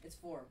 5. It's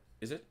 4.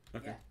 Is it?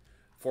 Okay. Yeah.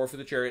 4 for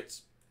the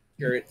chariots.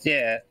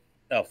 Yeah.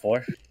 Oh,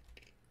 4.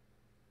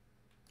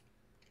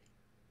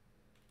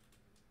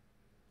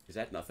 Is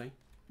that nothing?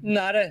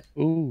 Not a.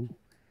 Ooh.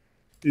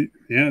 Yeah,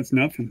 it's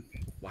nothing.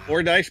 Wow.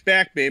 4 dice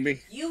back,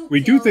 baby. You We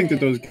do kill think that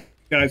him. those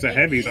guys are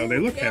heavy, though. They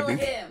You look kill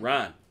heavy. him.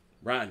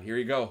 Ron, here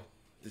you go.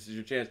 This is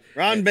your chance.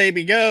 Run,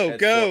 baby, go, That's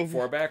go.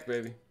 4 back,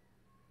 baby.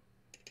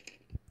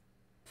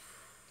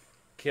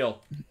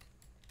 Kill.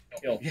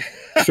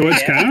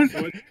 Swords count?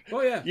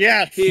 Oh yeah.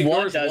 Yeah, He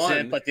One ignores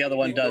doesn't, but the other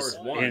one He does.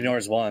 ignores one. He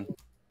ignores 1.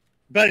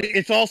 but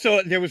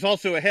there was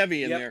also a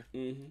heavy in there.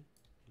 Mm-hmm.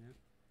 Yep.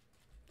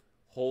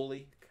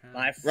 Holy cow.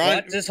 My Ron-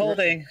 front is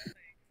holding.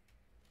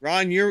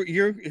 Ron,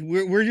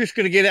 we're just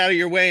gonna get out of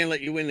your way and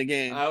let you win the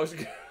game. I was.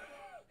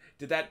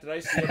 Did I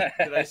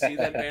see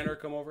that banner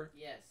come over?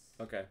 Yes.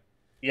 Okay.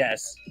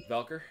 Yes.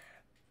 Velker,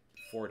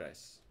 4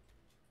 dice.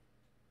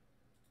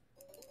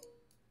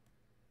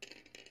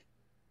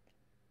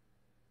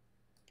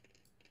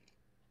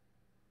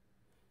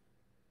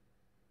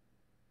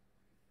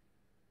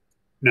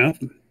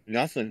 Nothing.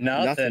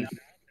 Nothing.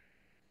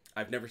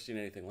 I've never seen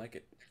anything like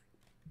it.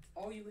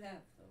 All you have,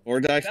 though. 4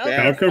 dice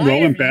back. Velker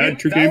rolling bad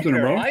 2 games in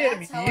a row? I am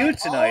That's how you I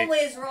tonight.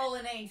 always roll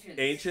in Ancients.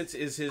 Ancients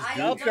is his. I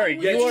dude. am Velker, done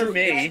with you it's or true.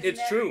 me.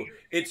 It's true.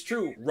 It's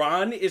true.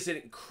 Ron is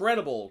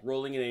incredible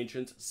rolling in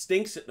Ancients,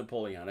 stinks at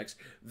Napoleonics.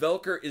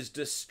 Velker is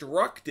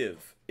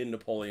destructive in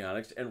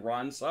Napoleonics, and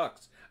Ron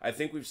sucks. I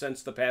think we've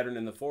sensed the pattern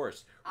in the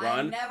force. I'm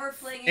Ron, never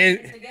playing And-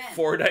 Ancients again.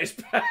 4 dice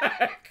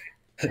back.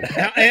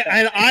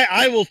 and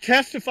I will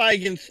testify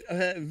against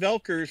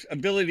Velker's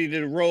ability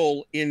to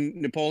roll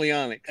in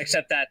Napoleonics.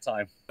 Except that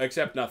time.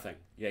 Except nothing.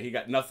 Yeah, he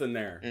got nothing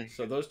there. Mm.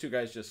 So those 2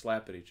 guys just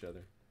slap at each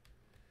other.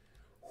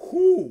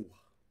 Whoo!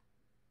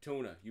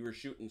 Tuna, you were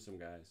shooting some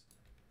guys.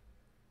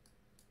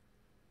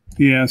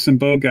 Yeah, some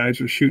bow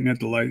guys were shooting at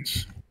the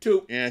lights.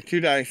 2. Yeah, 2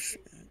 dice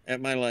at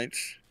my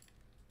lights.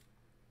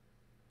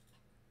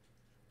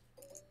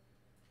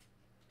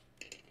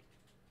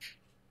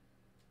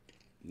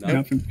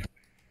 Nothing.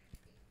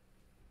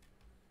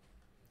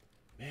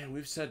 Man,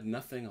 we've said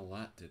nothing a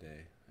lot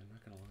today. I'm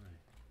not gonna lie.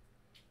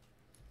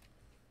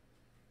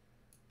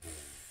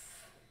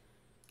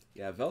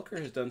 Yeah, Velker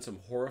has done some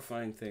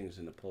horrifying things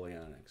in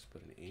Napoleonics,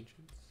 but in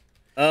Ancients?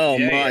 Oh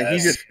Yeah, my,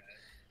 yes.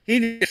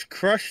 he just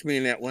crushed me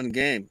in that one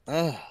game.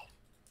 Oh.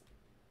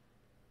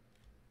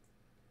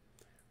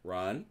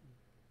 Ron,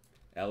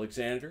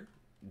 Alexander,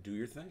 do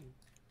your thing.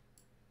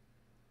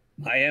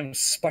 I am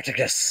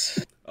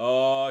Spartacus.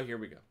 Oh, here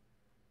we go.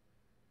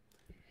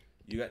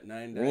 You got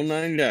 9 dice. Roll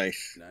 9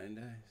 dice. 9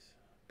 dice.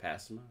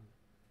 Pass them on.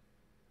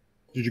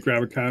 Did you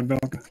grab a card,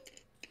 Velker?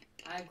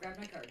 I grabbed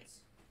my cards.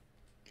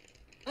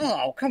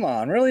 Oh, come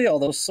on. Really? All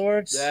those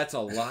swords? That's a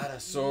lot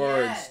of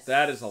swords. Yes.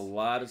 That is a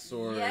lot of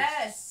swords.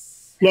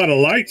 Yes. A lot of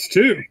lights,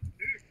 too.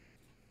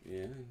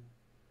 Yeah.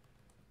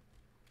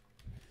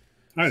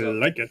 I So-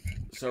 like it.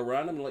 So,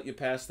 Ron, I'm going to let you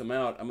pass them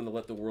out. I'm going to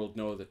let the world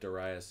know that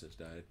Darius has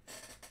died.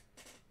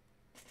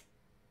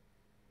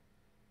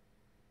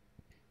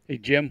 Hey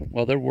Jim,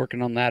 while they're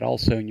working on that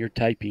also and you're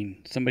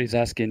typing, somebody's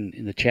asking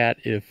in the chat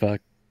if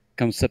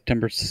come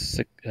September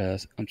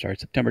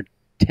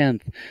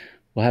 10th,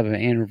 we'll have an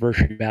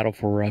anniversary battle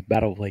for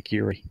Battle of Lake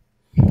Erie.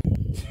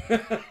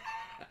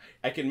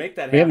 I can make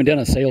that happen. We haven't done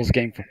a sales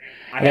game for.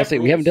 I have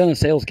rules. We haven't done a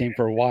sales game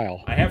for a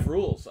while. I have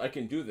rules. I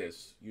can do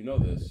this. You know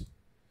this.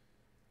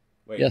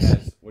 Wait, Yes.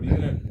 Haz, what are you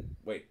gonna?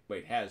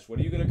 Wait, Haz, what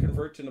are you gonna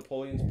convert to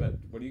Napoleon's bet?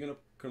 What are you gonna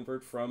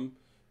convert from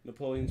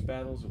Napoleon's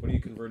battles? What are you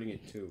converting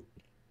it to?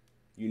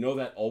 You know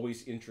that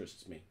always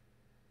interests me.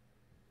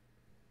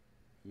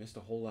 I missed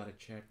a whole lot of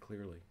chat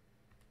clearly.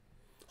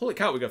 Holy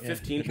cow, we got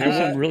 15 There's people.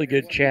 some really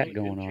good chat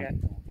going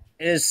on.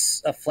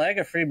 Is a flag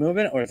a free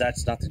movement, or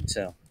that's nothing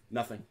too?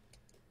 Nothing.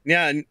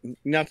 Yeah,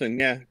 nothing.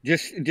 Yeah,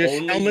 just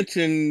Only- helmets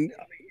and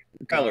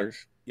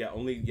colors. Yeah.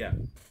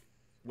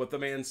 What the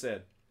man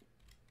said.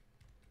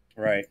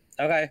 Right.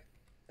 Okay.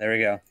 There we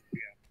go.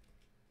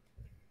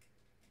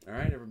 All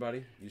right,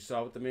 everybody. You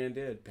saw what the man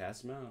did.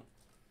 Pass him out.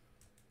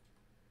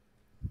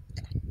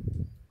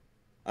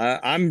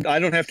 I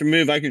don't have to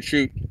move. I can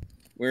shoot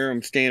where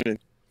I'm standing.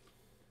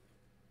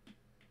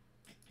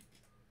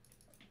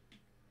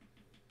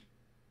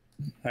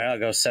 All right, I'll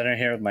go center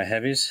here with my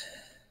heavies.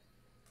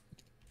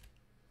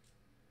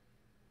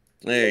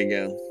 There you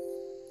go.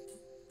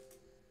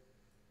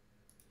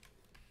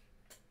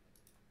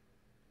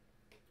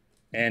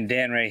 And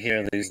Dan right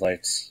here, these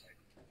lights.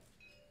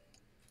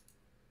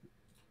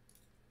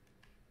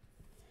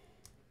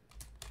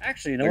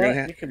 Actually, you know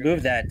what? You can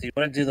move that. Do you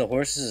want to do the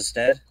horses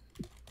instead?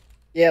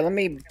 Yeah, let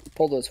me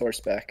pull those horse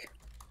back.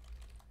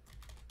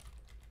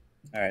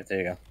 All right, there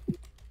you go.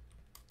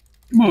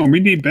 Come on, we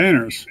need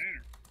banners.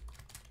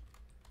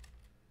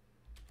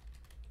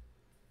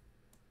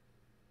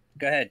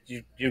 Go ahead.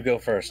 You go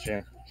first,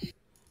 Jim.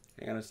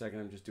 Hang on a second.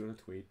 I'm just doing a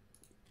tweet.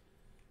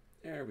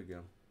 There we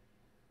go.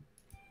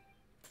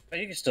 But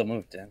you can still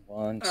move, Dan.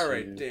 One, All two.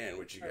 right, Dan,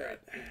 what you got?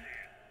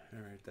 All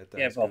right, that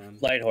Yeah, dies well, gone.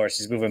 light horse.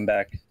 He's moving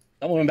back.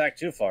 Don't move him back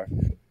too far.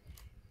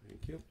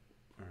 Thank you.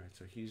 All right,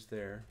 so he's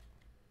there.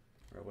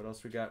 All right, what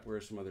else we got?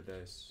 Where's some other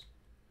dice?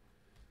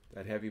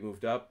 That heavy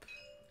moved up.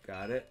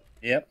 Got it.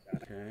 Yep.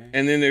 Okay.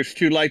 And then there's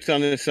 2 lights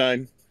on this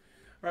side.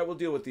 All right, we'll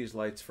deal with these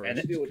lights first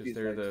And because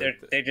they're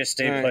they just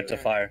stay All put right. to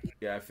fire.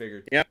 Yeah, I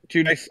figured. Yep,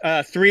 2 dice,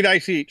 3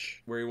 dice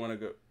each. Where you want to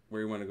go?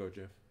 Where you want to go,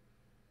 Jeff?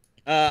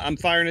 I'm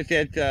firing at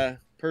that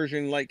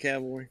Persian light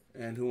cavalry.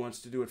 And who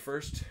wants to do it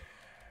first?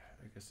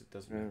 I guess it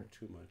doesn't matter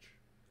too much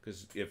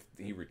because if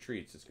he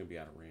retreats, it's going to be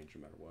out of range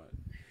no matter what.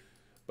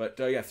 But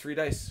yeah, 3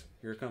 dice.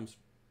 Here it comes.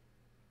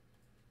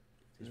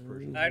 These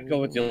Persians. I'd go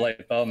with the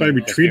light bowman. If I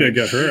retreat, I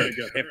get hurt.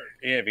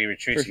 If he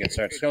retreats, he gets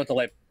hurt. Just go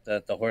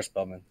with the horse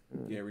bowman.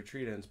 Yeah,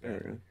 retreat ends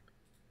badly.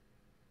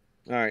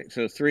 All right,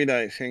 so 3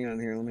 dice. Hang on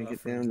here. Let me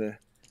get down to.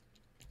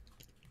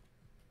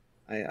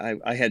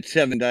 I had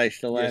 7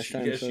 dice the last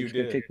time, yes, so you it's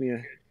gonna did. take me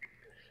a.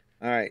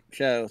 All right,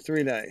 so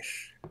 3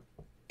 dice.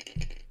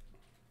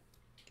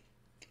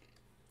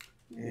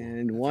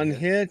 And That's a 1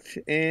 hit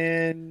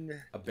and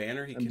A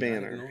banner he A cannot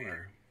banner.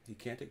 ignore. He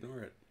can't ignore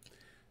it.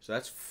 So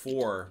that's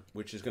 4,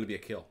 which is going to be a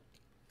kill.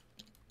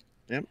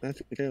 yep,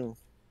 that's a kill.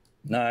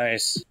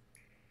 Nice.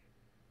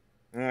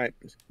 All right,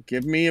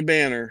 give me a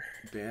banner.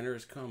 Banner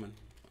is coming.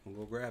 I'll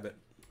go grab it.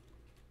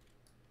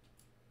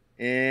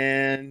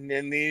 And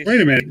then these.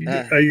 Wait a minute.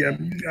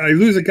 I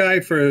lose a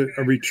guy for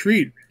a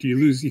retreat. Do you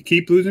lose? You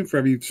keep losing for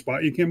every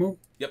spot you can move?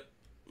 Yep.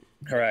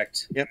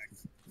 Correct. Yep.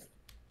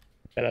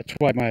 Yeah, that's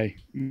why my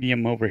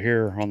medium over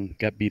here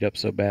got beat up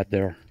so bad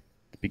there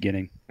at the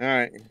beginning. All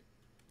right.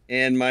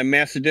 And my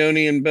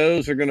Macedonian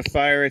bows are going to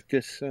fire at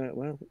this.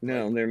 Well,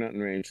 no, they're not in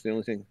range. The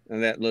only thing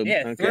that low.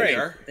 Yeah, okay. There they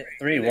are.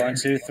 3. 1,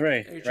 2, 3.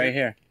 Hey, Right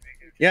here.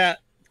 Yeah.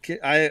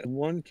 I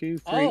 1, 2,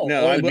 3. Oh,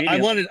 no, or the I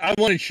medium. wanted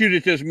to shoot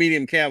at those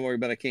medium cavalry,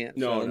 but I can't.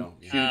 No, so no.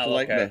 Shoot at the Oh,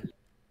 light okay. bow.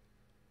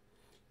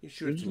 You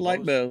shoot at Shoot some the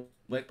light bows. bow.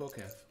 Light bow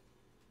calf.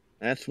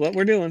 That's what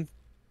we're doing.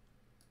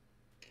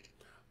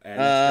 And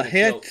that's gonna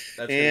Hit, kill- that's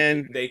gonna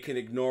and- they can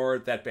ignore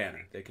that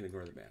banner. They can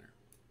ignore the banner.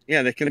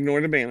 Yeah, they can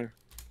ignore the banner.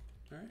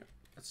 All right.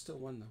 That's still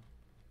 1,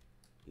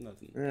 though.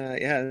 Nothing.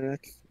 Yeah,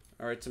 that's.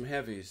 All right, some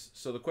heavies.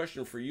 So the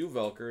question for you,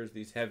 Velker, is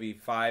these heavy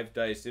 5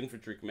 dice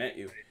infantry come at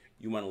you.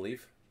 You want to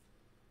leave?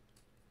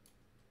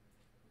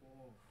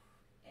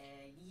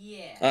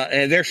 Yeah.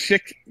 And they're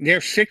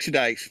 6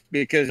 dice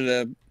because of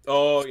the.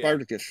 Oh,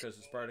 Spartacus. Yeah, because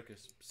of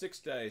Spartacus. 6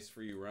 dice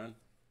for you, Ron.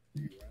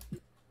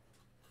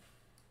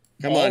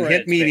 Come All on, red.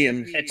 hit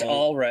mediums. It's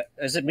all red.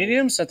 Is it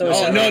mediums? I thought it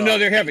was Oh no,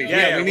 they're heavy.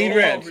 Yeah, we need roll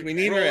reds. all- We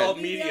need roll all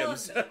reds.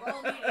 mediums. No,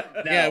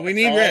 Yeah, we it's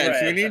need all reds.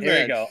 red. We need Here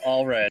reds. we go.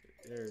 All red.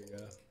 There you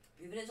go.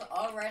 If it is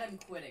all right, I'm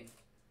quitting.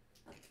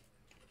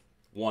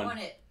 1. Want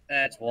it?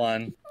 That's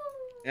 1.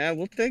 Yeah,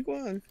 we'll take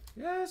 1.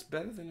 Yeah, it's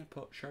better than a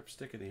sharp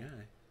stick in the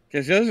eye.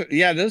 Because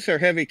those are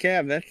heavy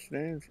cab. That's.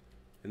 And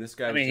this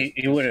guy I mean, was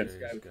he just would've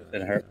serious. He got out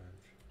been of hurt. dodge.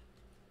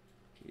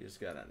 He just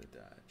got out of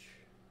dodge.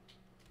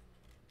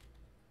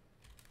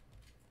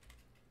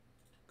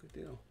 Good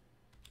deal.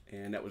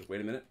 And that was,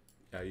 wait a minute.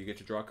 You get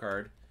to draw a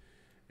card.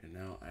 And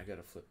now I got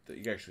to flip.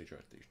 You actually draw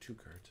your 2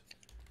 cards.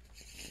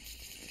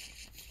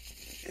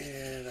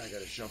 And I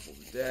gotta shuffle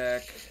the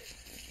deck.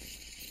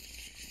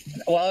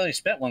 Well, I only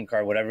spent one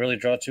card. Would I really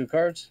draw 2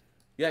 cards?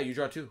 Yeah, you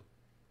draw 2.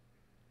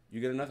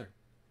 You get another.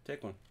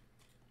 Take one.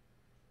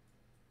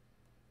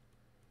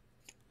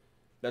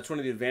 That's one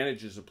of the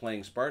advantages of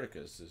playing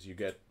Spartacus, is you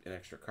get an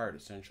extra card,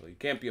 essentially. You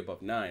can't be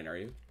above 9, are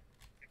you?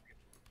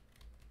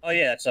 Oh,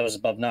 yeah, that's I was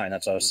above 9.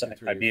 That's what I was saying.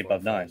 I'd be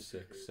above 9.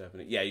 6,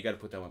 7, 8. Yeah, you got to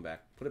put that one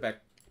back. Put it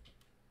back.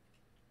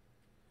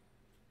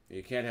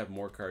 You can't have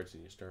more cards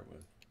than you start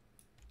with.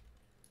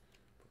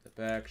 Put that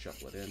back,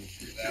 shuffle it in.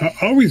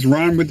 Always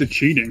Ron with the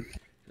cheating.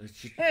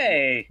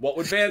 Hey! What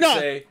would Vance No.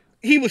 say?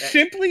 He was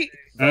simply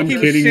I'm he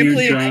was kidding you,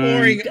 simply John.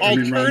 exploring I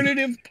mean, Ron.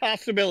 alternative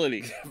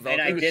possibilities.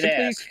 And I He was did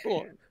simply ask.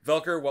 exploring.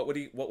 Velker,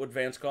 what would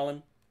Vance call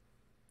him?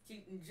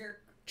 Cheating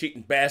jerk.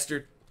 Cheating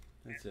bastard.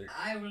 That's it.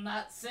 I will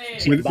not say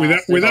it.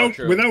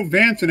 Without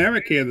Vance and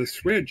Eric here, the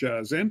swear jar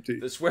is empty.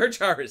 The swear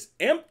jar is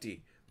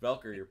empty.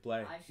 Velker, your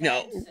play.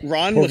 No,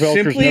 Ron Poor was Velker's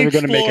simply never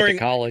going to make it to exploring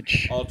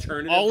college.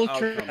 Alternative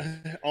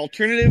outcomes.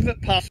 alternative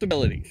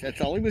possibilities.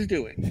 That's all he was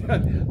doing.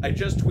 I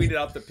just tweeted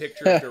out the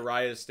picture of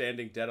Darius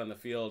standing dead on the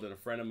field, and a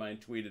friend of mine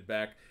tweeted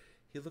back,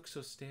 "He looks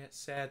so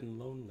sad and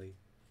lonely."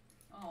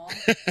 Aw.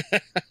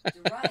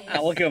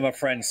 We'll give him a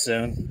friend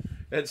soon.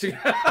 That's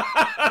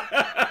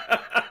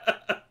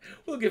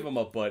we'll give him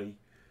a buddy.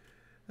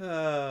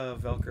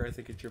 Velker, I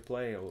think it's your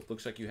play. Oh, it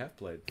looks like you have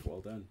played.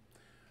 Well done.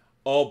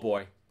 Oh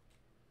boy.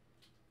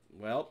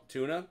 Well,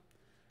 Tuna,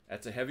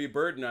 that's a heavy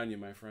burden on you,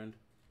 my friend.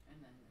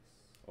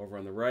 Over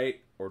on the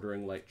right,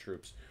 ordering light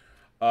troops.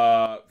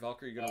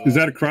 Velker, you're gonna. Is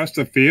that across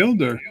the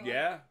field or?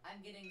 Yeah.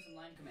 I'm getting some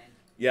line command.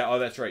 Yeah. Oh,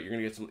 that's right. You're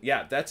gonna get some.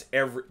 Yeah, that's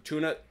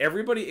Tuna.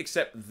 Everybody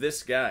except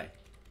this guy.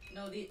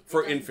 No,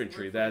 for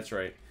infantry. That's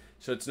right.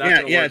 So it's not.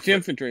 Yeah, gonna yeah, work it's for,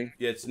 infantry.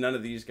 Yeah, it's none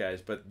of these guys,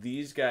 but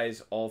these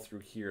guys all through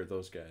here.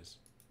 Those guys,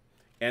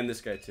 and this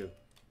guy too.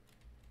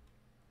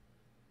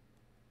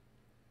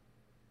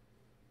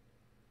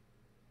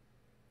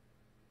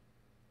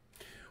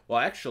 Well,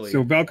 actually.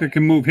 So Velka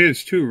can move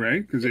his too,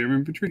 right? Because they're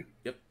infantry.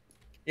 Yep.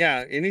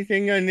 Yeah,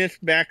 anything on this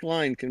back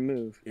line can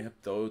move. Yep.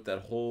 Though that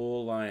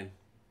whole line.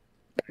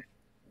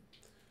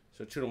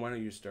 So Tuna, why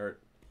don't you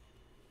start?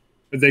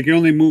 But they can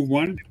only move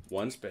one.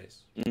 One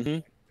space. Mm-hmm.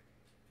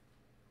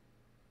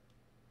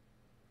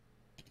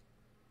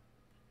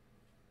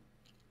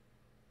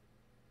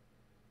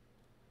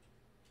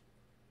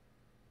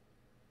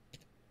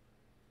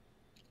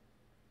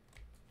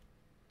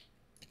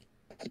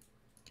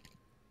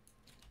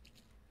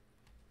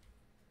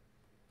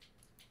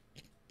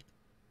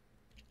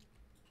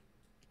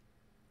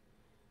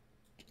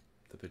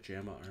 The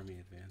pajama army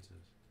advances.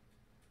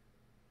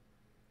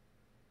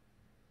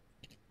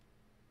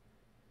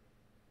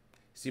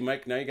 See,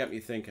 Mike, now you got me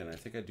thinking. I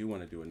think I do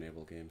want to do a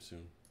naval game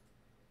soon.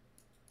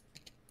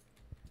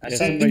 Yeah,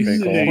 somebody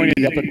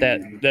pointed up at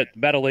that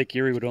Battle Lake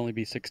Erie would only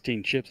be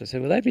 16 ships. I said,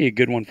 well, that'd be a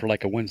good one for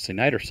like a Wednesday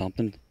night or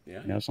something.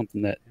 Yeah. You know,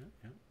 something that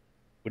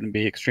wouldn't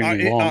be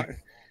extremely long.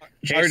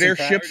 Are there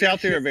ships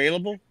out there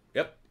available?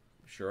 Yep,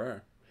 sure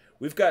are.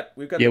 We've got.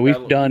 Yeah,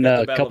 we've done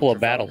a couple of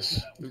battles.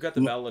 We've got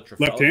the Battle of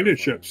Trafalgar. Left-handed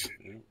ships.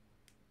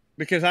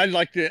 Because I'd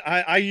like to.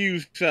 I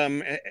use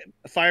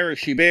Fire as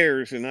She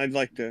Bears, and I'd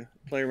like to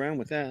play around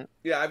with that.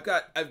 Yeah,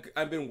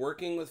 I've been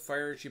working with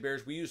Fire as She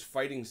Bears. We use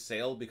Fighting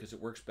Sail because it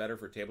works better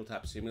for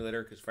Tabletop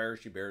Simulator because Fire as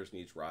She Bears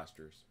needs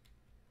rosters.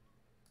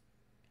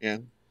 Yeah,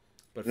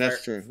 but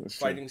that's true. That's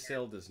Fighting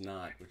Sail does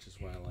not, which is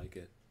why I like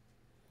it.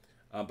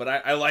 But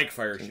I like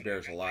Fire as She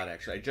Bears a lot.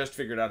 Actually, I just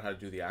figured out how to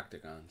do the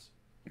octagons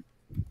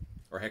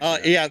or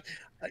hexagons. Yeah,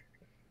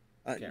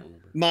 I can't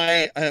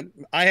remember.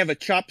 I have a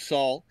chop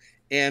saw,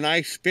 and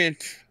I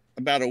spent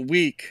about a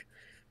week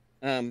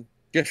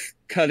just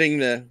cutting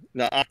the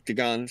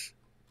octagons.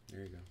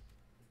 There you go.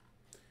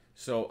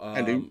 So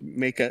and to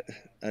make a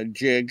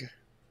jig.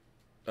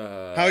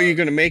 How are you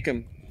going to make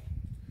them?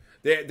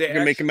 You're going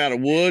to make them out of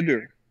wood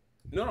or?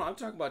 No, I'm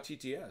talking about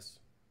TTS.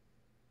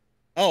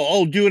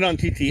 Oh, do it on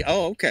TT.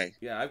 Oh, okay.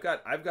 Yeah,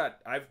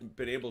 I've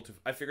been able to.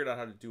 I figured out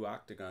how to do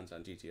octagons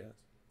on TTS.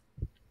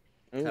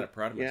 Kind of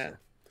proud of myself.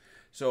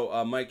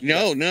 So, Mike.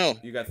 No.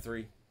 You got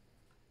 3.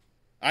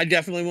 I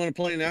definitely want to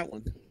play in that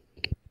one.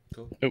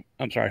 Cool. Oh,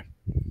 I'm sorry.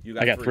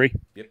 I got 3.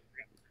 Yep.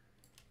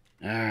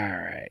 All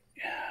right.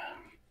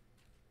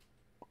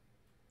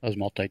 I was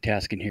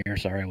multitasking here.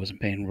 Sorry, I wasn't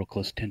paying real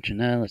close attention.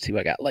 Let's see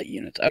what I got. Light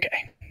units.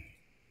 Okay.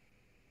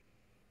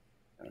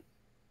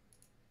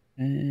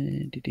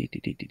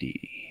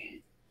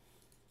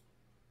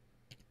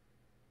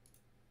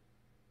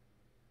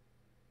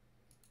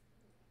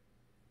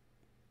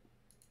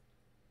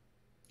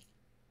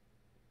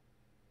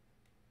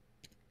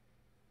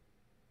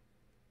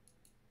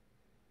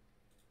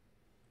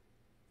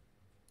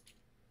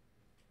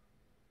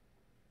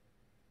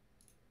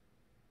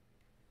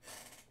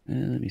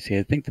 Let me see.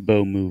 I think the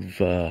bow move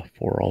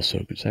 4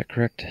 also. Is that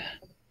correct?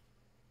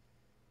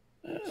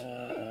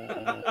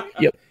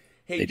 Yep.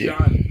 Hey,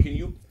 John,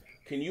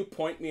 can you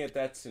point me at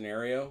that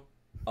scenario?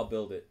 I'll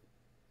build it.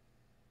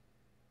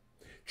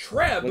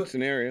 Treb. What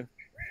scenario?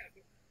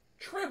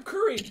 Treb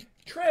Curry.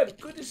 Trev,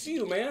 good to see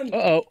you, man.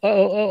 Whoa.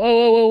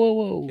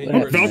 And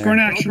Oh, Valkyr in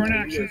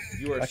action.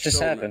 You are What just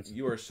so happened? Not,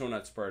 you are so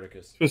not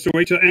Spartacus. Supposed to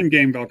wait till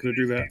endgame, Valkyr, to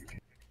do that.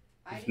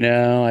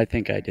 No, I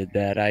think I did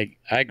that. I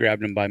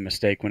grabbed him by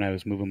mistake when I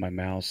was moving my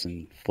mouse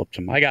and flipped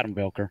him. I got him,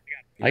 Velker.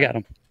 Yeah. I got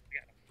him.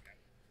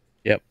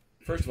 Yep.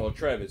 First of all,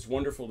 Trev, it's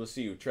wonderful to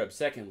see you. Trev,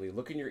 secondly,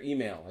 look in your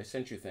email. I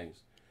sent you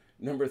things.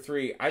 Number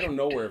 3, I don't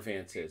know where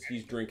Vance is.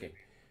 He's drinking.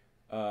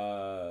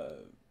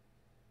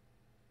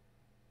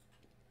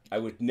 I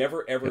would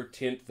never ever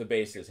tint the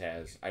bases,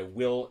 Has. I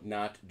will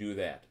not do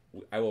that.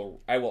 I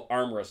will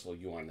arm wrestle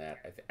you on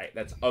that.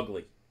 That's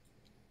ugly.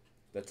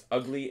 That's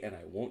ugly, and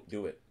I won't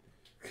do it.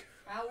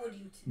 How would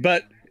you?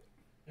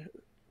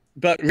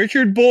 But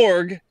Richard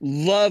Borg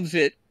loves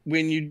it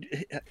when you.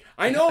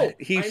 I know.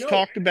 He's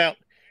talked about.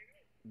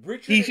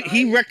 Richard.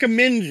 He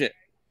recommends it.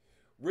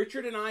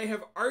 Richard and I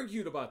have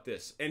argued about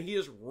this, and he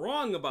is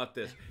wrong about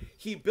this.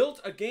 He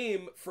built a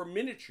game for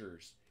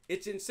miniatures.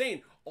 It's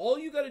insane. All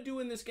you got to do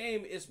in this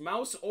game is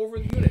mouse over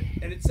the unit,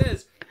 and it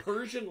says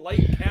Persian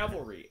Light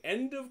Cavalry.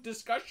 End of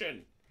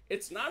discussion.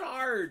 It's not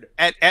hard.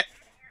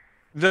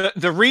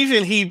 The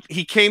reason he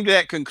came to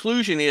that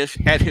conclusion is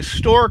at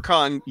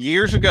Historicon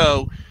years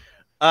ago,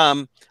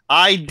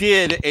 I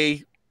did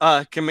a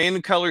Command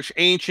and Colors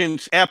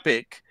Ancients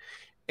Epic,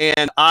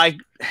 and I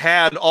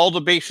had all the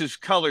bases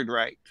colored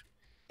right.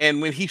 And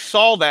when he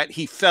saw that,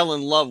 he fell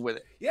in love with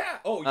it. Yeah.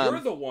 Oh,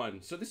 you're the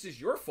one. So this is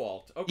your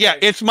fault. Okay. Yeah,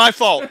 it's my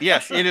fault.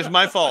 Yes, it is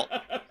my fault.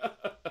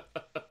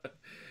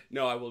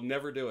 No, I will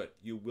never do it.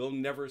 You will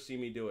never see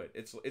me do it.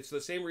 It's the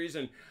same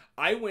reason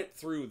I went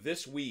through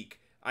this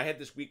week. I had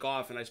this week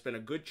off, and I spent a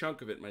good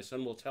chunk of it, my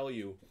son will tell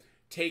you,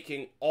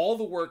 taking all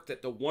the work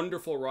that the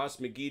wonderful Ross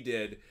McGee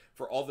did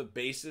for all the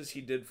bases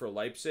he did for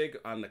Leipzig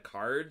on the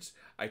cards.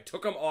 I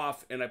took them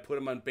off, and I put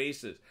them on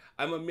bases.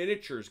 I'm a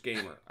miniatures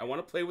gamer. I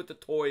want to play with the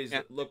toys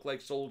that look like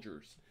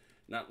soldiers,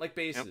 not like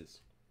bases.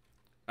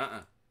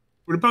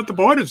 What about the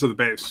borders of the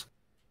base?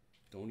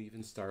 Don't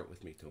even start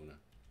with me, Tuna.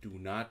 Do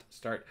not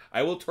start.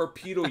 I will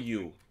torpedo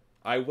you.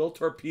 I will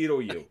torpedo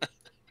you.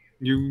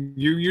 You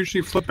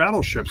usually flip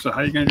battleships, so how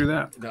are you going to do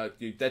that? No,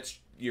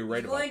 you're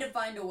right about. Going to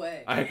find a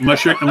way.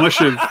 Unless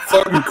you're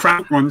floating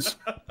crap ones.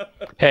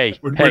 Hey,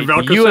 What the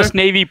Velker U.S. say?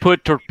 Navy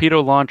put torpedo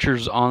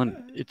launchers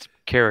on its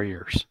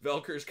carriers.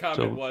 Velker's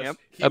comment was,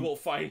 he will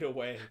find a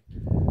way.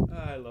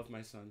 I love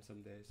my son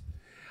some days.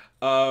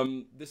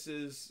 This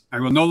is...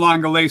 I will no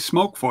longer lay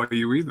smoke for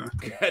you either.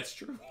 That's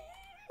true.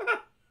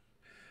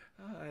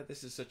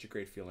 This is such a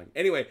great feeling.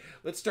 Anyway,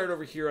 let's start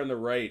over here on the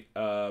right.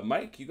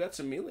 Mike, you got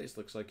some melees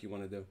looks like you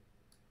want to do.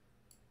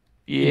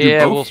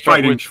 Yeah, we'll start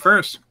fighting with...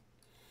 first.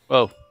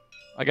 Oh,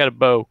 I got a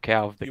bow,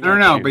 Cal.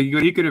 No, but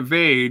he could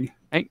evade.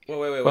 Wait.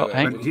 Well, What's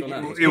going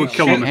on? It would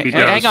kill him if he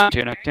does. Hang on,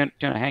 Tuna,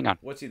 hang on.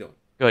 What's he doing?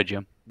 Go ahead,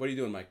 Jim. What are you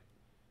doing, Mike?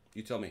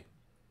 You tell me.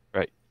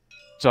 Right.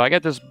 So I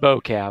got this bow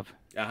cav.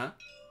 Uh-huh.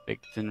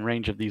 It's in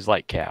range of these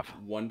light cav.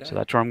 One die. So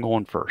that's where I'm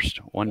going first.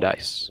 One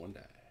dice. One die.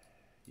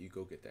 You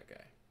go get that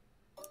guy.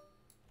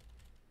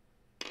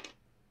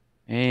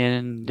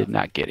 And did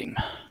not get him.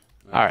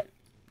 All right.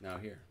 Now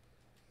here.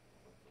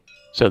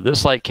 So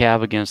this light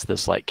cav against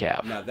this light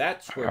cav. Now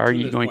that's where are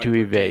you going to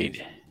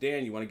evade?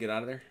 Dan, you want to get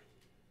out of there?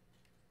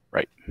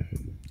 Right.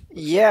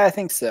 Yeah, I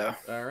think so.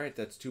 All right,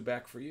 that's 2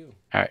 back for you.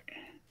 All right.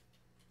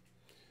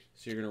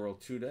 So you're gonna roll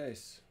 2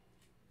 dice.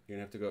 You're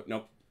gonna have to go.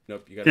 Nope.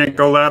 You got. Can't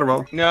go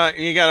lateral. No,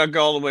 you got to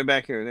go all the way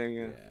back here. There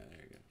you go. Yeah,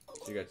 there you go.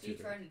 So you got 2.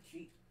 Trying to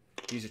cheat.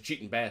 He's a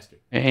cheating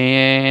bastard.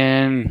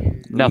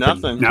 And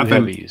nothing. Nothing.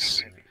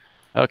 Heavies.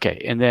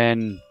 Okay, and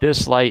then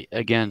this light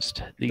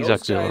against these Those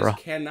auxiliary.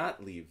 guys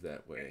cannot leave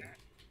that way.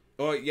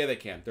 Oh yeah, they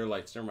can. They're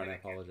lights. Never mind. I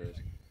apologize.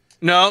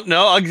 No,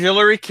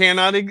 auxiliary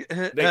cannot. They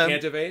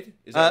can't evade.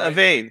 Is that right?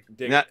 Evade.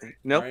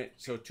 Nope. All right.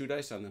 So 2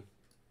 dice on them.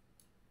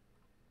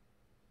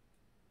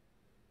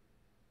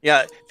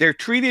 Yeah, they're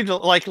treated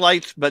like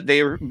lights, but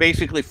they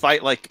basically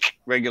fight like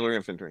regular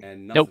infantry.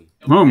 And nothing.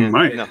 Nope. Oh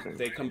my! Nothing.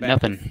 They come back.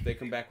 Nothing. They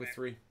come back with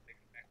 3.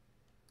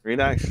 3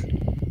 dice. I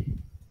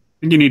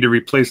think you need to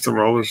replace the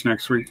rollers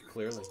next week.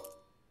 Clearly.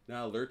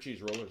 Now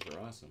Lurchie's rollers are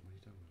awesome. What are you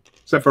talking about?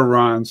 Except for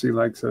Ron's, he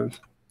likes those.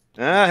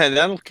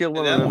 That'll kill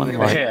one of them. One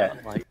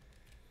light.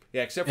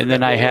 Yeah, except for And then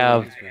that I roller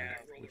have- ones, man.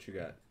 What you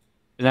got?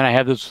 And then I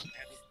have this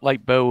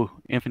light bow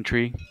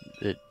infantry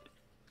that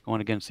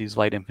going against these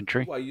light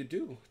infantry. Well, you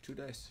do 2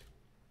 dice.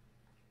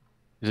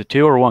 Is it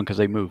 2 or 1? Because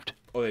they moved.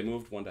 Oh, they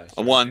moved 1 dice.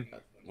 A 1.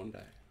 1 die.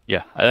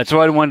 Yeah, that's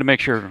why I wanted to make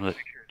sure that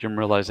Jim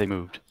realized they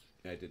moved.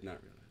 I did not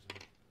realize.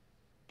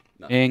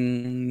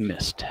 And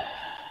missed.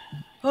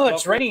 Oh,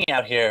 it's raining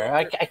out here.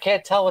 I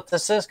can't tell what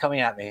this is coming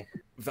at me.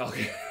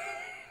 Velker.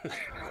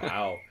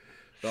 Wow.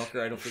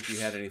 Velker, I don't think you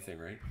had anything,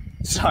 right?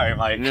 Sorry,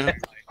 Mike. No.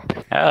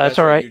 That's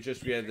all right.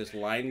 We had this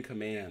line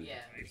command. Yeah.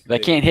 If I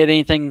can't hit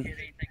anything,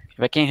 if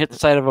I can't hit the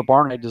side of a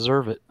barn, I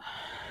deserve it.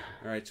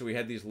 All right, so we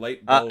had these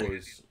light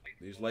bows.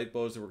 These light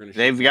bows that we're going to shoot.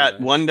 They've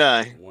got 1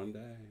 die. 1 die.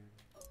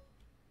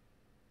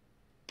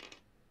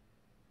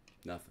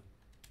 Nothing.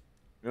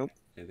 Nope.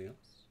 Anything else?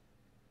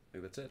 I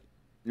think that's it.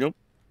 Nope.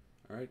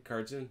 All right,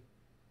 cards in.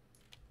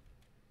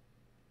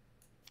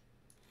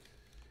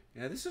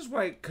 Yeah, this is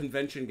why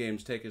convention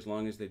games take as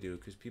long as they do,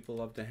 because people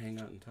love to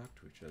hang out and talk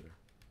to each other.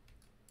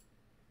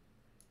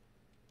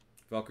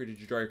 Valkyrie, did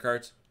you draw your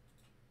cards?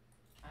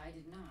 I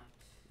did not.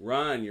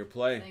 Ron, your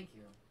play. Thank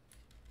you.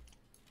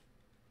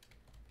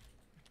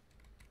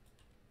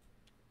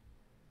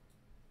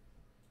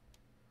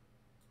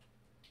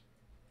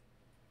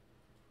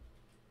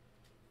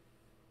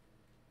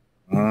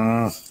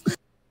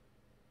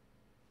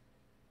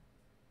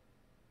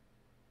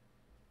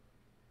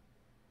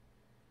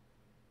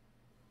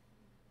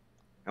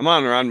 Come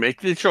on, Ron,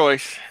 make the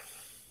choice.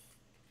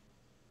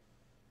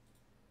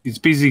 He's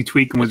busy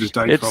tweaking with his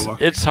dice roller.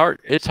 It's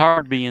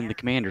hard being the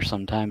commander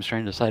sometimes,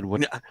 trying to decide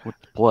what to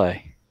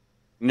play.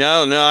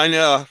 No, I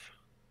know.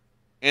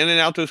 Handing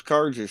out those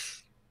cards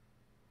is.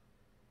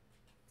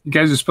 You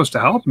guys are supposed to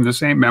help him.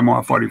 This ain't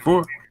Memoir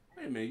 44.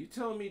 Wait a minute, you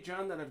telling me,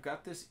 John, that I've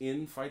got this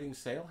in Fighting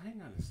Sale?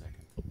 Hang on a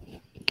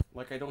second.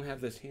 Like I don't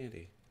have this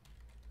handy.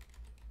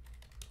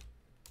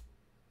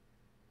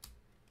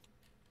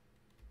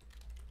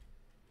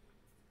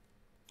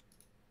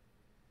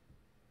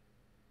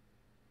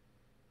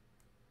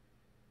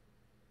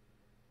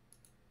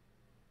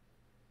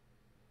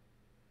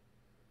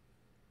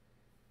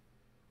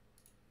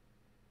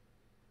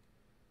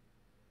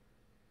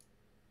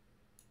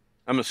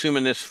 I'm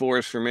assuming this 4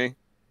 is for me.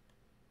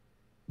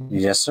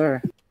 Yes, sir.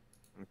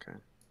 Okay.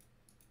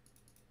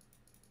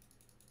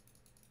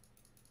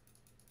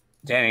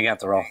 Danny, you got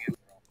the roll.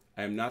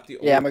 I am not the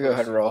only Yeah, I'm gonna go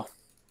ahead person- and roll.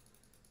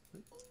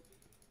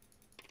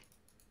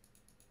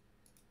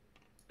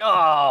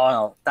 Oh,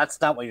 no, that's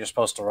not what you're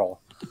supposed to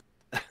roll.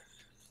 That's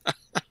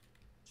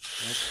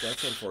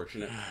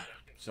unfortunate.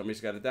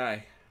 Somebody's got to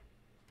die.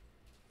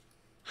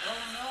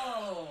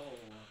 Oh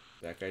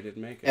That guy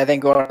didn't make it. I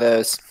think one of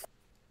those.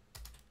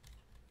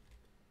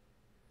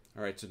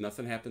 All right, so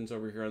nothing happens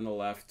over here on the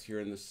left. Here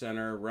in the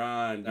center,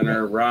 Ron.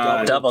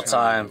 Double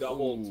time.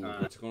 Double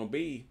time. What's it going to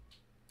be?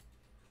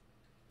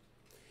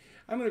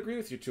 I'm going to agree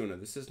with you, Tuna.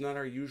 This is not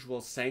our usual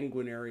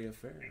sanguinary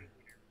affair.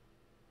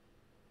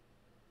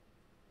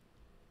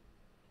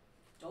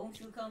 Don't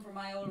you come for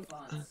my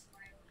Oliphants.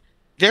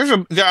 I was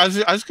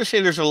going to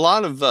say there's a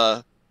lot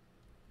of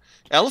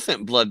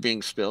elephant blood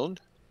being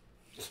spilled.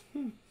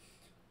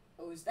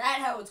 Oh, is that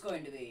how it's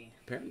going to be?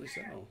 Apparently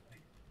so.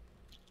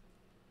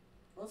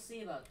 We'll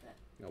see about that.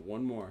 Got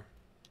one more.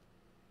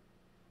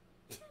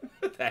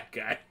 That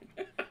guy.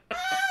 Yeah,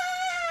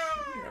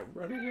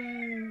 run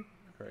away.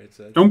 All right,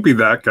 so Don't be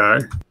that guy.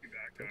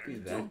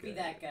 Don't be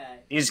that guy.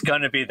 He's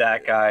gonna be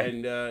that guy.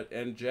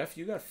 And Jeff,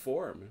 you got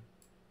 4,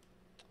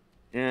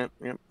 man.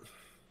 Yep.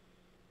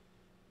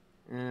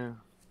 Yeah.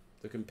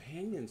 The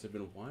companions have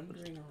been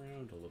wandering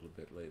around a little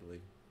bit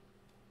lately.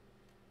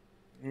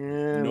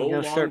 Yeah, No we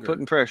gotta start longer.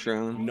 putting pressure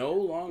on them. No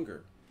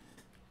longer.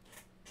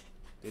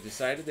 They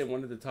decided they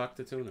wanted to talk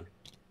to Tuna.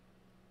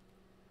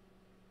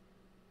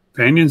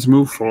 Companions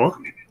move 4.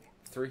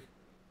 3,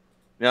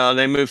 No,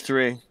 they moved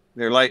 3.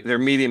 They're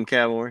medium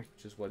cavalry.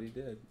 which is what he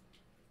did.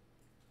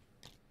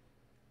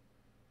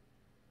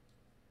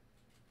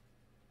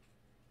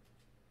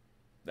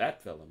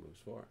 That fella moves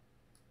 4.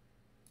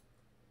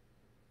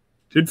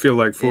 Did feel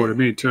like 4 to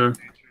me, too.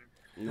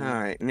 All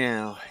right,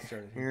 now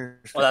Sorry.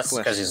 here's Well, that's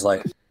because he's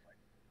like.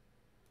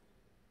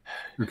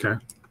 Okay.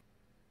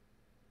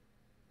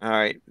 All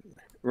right,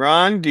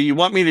 Ron, do you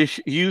want me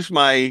to use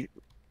my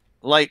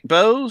light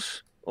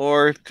bows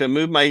or to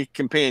move my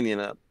companion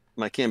up,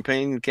 my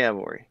companion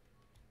cavalry?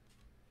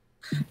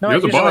 No, You're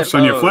the usually boss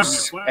on your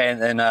bows, flip.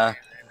 And then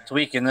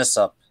tweaking this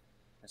up.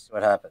 Let's see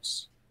what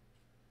happens.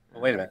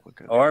 Well, wait a minute.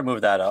 Or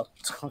move that up.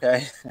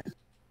 Okay.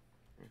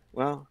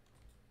 Well,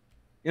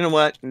 you know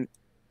what?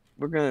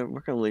 We're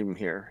gonna leave him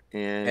here,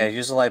 and Yeah,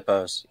 use the light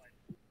bows.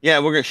 yeah,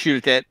 we're gonna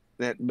shoot at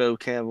that bow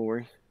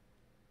cavalry.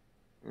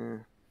 Yeah.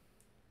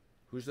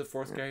 Who's the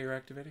 4th guy you're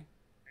activating?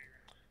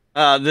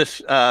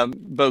 This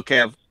bow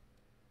cav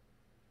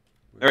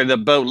or the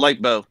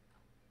light bow.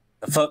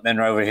 The footmen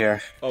are over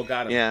here. Oh,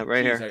 got him. Yeah,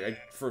 right Jeez, here.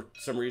 For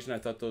some reason, I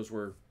thought those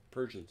were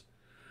Persians.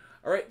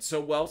 All right,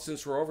 so, well,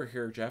 since we're over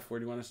here, Jeff, where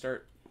do you want to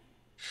start?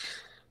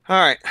 All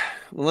right,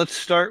 well, let's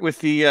start with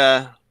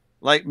the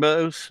light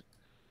bows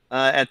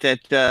at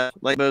that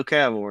light bow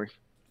cavalry.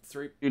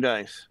 3. 2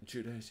 dice.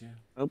 2 dice,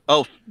 yeah.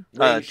 Oh,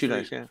 Range 2 3,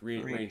 dice. Yeah.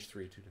 Range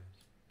 3, 2 dice.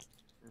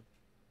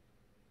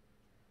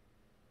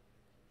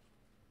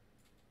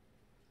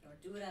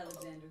 Don't do it,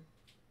 Alexander.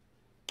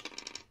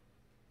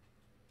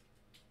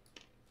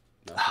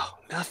 Nothing. Oh,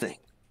 nothing.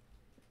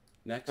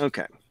 Next.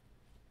 Okay.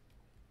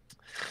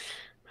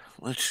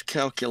 Let's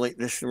calculate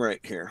this right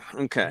here.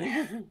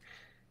 Okay.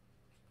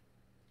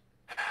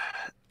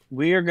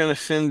 We are going to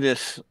send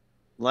this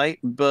light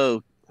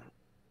bow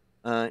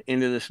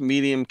into this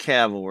medium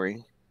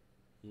cavalry.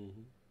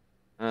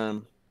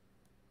 Mhm.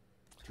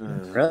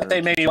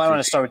 Really? Maybe you want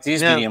to start with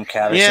these Yeah. medium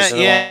cavalry.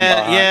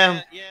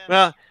 Yeah.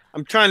 Well,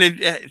 I'm trying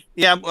to.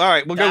 Yeah. All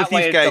right. We'll go with That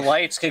way, these guys. the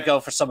lights could go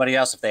for somebody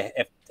else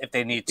if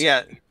they need to.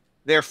 Yeah.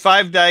 They're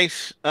 5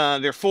 dice.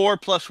 They're 4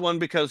 plus 1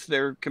 because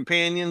they're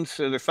companions,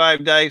 so they're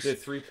 5 dice. They're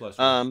 3 plus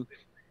 1.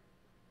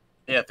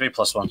 Yeah, 3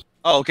 plus 1.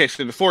 Oh, okay.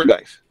 So they're 4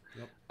 dice.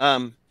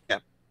 Yep.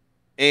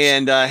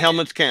 And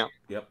helmets count.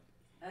 Yep.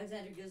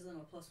 Alexander gives them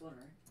a +1, right?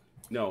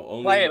 No,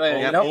 only Wait,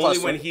 no only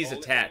 +1. when he's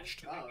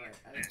attached. Oh, right.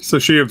 So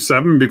she have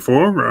 7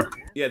 before? Or?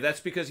 Yeah, that's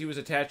because he was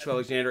attached to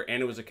Alexander,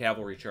 and it was a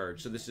cavalry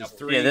charge. So this is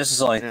 3. Yeah, this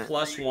is only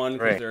 +1 because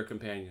Right. they're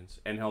companions,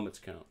 and helmets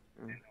count.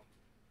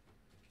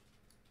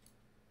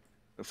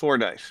 4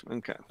 dice.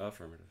 Okay.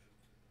 Affirmative.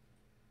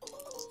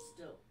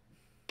 Still.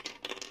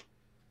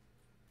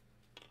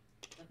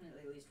 Definitely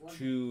at least 1.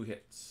 2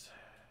 hits.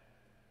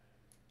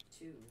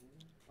 2.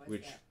 Why's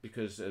Which that?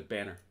 because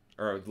banner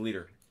or the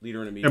leader in a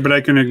Yeah, medium. but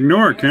I can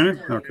ignore it, can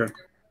I? Okay.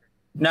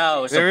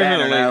 No, it's There a isn't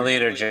banner, a not a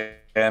leader. leader,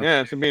 Jim.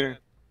 Yeah, it's a beater.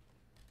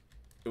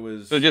 It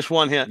was So just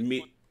 1 hit.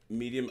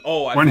 medium.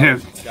 Oh, I One thought-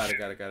 hit. Got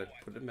it.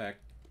 Put it back.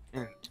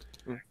 Mm.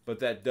 But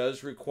that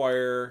does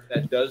require.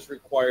 Is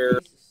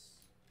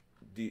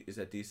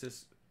that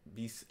Desus?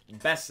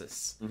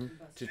 Bessus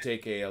to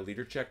take a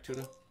leader check,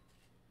 Tuna.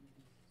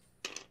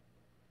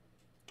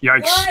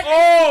 Yikes.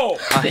 Oh!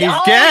 He's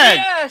dead.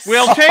 yes!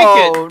 We'll take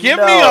Oh, it. Give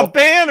no. me a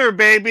banner,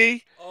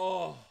 baby.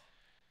 Oh!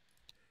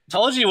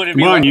 Told you it wouldn't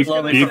Come on, be you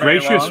lonely for very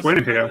gracious long.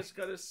 winner I here. was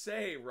gonna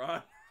say,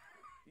 Ron.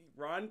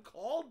 Ron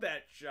called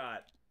that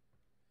shot.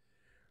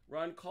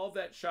 Ron called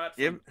that shot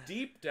from Yep.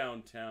 deep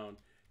downtown.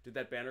 Did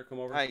that banner come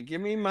over? All right,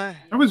 give me my.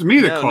 That was me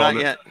that No, called not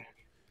it. yet.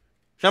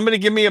 Somebody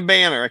give me a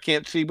banner. I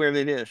can't see where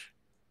it is.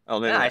 Oh,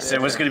 there. Yeah, I it said it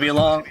is. was going to be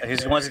long. He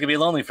wasn't going to be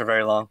lonely for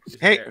very long. Is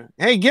it Hey, there?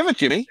 hey, give it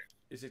to me.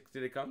 Did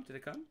it come? Did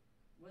it come?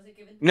 Was it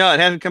given? No, it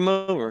hasn't come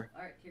over.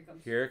 Alright, here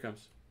comes. Here it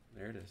comes.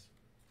 There it is.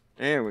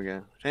 There we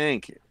go.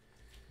 Thank you.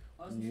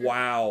 Wasn't sure.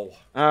 Wow.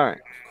 All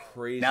right.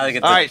 Crazy. Now they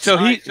get All the- right. So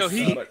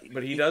he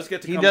But he does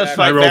get to He come does back.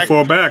 fight I roll back.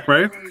 4 back,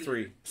 right?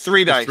 3.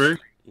 3 dice. 3.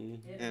 Mhm.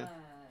 Yeah.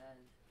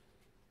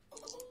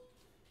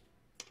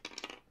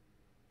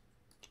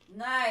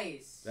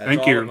 Nice. That's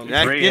Thank all you. of them.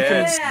 That Three gets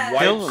him. hits. Yeah.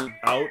 Kill Wipes him.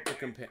 out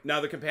the now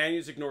the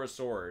companions ignore a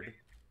sword,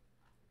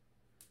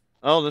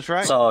 Oh, that's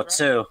right. So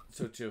 2.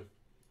 so 2.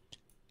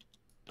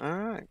 All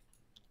right.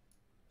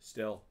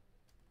 Still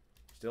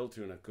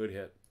Tuna, good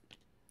hit.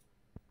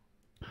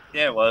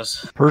 Yeah, it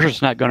was.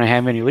 Persia's not going to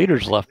have any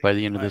leaders left by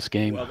the end of this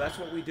game. Well, that's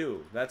what we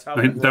do. That's how.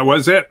 We That roll.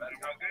 was it.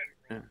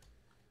 All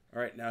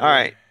right, now. All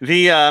right.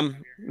 The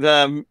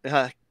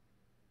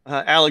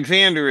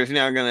Alexander is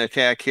now going to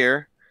attack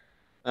here.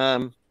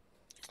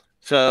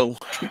 So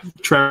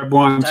Trev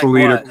wants Attack to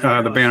lead what?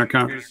 the banner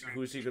count.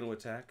 Who's he going to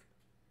attack?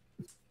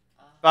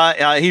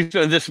 he's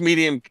this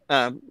medium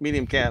cav.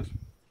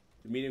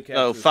 The medium cap.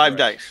 So is 5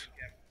 correct.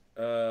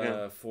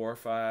 dice. 4,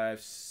 5.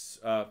 It's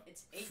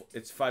 8.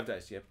 It's 5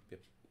 dice. Yep.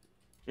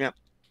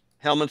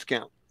 Helmets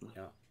count.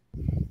 Trev,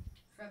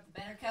 the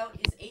banner count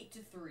is 8 to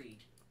 3.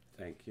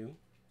 Thank you,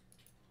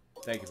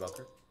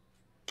 Velker.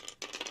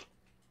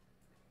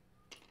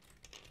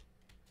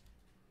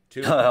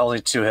 2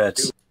 Only 2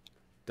 hits.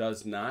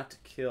 does not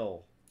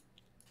kill.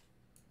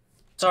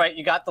 It's all right.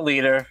 You got the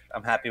leader.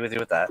 I'm happy with you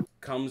with that.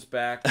 Comes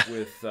back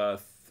with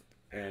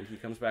and he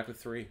comes back with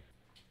 3.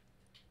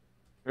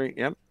 3.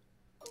 Yep.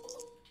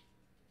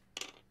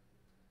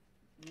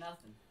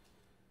 Nothing.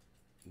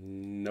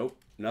 Nope,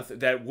 nothing.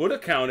 That would have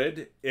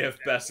counted if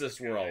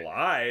Bessus were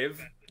alive.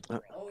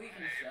 Oh, we can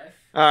shush.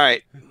 All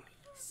right.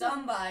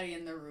 Somebody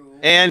in the room.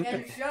 And-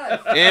 can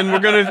shush. And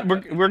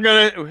we're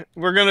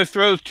gonna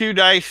throw 2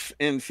 dice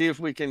and see if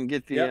we can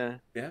get the Yeah.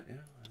 I don't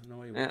know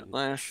why you at wouldn't.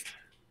 last.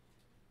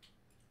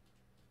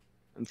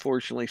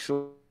 Unfortunately,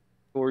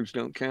 swords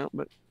don't count,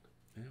 but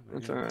Yeah,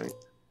 that's yeah. all right.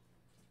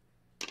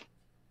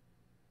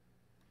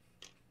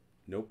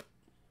 Nope.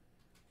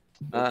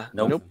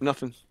 Nope,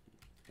 nothing.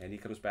 And he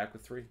comes back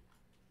with 3.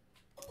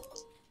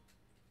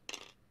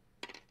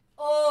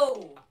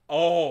 Oh!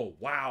 Oh,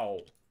 wow.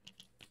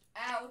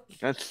 Ouch.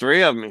 That's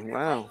 3 of me.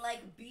 Wow. Fight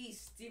like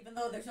beasts, even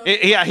though there's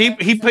Yeah, he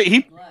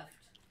left.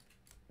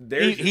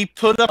 There's He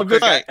put up a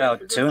good fight. Oh,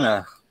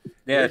 Tuna.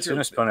 Yeah, There's your-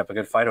 Tuna's putting up a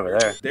good fight over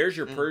there. There's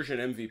your Persian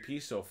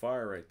MVP so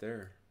far, right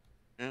there.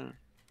 Yeah.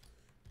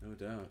 No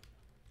doubt.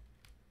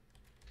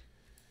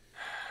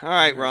 All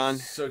right, Ron.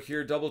 So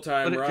here, double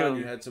time, Let it Ron. go.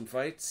 You had some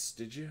fights,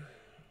 did you?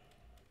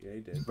 Yeah,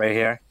 you did. Right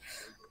here.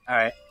 All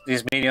right.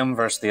 These medium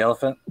versus the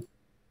elephant.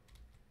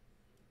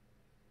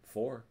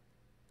 4.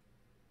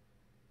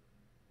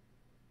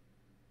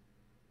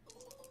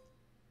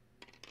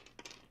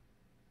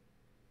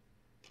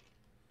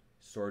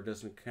 Sword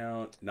doesn't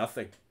count.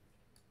 Nothing.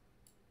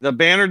 The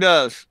banner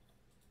does.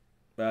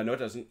 No, it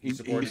doesn't. He's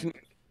supported.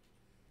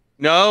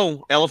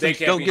 No, They elephants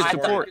can't don't be get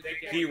supported.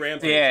 support. He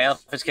rampages. Yeah,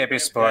 elephants can't be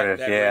supported.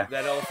 Yeah.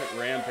 That elephant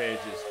rampages.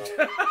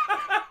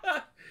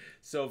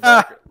 So,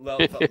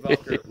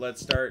 Velker,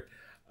 let's start.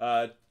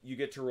 You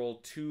get to roll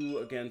 2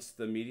 against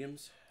the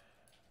mediums.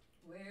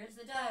 Where's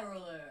the die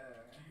roller?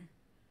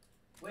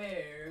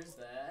 Where's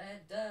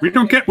that die? We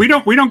don't get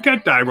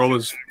die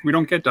rollers. We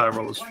don't get die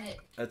rollers. One hit.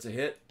 That's a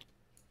hit.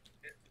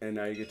 And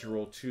now you get to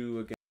roll 2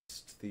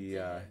 against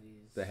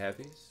the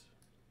heavies.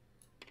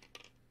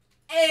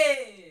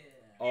 Hey!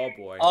 Oh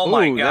boy. Oh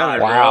my Ooh, God!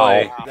 Wow.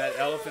 Really? That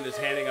elephant is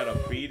handing out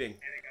a beating.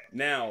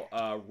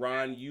 Now,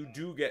 Ron, you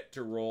do get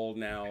to roll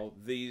now.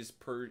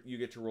 You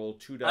get to roll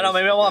 2 dice. I don't know.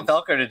 Maybe I want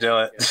Velker to do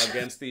it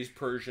against these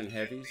Persian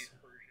heavies.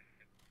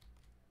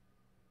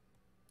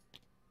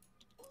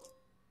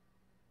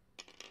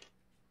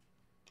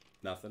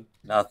 Nothing.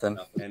 Nothing.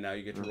 And now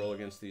you get to roll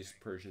against these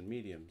Persian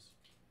mediums.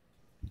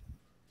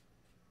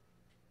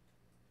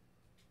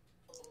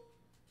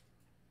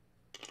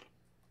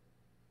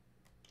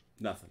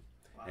 Nothing.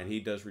 Wow. And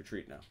he does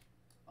retreat now.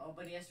 Oh,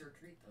 but he has to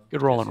retreat, though.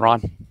 Good rolling,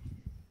 Ron.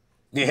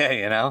 Yeah,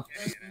 you know.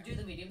 Do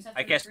the mediums have to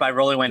I guess retreat? my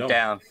rolling went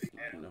down.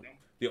 No.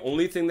 The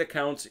only thing that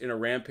counts in a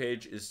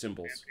rampage is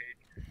symbols.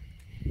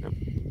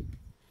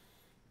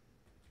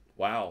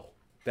 Wow.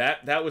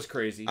 That was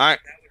crazy. All right.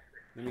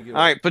 All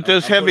right, put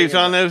those heavies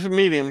on those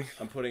mediums.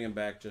 I'm putting him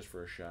back just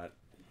for a shot.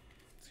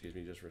 Excuse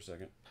me just for a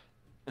second.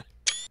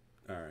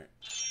 All right.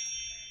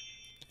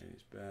 And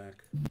he's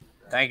back.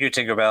 Thank you,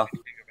 Tinkerbell.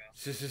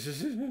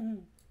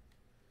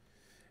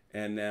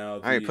 And now...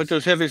 All right, put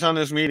those heavies on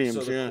those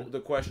mediums, so the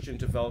question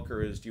to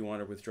Velker is, do you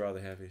want to withdraw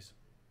the heavies?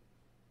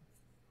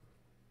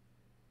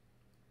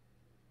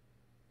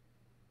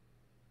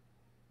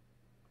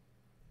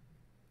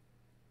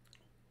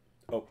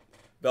 Oh,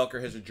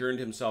 Velker has adjourned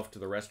himself to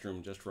the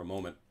restroom just for a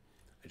moment.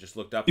 I just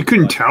looked up. You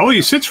couldn't tell?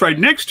 He sits right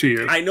next to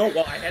you. I know.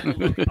 Well, I had to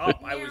look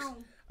up.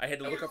 I had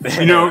to look up.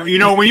 You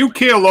know, when you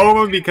keel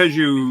over because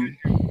you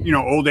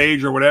old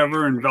age or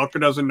whatever, and Velker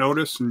doesn't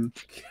notice, and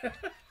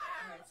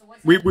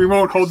we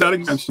won't hold that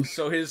against him.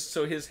 So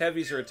his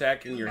heavies are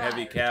attacking your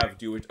heavy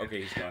cav.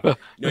 Okay, he's gone.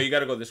 No, you got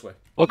to go this way.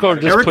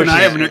 Eric and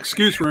I have an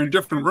excuse. We're in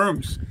different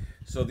rooms.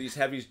 So these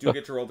heavies do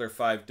get to roll their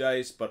 5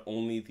 dice, but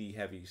only the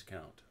heavies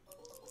count.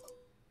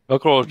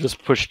 Velcro will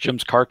just push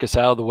Jim's carcass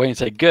out of the way and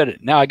say, "Good,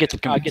 now I get to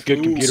good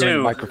computer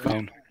and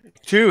microphone."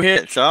 2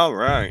 hits, all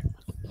right.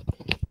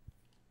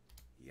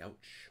 Youch.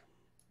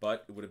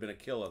 But it would have been a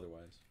kill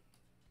otherwise.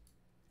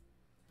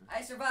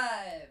 I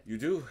survived. You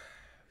do.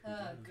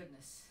 Oh,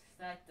 goodness.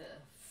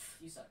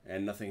 You suck.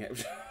 And nothing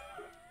happened.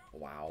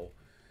 Wow.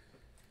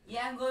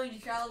 Yeah, I'm going to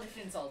childish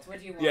insults. What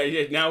do you want?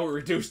 Yeah, now we're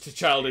reduced to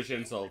childish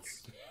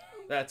insults.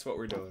 That's what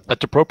we're doing.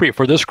 That's appropriate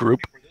for this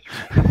group.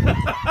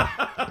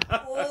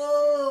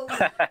 Whoa.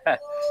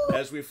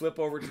 As we flip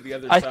over to the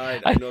other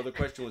side, I know the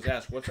question was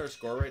asked. What's our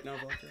score right now,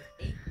 Velker?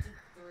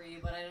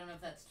 8-3, but I don't know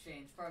if that's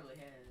changed. Probably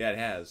has. Yeah, it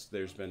has.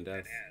 There's been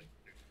death.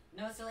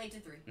 No, it's still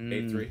 8-3.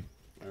 8-3.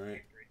 All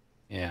right.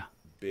 Yeah.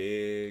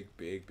 Big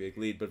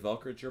lead. But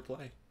Velker, it's your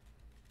play.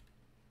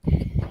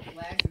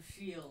 Lack of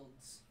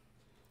shields.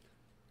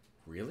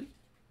 Really?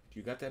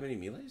 You got that many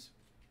melees?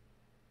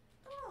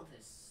 Oh,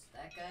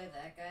 that guy,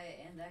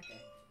 and that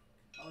guy.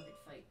 All get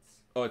fights.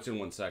 Oh, it's in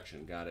one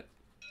section. Got it.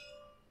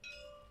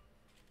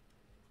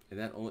 And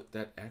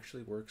that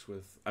actually works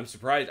with... I'm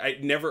surprised.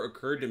 It never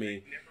occurred to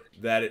me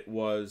that it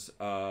was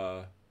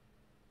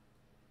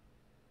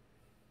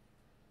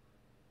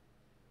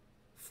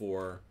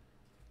for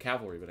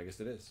cavalry, but I guess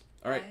it is.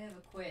 All right. I have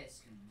a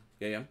question.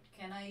 Yeah.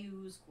 Can I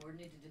use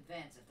coordinated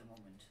advance at the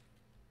moment?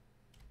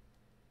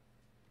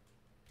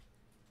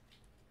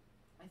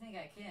 I think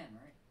I can,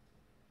 right?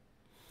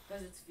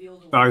 Because it's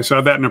field. I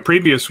saw that in a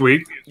previous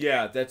week.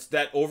 Yeah,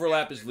 that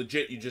overlap is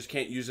legit. You just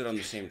can't use it on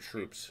the same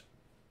troops.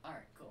 All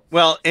right, cool.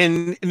 Well,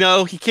 and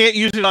no, he can't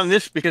use it on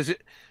this because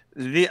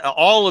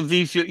all of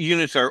these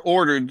units are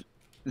ordered.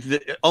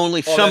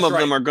 Only some of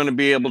them are going to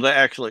be able to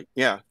actually,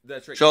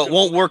 That's right. So it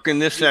won't work in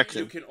this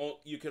section.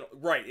 You can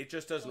right. It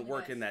just doesn't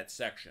work in that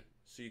section.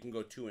 So you can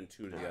go 2 and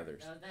 2 to the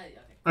others. Okay.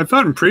 I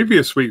thought in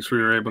previous weeks we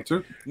were able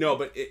to. No,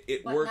 but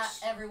it but works.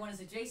 Not everyone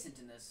is adjacent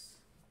in this.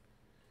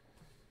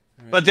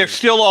 But they're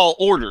still all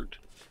ordered.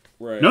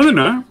 Right. No, they're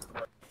not.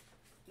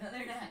 No,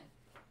 they're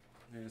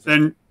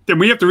not. Then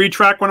we have to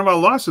retrack one of our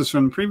losses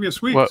from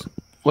previous weeks.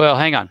 Well,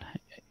 hang on.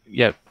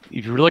 Yeah,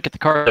 if you look at the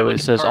card, though, it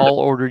says all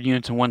ordered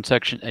units in one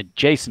section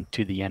adjacent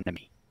to the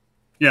enemy.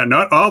 Yeah,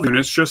 not all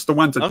units, just the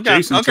ones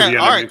adjacent to the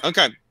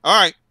enemy. All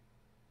right.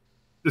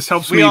 This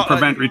helps me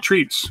prevent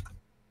retreats.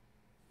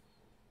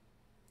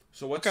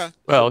 So what's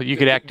well, you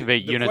could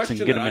activate units and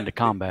get them into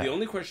combat. The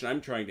only question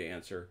I'm trying to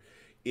answer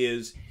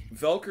is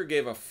Velker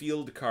gave a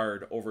field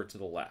card over to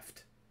the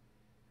left.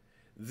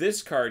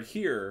 This card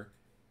here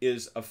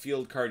is a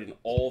field card in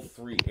all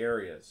 3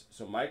 areas.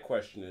 So my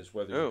question is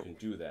whether you can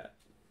do that.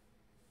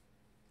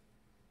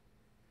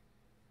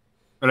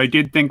 But I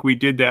did think we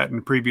did that in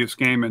the previous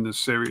game in this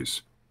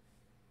series.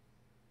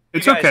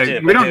 It's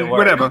okay. We don't.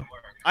 Whatever.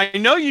 I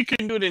know you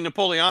can do it in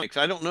Napoleonics.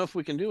 I don't know if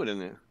we can do it in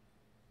there.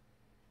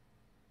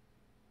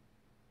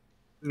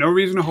 No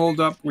reason to hold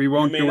up. We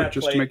won't do it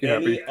just to make you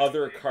happy. Any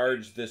other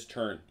cards this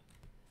turn.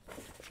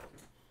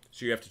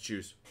 So you have to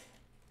choose.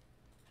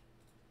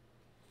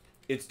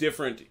 It's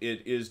different.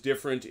 It is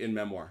different in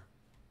Memoir.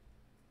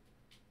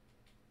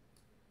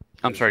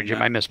 I'm sorry,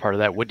 Jim. I missed part of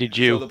that. What did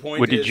you? So the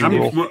point is,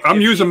 roll?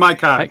 I'm using my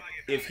card.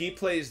 If he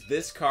plays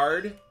this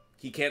card,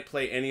 he can't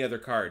play any other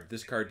card.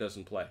 This card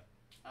doesn't play.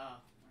 Oh,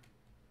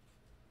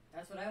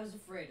 that's what I was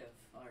afraid of.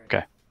 All right.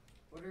 Okay.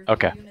 Order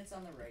Okay. Units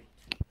on the right.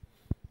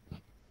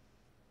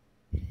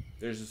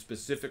 There's a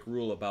specific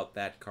rule about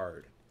that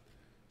card.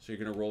 So you're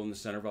gonna roll in the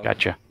center, Valkyrie?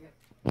 Gotcha.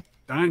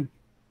 Darn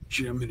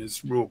Jim and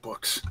his rule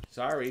books.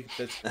 Sorry,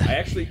 I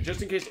actually,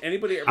 just in case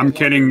anybody ever I'm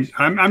kidding.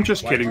 wonders, I'm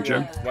just why'd kidding, you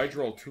Jim. roll- Why'd you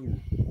roll 2? You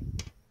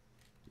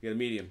got a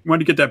medium. Want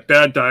to get that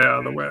bad die out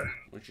of the way. Why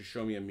don't you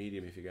show me a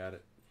medium if you got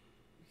it?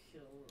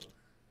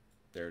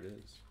 There it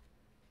is.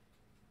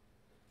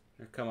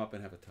 Here, come up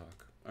and have a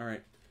talk. All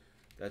right,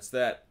 that's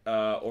that.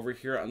 Over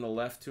here on the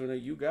left, Tuna,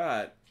 you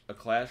got a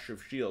Clash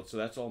of Shields, so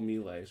that's all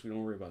melee, so we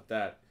don't worry about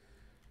that.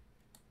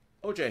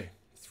 OJ,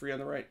 3 on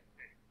the right.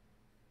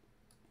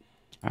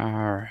 All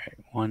right.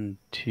 1,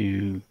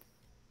 2,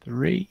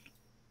 3.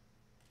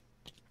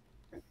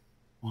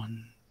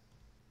 1,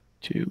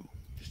 2.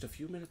 Just a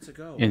few minutes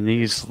ago. And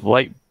these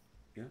light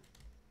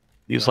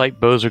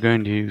bows are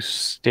going to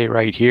stay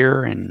right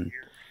here and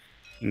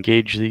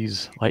engage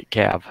these light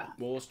cav.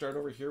 Well, we'll start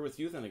over here with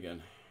you then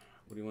again.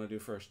 What do you want to do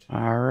first?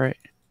 All right.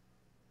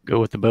 Go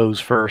with the bows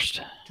first.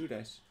 2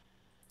 dice.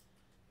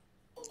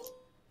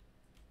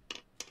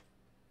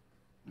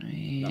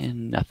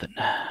 And nothing.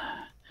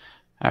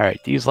 All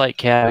right, these light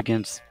cav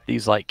against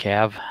these light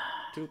cav.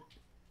 2.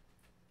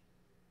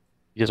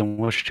 He doesn't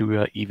wish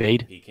to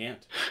evade. He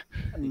can't.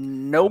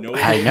 Nope. No.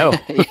 I know.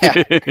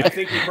 Yeah. I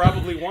think he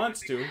probably wants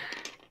to.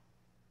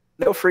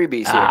 No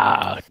freebies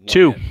here.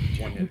 2.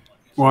 1 hit.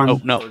 One.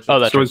 Oh no! Oh,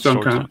 that's right. Swords don't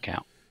Swords count. don't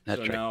count. That's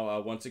So right. now,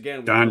 once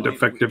again, Darn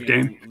defective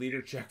game.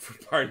 Leader check for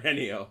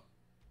Parnenio.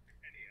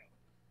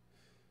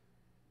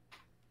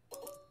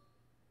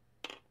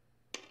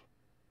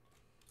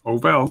 Oh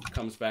well.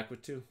 Comes back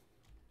with 2.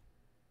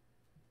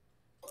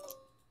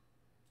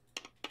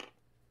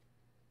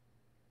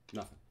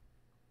 Nothing.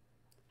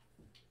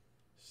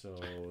 So.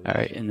 All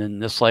right, and then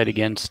this light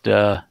against these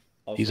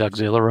Also-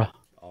 auxiliary.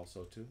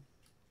 Also 2.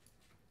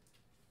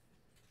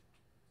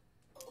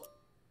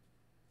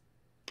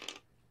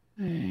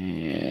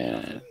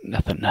 And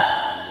nothing.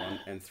 And 1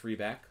 and 3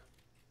 back.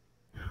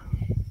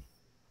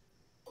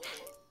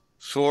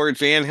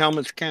 Swords and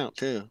helmets count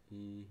too.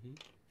 Mm-hmm.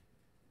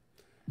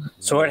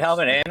 Sword,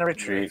 helmet, and a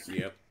retreat.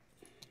 Yep.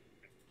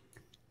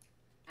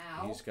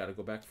 Ow. He's got to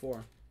go back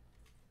 4.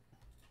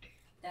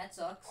 That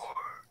sucks.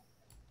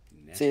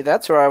 See,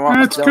 that's where I want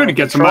That's zone good. It of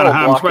gets them out of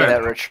control harm's blocking way.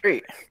 that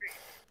retreat.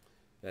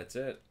 That's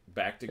it.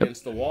 Backed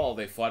against the wall.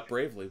 They fought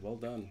bravely. Well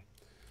done.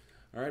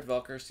 All right,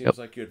 Velker. Seems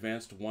like you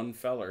advanced 1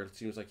 feller. It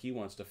seems like he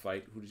wants to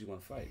fight. Who does he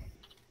want to fight?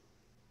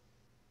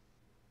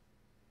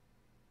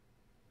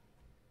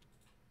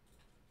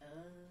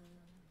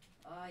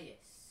 Yes.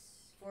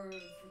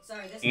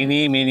 Sorry, this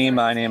Eeny, meeny,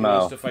 miny, He mo.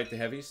 wants to fight the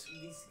heavies.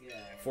 This guy.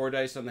 4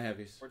 dice on the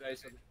heavies.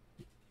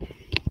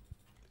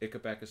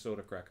 Ikabaka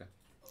soda cracker.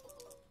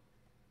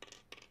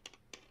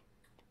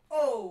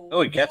 Oh!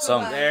 Oh, he gets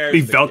some. There's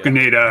The the kill.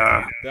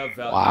 Velcanator.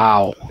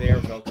 Wow. They are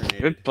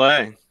Velcanated. Good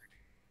play.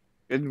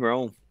 Good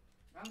roll.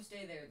 I'm gonna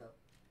stay there, though.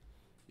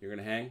 You're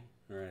gonna hang.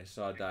 All right. I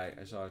saw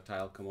a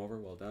tile come over.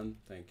 Well done.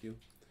 Thank you.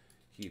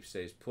 Keep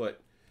stays put.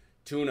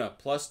 Tuna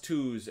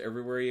 +2s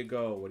everywhere you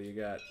go. What do you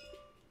got?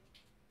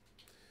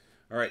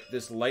 All right.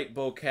 This light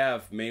bow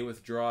cav may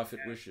withdraw if it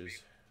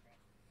wishes.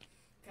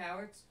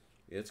 Cowards.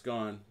 It's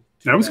gone.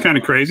 That was kind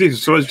of crazy. The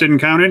swords didn't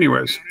count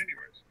anyways.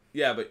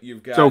 Yeah, but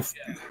you've got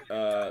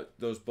So-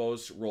 those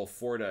bows roll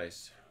 4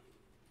 dice.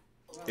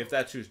 If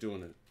that's who's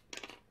doing it,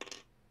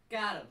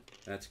 Got him.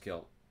 that's a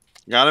kill.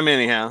 Got him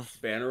anyhow.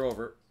 Banner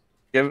over.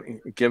 Give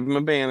him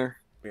a banner.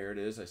 There it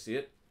is. I see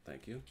it.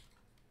 Thank you.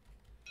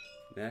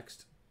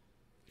 Next.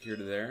 Here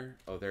to there.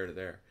 Oh, there to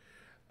there.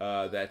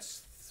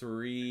 That's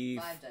 3.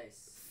 5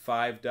 dice.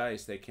 5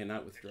 dice. They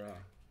cannot withdraw.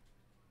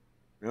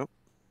 Yep.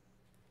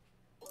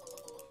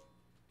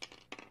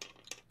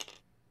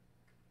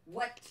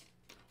 What?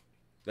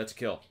 That's a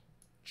kill.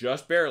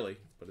 Just barely,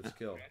 but it's a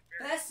kill.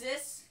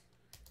 Festus?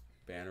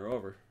 Banner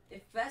over.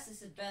 If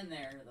Festus had been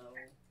there, though.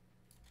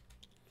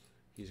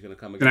 He's going to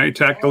come Can I again.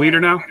 attack the leader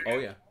now? Oh,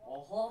 yeah.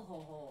 Oh ho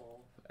ho ho.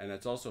 And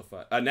that's also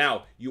 5.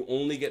 Now, you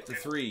only get to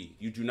 3.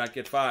 You do not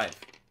get 5.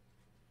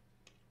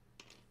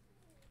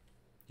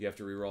 You have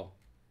to re-roll.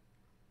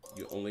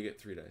 You only get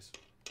 3 dice.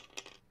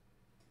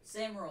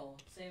 Same roll,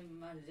 same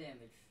amount of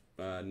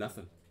damage.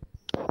 Nothing.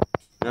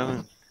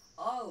 No.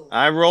 Oh.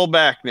 I roll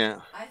back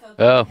now. I thought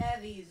Oh. they were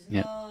heavies.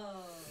 Yep.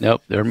 No.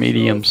 Nope, they're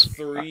mediums.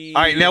 So 3.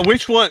 All right, now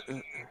which one?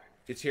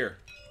 It's here.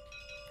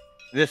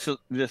 This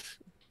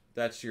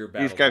That's your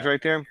battle. these guys map.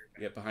 right there.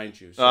 Yeah, behind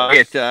you. I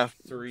get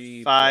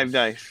 3. 5 plus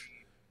dice.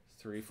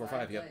 3, 4, 5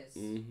 5. Yep. dice.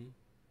 Mm-hmm.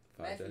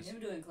 5 Imagine dice. him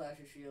doing Clash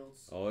of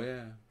Shields. Oh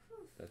yeah,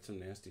 that's some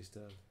nasty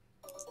stuff.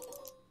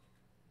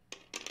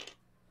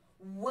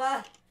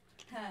 What?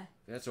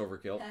 That's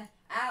overkill.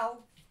 Ow.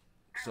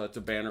 So that's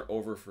a banner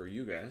over for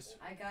you guys.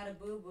 I got a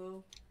boo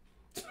boo.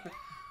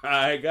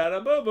 I got a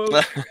boo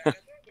boo.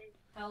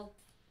 Help.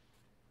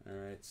 All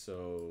right,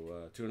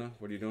 so Tuna,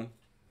 what are you doing?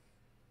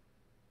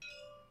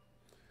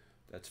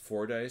 That's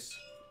 4 dice.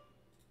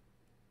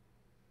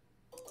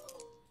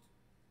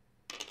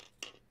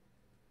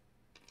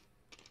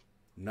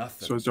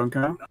 Nothing. Swords don't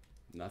count.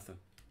 Nothing.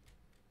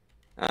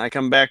 I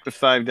come back with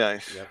 5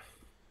 dice. Yep.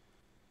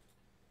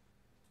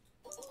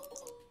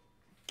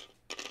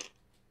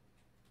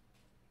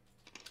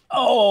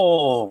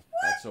 Oh,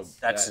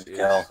 That's a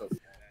kill.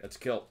 That's a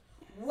kill.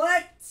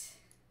 What?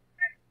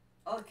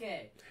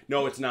 Okay.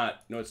 No, it's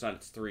not. No, it's not.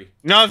 It's 3.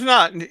 No, it's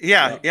not.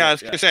 Yeah, No, yeah. I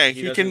was gonna say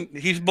he he doesn't-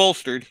 can. He's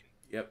bolstered.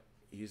 Yep,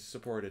 he's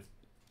supported.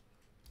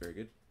 Very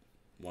good.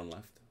 1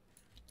 left.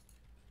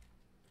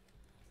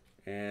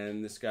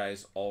 And this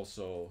guy's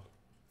also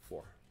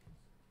 4.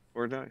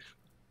 4 dice.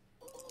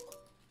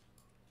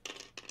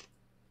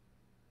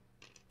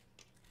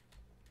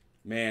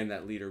 Man,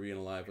 that leader being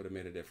alive would have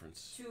made a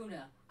difference.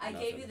 Tuna, I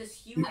Nothing. gave you this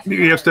huge.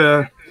 He has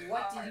to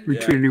What did you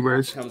retreat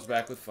anyways. Comes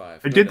back with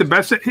 5. I did the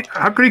best.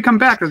 How could he come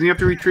back? Doesn't he have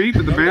to retreat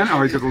with the man?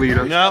 Oh, he's got the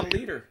leader. He's got a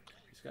leader.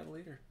 He's got a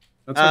leader.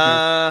 That's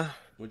okay.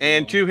 What'd you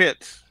And roll? 2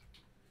 hits.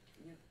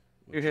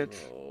 What'd 2 you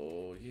hits.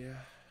 roll? Yeah,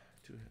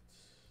 2 hits.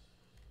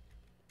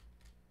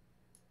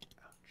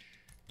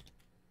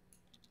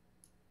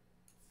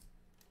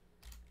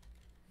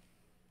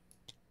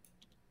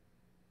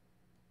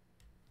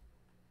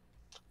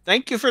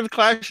 Thank you for the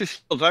Clash of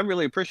Shields. I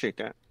really appreciate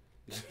that.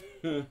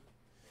 That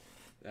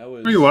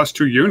was. Well, you lost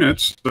 2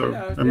 units, so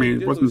Yeah, I mean, you it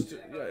did lose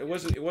wasn't.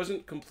 yeah, it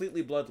wasn't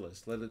completely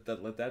bloodless. Let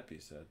that be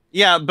said.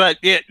 Yeah, but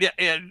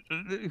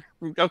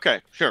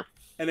okay, sure.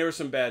 And there was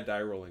some bad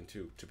die rolling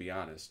too. To be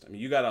honest, I mean,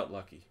 you got out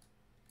lucky.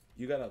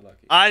 You got out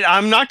lucky.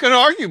 I'm not going to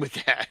argue with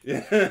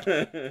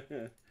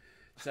that.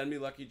 Send me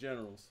lucky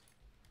generals.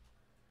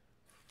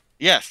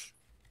 Yes.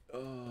 Oh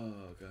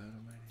God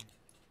Almighty!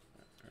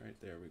 All right,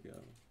 there we go.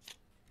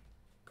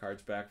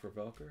 Cards back for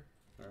Velker.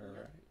 All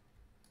right.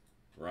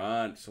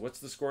 Ron. So what's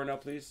the score now,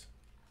 please?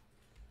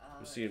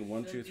 I'm seeing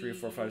 1, 2, 3,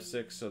 4, 5,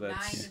 6. So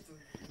that's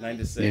 9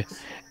 to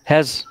 6.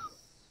 Yeah.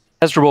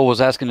 Hezbollah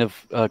was asking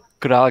if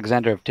could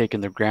Alexander have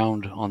taken the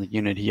ground on the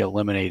unit he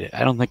eliminated.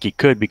 I don't think he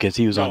could because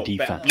he was on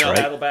defense, right?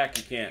 Battle back,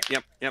 you can't.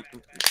 Yep. Yep.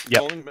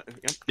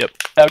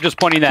 I was just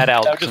pointing that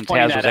out since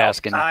Taz was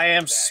asking. I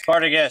am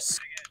Spartacus.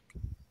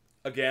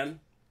 Again?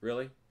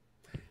 Really?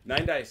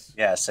 9 dice.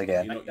 Yes,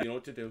 again. You know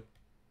what to do.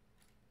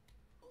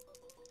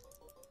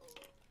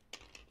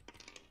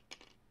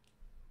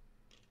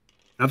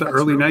 Another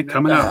early night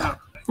coming up.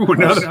 Ooh,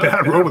 another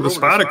bad roll with the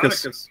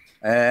Spartacus.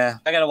 I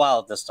got a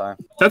wild this time.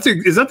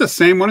 Is that the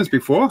same one as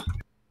before?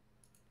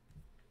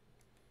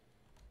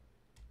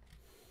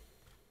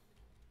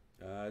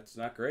 It's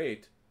not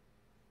great.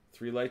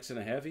 3 lights and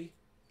a heavy.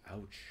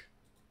 Ouch.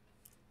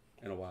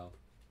 And a wild.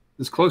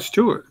 It's close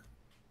to it.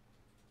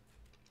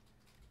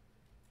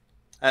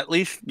 At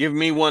least give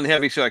me 1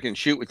 heavy so I can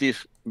shoot with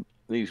these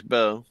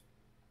bow.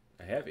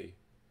 A heavy?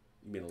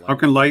 You mean a light? How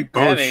can light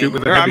bows shoot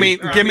with a Or, heavy? I mean,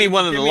 give me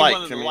one of the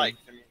lights.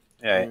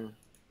 Yeah,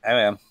 I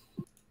am.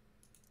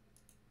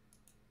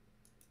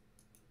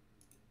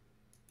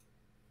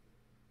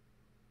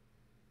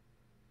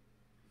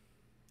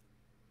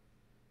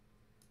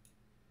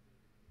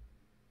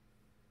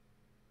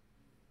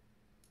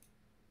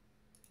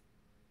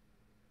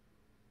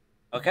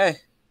 Okay,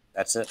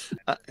 that's it.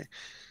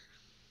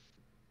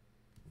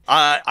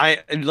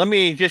 Let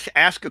me just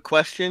ask a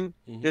question.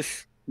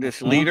 This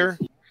leader,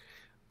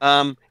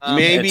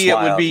 maybe it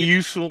would be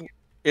useful,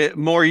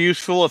 more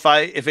useful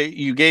if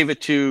you gave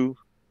it to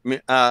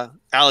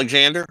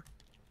Alexander.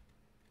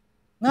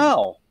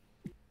 No,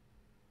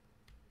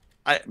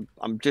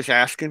 I'm just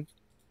asking.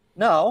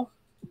 no.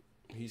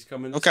 He's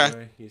coming this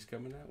way. He's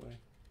coming that way.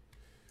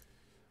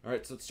 All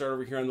right, so let's start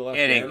over here on the left.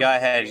 Eddie, go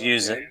ahead,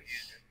 use it.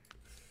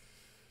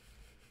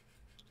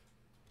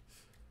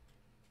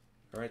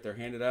 All right, they're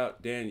handed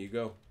out. Dan, you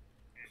go.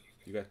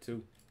 You got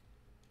 2.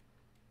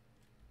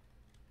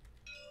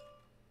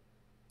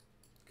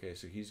 Okay,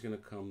 so he's going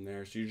to come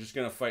there. So you're just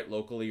going to fight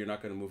locally? You're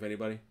not going to move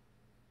anybody?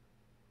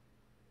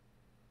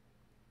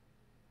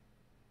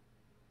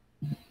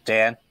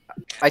 Dan?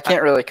 I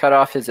can't really cut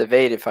off his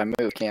evade if I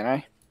move, can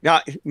I? Yeah.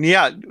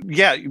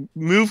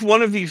 Move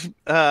one of these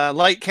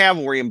light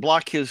cavalry and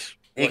block his.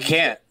 He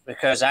can't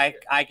because I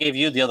gave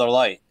you the other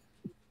light.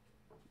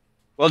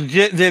 Well,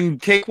 then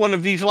take one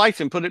of these lights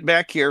and put it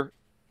back here,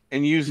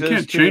 and use You those.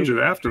 can't change it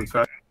after the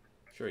fact.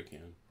 Sure you can.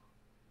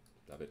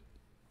 Love it.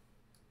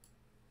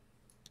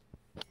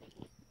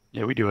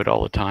 Yeah, we do it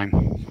all the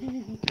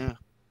time. Yeah.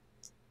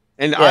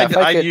 And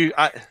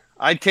Yeah,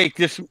 I'd take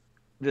this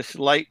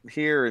light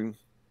here and.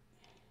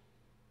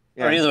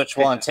 Yeah. Or either which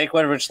one. Take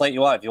whatever light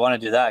you want. If you want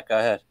to do that, go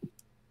ahead.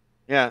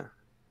 Yeah.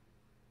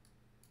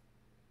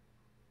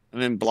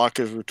 And then block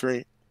his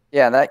retreat.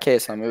 Yeah, in that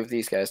case, I'll move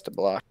these guys to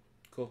block.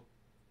 Cool.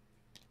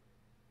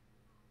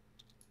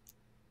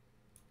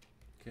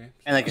 Okay.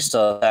 And they can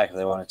still attack if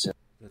they wanted to.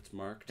 That's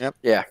marked. Yep.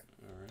 Yeah, All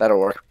right. that'll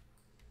work.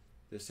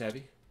 This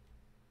heavy.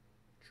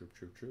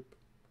 Troop.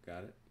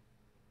 Got it.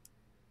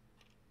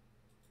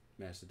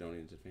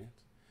 Macedonians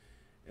advance.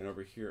 And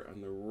over here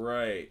on the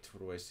right, what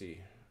do I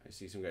see? I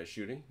see some guys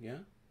shooting, yeah?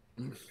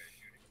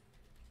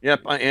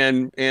 Yep,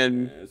 and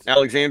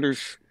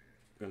Alexander's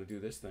going to do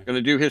this thing. going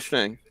to do his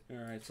thing. All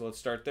right, so let's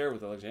start there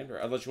with Alexander.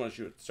 Unless you want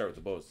to start with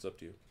the bows, it's up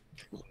to you.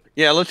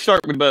 Yeah, let's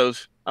start with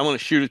bows. I want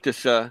to shoot at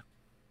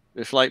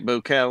this light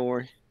bow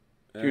cavalry.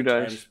 2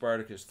 dice. And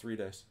Spartacus, 3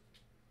 dice.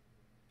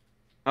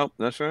 Oh,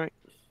 that's right.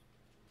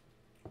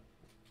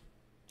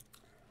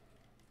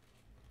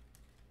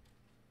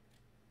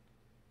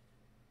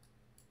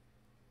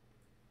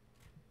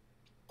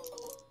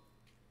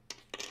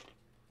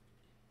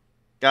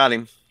 Got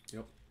him.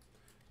 Yep.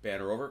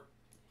 Banner over.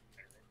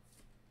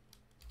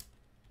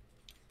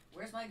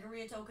 Where's my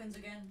Guerrilla tokens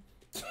again?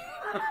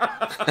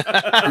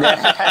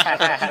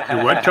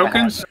 Your what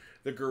tokens?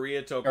 The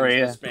Guerrilla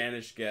tokens the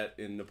Spanish get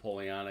in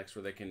Napoleonics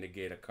where they can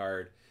negate a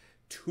card.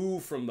 2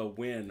 from the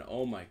win.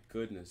 Oh my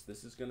goodness.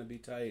 This is going to be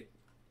tight.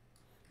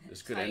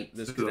 This could end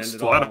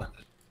it all.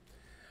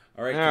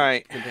 All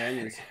right.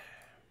 Companions.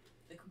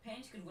 The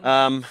companions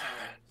can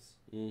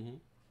win.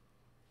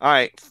 All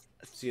right.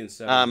 See you in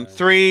 7.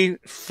 3,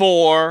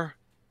 4.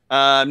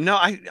 No,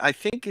 I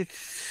think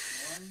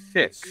it's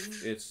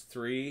 6. It's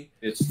 3.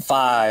 It's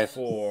 5.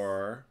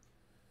 4.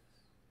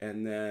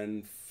 And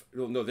then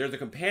no, they're the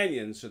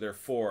companions, so they're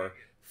 4.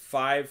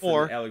 5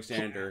 for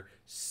Alexander.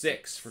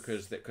 6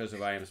 because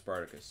of I am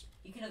Spartacus.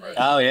 He can evade.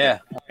 Oh yeah.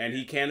 And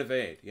he can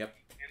evade. Yep.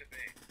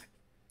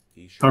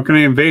 How can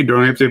I invade?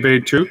 Don't I have to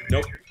evade 2?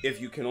 Nope. If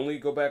you can only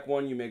go back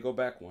 1, you may go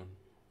back 1.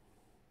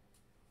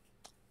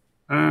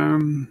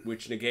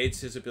 Which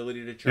negates his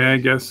ability to charge. Yeah, I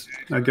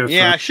guess.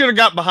 Yeah, I should have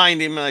got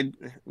behind him. It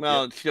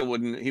still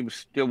wouldn't. He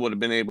still would have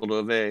been able to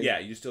evade. Yeah,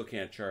 you still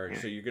can't charge.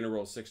 So you're going to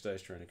roll 6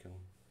 dice trying to kill him.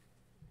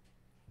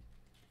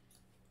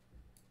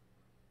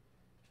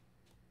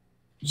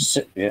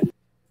 Yeah.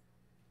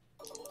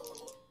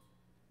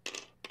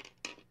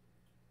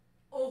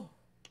 Oh.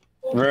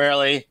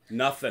 Really?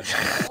 Nothing.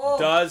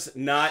 Does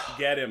not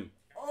get him.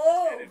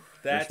 Oh.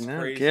 That's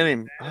crazy. Get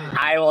him.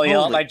 I will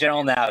yell at my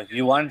general now.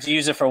 You wanted to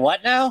use it for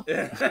what now?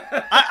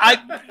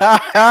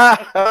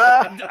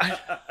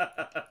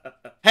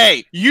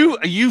 Hey,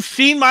 you've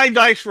seen my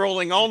dice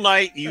rolling all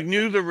night. You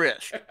knew the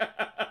risk.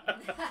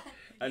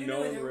 A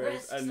known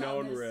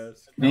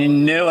risk. You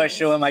knew I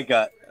should have my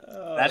gut.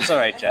 That's all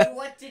right, Jeff.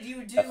 What did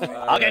you do?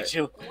 I'll get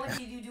you. What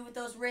did you do with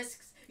those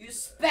risks? You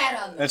spat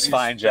on them. That's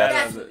fine, Jeff.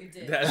 That's what you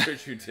did. That's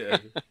what you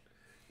did.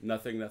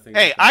 Nothing.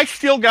 Hey, I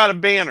still got a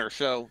banner,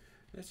 so.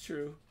 That's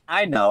true.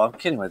 I know. I'm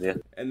kidding with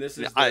you. And this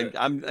is.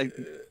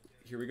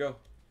 Here we go.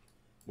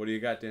 What do you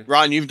got, Dan?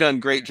 Ron, you've done a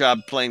great job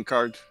playing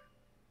cards.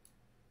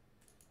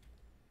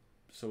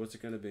 So what's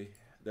it going to be?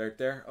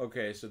 There?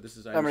 Okay, so this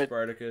is I'm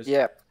Spartacus.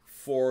 Yeah.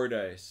 4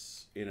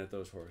 dice in at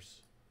those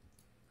horse.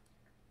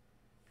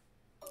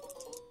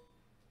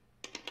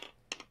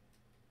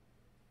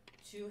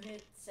 Two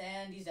hits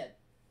and he's dead.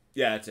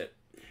 Yeah, that's it.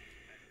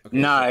 Okay,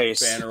 nice.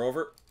 So banner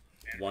over.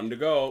 1 to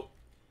go.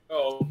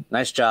 Oh.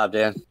 Nice job,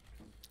 Dan.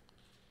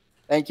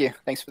 Thank you.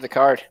 Thanks for the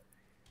card.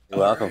 You're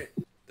welcome. Right.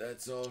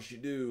 That's all she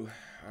do.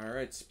 All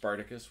right,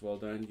 Spartacus, well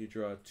done. You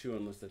draw 2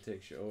 unless that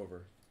takes you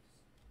over.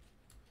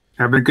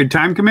 Having a good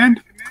time,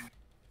 Command?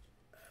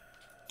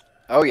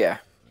 Oh, yeah.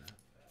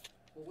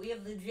 Well, we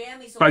have the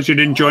jammy. Surprised you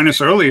didn't join us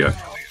earlier.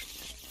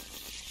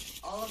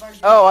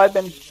 Oh, I've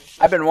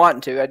been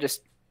wanting to. It's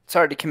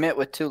hard to commit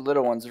with 2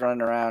 little ones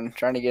running around,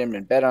 trying to get them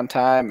in bed on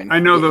time. And I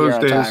know those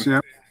days, yeah.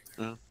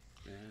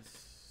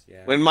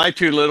 When my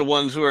 2 little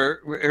ones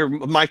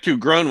my 2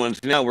 grown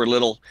ones now were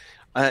little,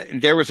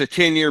 there was a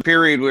 10-year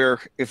period where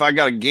if I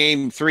got a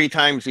game 3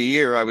 times a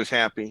year, I was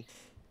happy.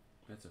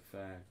 That's a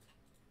fact.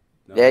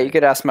 No, yeah, you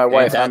could ask my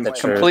wife. I'm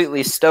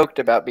completely stoked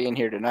about being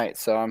here tonight,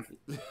 so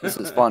this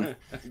is fun.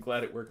 I'm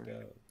glad it worked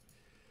out.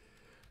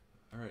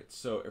 All right,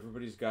 so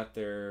everybody's got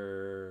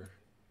their.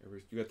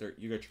 You got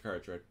your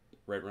cards, right?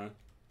 Right, Ron?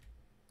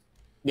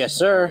 Yes,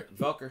 sir. Right,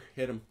 Velker,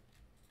 hit him.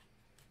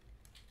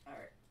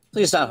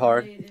 Please not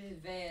hard.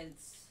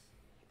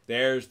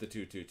 There's the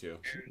 2-2-2.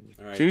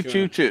 All right,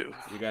 2-2-2.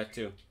 You got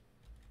 2.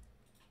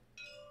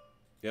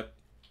 Yep.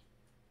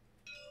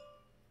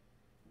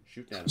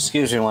 Shooting at him.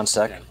 Excuse me 1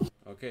 sec.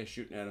 Okay,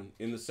 shooting at him.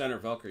 In the center,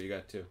 Velker, you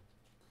got 2.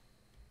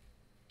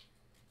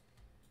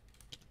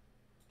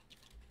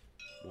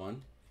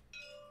 1.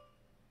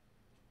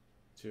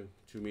 2.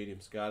 2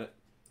 mediums. Got it.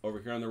 Over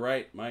here on the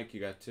right, Mike, you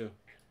got 2.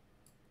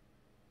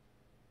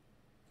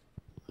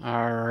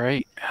 All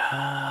right.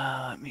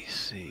 Let me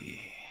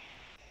see.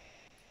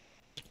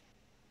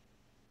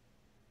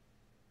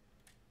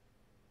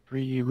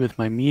 3 with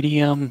my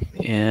medium,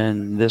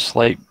 and this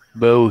light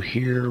bow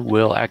here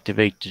will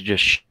activate to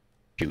just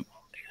shoot.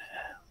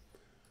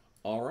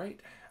 All right.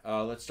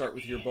 Let's start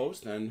with your bows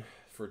then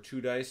for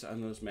 2 dice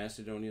on those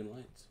Macedonian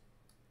lights.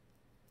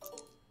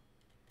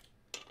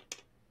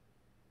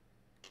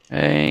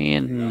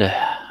 And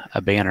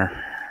a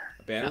banner.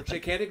 A banner which they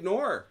can't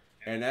ignore.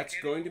 And that's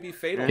going to be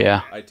fatal.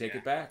 Yeah. I take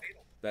it back.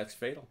 That's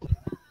fatal.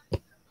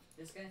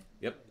 This guy?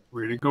 Yep.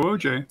 Way to go,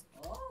 OJ.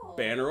 Oh.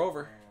 Banner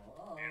over.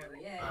 Oh,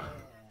 yeah.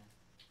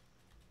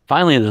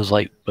 Finally, those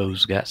light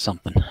bows got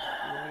something.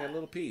 Yeah, a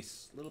little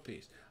piece. Little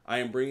piece. I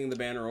am bringing the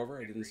banner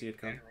over. I didn't see it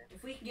come.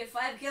 If we can get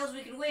 5 kills,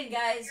 we can win,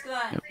 guys. Come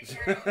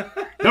on.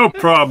 No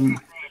problem.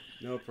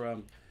 No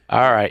problem.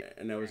 All right.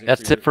 And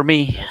that's it for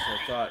me. That's what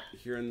I thought.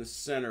 Here in the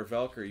center,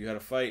 Velker, you had a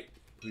fight.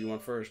 Who you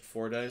want first?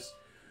 4 dice?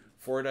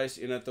 4 dice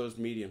in at those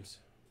mediums.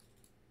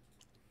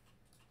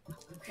 You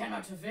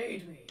cannot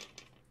evade me.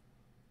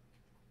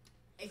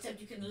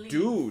 Except you can leave.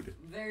 Dude.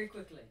 Very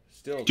quickly.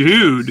 Still.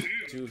 Dude.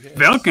 2 hits.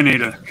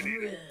 Velcanator.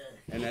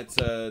 And that's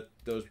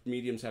those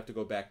mediums have to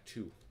go back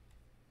 2.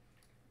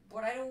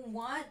 But I don't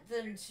want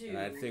them to. And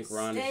I think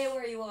Ron. Stay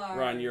where you are.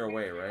 Ron, you're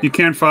away, right? You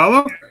can't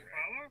follow?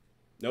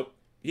 Nope.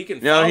 He can.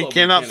 No, follow, he but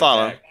cannot can't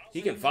follow. attack.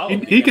 He can follow.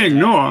 but He can't can attack.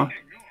 ignore.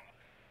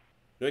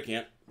 No, he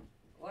can't.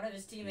 One of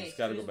his teammates. He's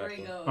gotta choose go where back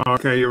he one. goes. Oh,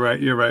 okay, you're right.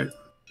 You're right.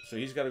 So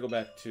he's got to go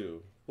back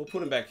too. We'll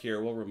put him back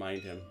here. We'll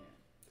remind him.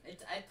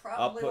 It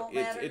probably won't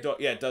matter.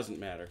 Yeah, it doesn't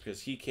matter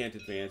because he can't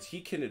advance.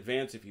 He can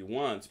advance if he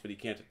wants, but he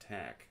can't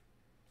attack.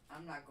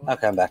 I'm not going I'll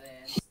come back.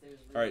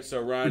 All right,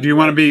 so Ron. Do you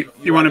want to be?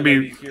 You want to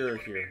either be? here or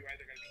here?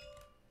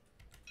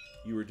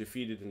 You were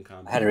defeated in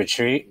combat. I had to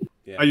retreat.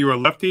 Yeah. Are you a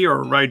lefty or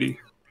a righty?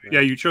 Right. Yeah,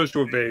 you chose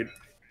to evade.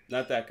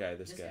 Not that guy.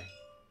 This guy.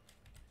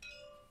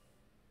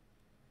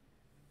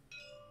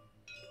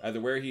 Either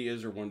where he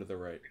is or one to the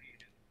right.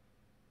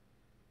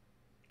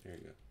 There you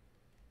go.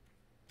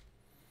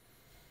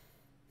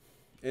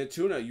 And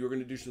Tuna, you were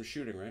going to do some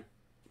shooting, right?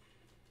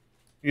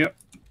 Yep.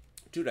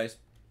 2 dice.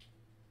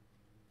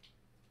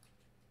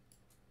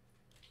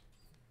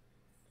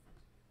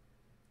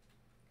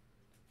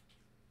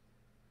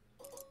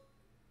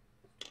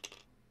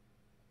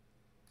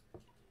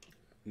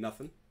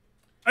 Nothing.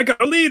 I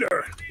got a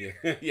leader.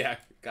 Yeah, yeah.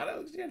 Got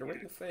Alexander right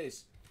in the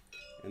face.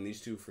 And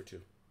these 2 for 2.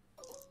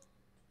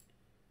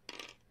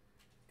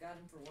 Got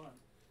him for 1.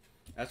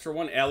 That's for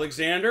 1.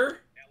 Alexander.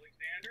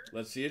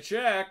 Let's see a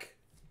check.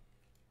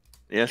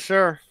 Yes,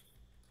 sir.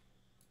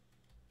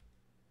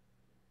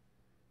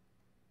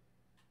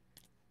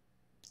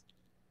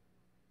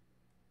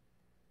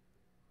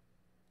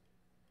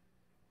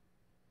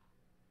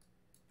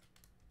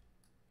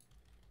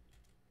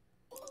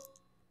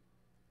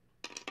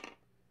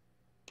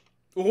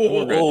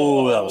 Oh,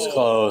 that was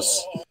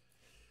close.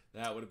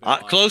 That would have been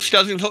awesome. Close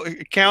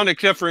doesn't count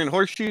except for in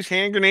horseshoes,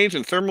 hand grenades,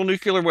 and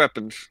thermonuclear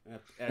weapons.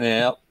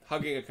 Yep.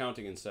 Hugging,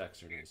 accounting, and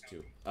sex are nice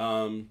too.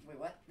 Wait,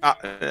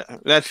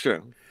 what? That's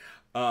true.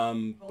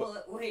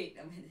 Well, wait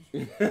a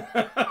minute.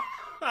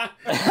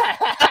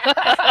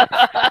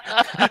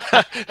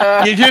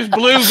 You just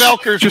blew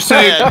Velker's Just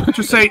head.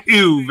 say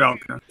ew,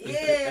 Velka. Ew.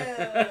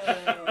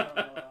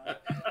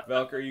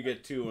 Velker, you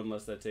get 2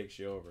 unless that takes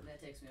you over.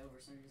 That takes me over,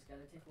 so you just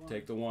gotta take 1.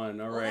 Take the 1.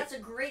 All Well, right. that's a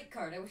great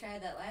card. I wish I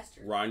had that last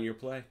turn. Ron, your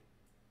play.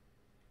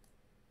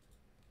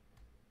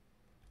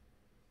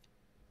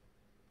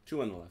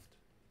 2 on the left.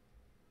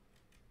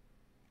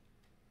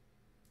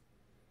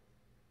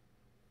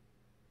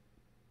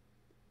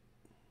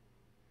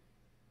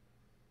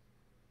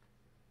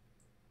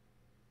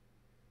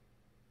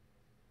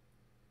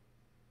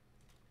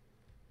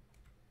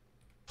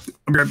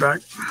 I'll be right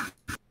back.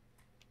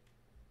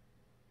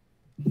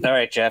 All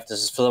right, Jeff. This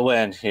is for the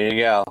win. Here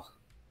you go.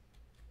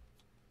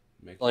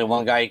 Make Only the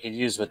one guy you could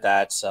use with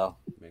that, so.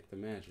 Make the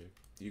magic.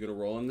 You gonna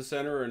roll in the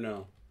center or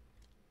no?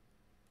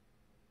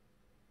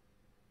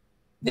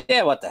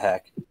 Yeah, what the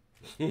heck?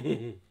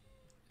 He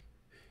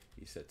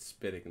said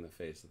spitting in the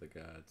face of the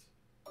gods.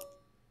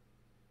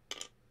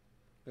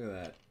 Look at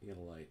that. You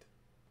got a light.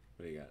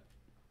 What do you got?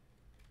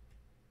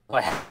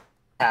 What,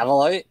 have a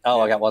light? Oh,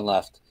 Yeah. I got 1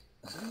 left.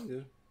 Yeah.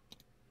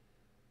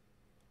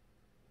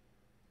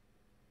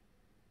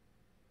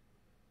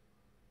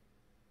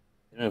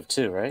 You move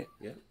 2, right?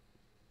 Yeah.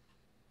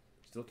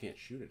 Still can't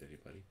shoot at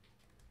anybody.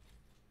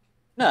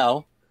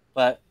 No,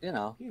 but, you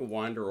know. You can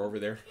wander over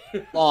there.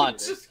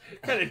 Launch. Just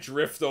kind of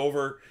drift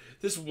over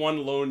this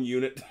one lone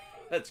unit.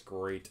 That's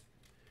great.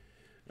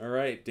 All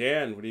right,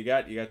 Dan, what do you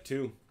got? You got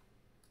 2.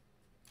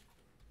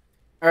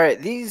 All right,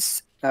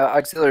 these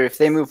auxiliary, if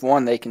they move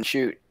 1, they can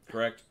shoot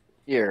Correct.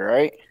 here,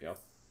 right? Yep.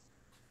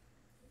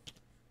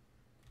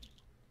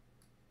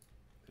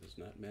 That is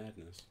not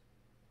madness.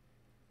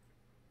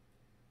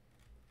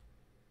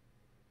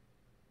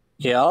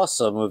 He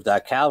also moved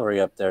that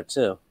cavalry up there,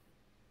 too.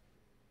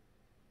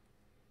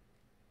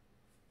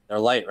 They're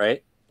light,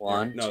 right?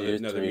 1, no, 2,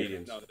 they're 3.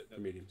 mediums. They're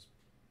mediums.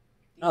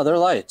 No, they're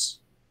lights.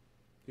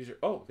 These are.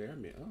 Oh, they are.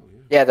 Oh, yeah.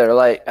 Yeah, they're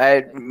light.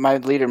 My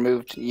leader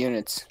moved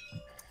units.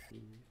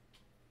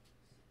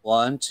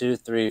 1, 2,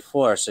 3,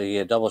 4. So you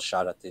get a double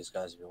shot at these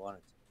guys if you wanted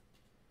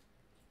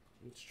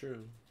to. It's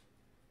true.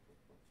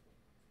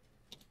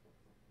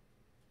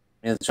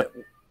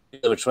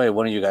 Either which way,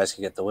 one of you guys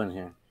can get the win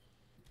here.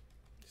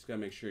 Just gotta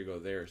make sure you go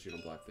there so you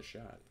don't block the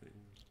shot.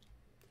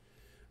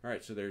 All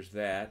right, so there's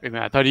that. Wait a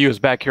minute, I thought he was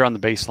back here on the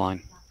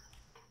baseline.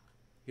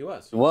 He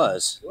was. It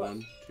was.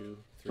 1, 2,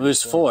 3. It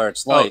was 4.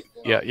 It's light.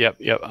 Oh, yeah,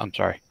 yep. I'm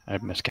sorry. I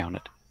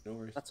miscounted. No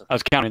worries. That's okay. I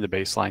was counting the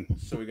baseline.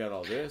 So we got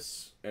all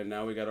this, and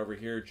now we got over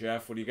here.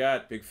 Jeff, what do you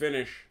got? Big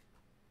finish.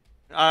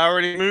 I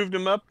already moved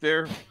them up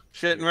there,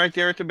 sitting right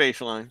there at the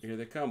baseline. Here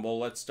they come. Well,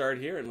 let's start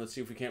here, and let's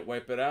see if we can't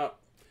wipe it out.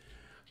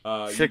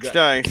 6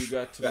 dice. You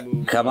got to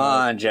move. Come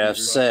on, Jeff.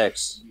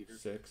 6.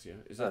 6, yeah.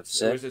 Is That's that,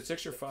 six. is it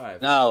 6 or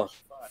 5? No.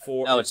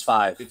 4. No, it's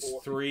 5. It's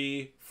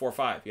 3, 4,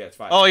 5. Yeah, it's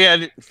 5. Oh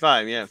yeah,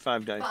 5. Yeah,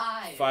 5 dice.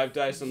 5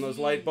 dice on those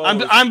light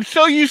bulbs. I'm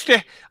so used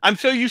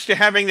to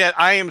having that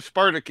I am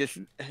Spartacus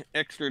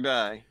extra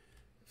die.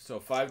 So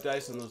 5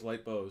 dice on those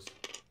light bows.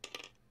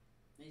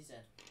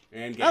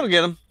 And I'll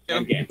get them.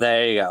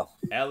 There you go.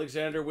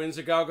 Alexander wins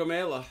a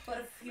Gaugamela.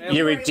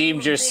 You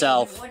redeemed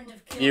yourself.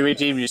 You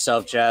redeemed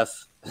yourself,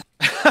 Jeff.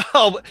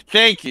 Oh,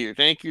 thank you,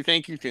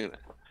 Tuna.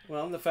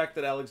 Well, and the fact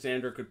that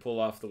Alexander could pull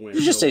off the win.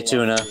 You just say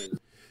tuna.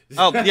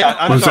 Oh yeah,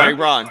 I'm What's sorry,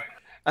 that? Ron.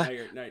 Now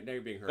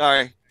you're being hurtful.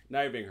 Sorry,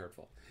 Now you're being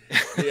hurtful.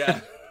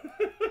 Yeah.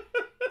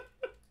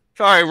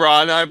 sorry,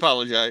 Ron. I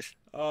apologize.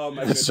 Oh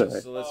my goodness.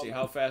 Sorry. So let's see.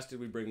 How fast did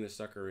we bring this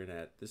sucker in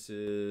at? This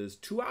is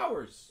 2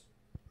 hours.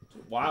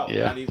 Wow.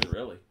 Yeah. Not even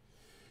really.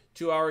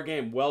 2-hour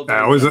game. Well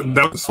done.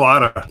 That was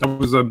slaughter. That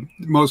was the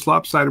most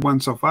lopsided one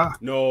so far.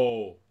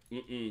 No.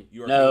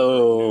 You are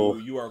No.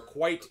 You are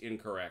quite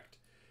incorrect.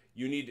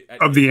 You need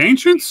Of the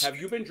ancients? Have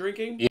you been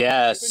drinking?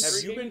 Yes.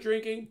 Have you been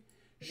drinking?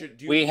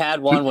 We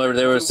had one where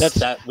there was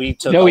that we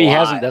took. No, a he lot.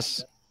 hasn't.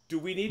 That's Do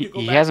we need to go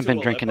he back hasn't to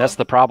been drinking. Aleppo? That's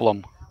the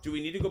problem. Do we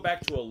need to go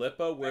back to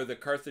Aleppo where the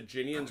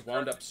Carthaginians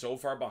wound up so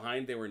far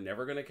behind they were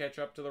never going to catch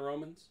up to the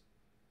Romans?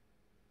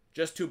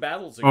 Just 2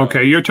 battles ago.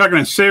 Okay, you're talking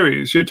a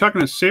series. You're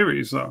talking a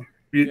series, though.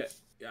 No,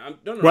 One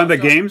of the I'm talking-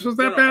 games was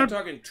that no, bad? I'm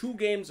talking 2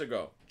 games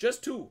ago.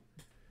 Just 2.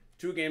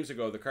 2 games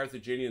ago, the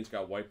Carthaginians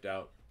got wiped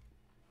out.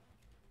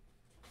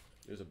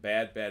 It was a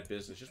bad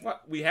business. Just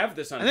what we have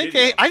this on. I think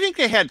video.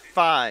 they had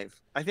 5.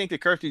 I think the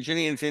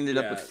Carthaginians ended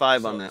up with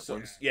 5 on that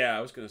one. Yeah,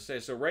 I was going to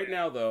say. So right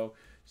now, though,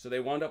 so they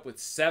wound up with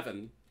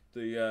 7.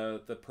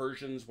 The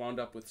Persians wound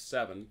up with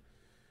 7,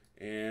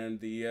 and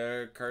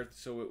the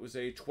so it was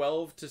a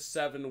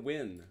 12-7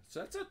 win.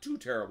 So that's not too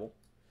terrible.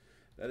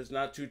 That is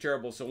not too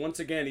terrible. So once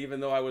again, even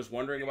though I was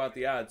wondering about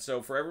the odds,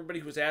 so for everybody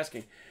who's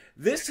asking,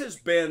 this has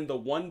been the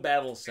one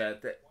battle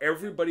set that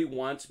everybody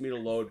wants me to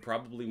load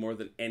probably more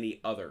than any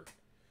other.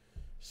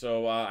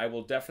 So I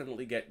will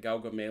definitely get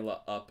Gaugamela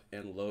up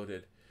and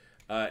loaded.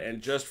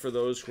 And just for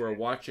those who are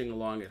watching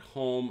along at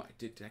home,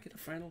 did I get a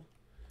final?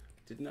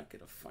 Did not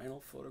get a final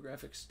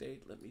photographic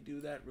state. Let me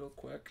do that real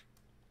quick.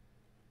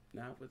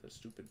 Not with a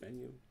stupid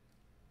menu.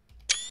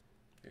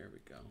 There we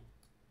go.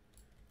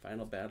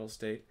 Final battle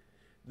state.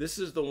 This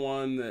is the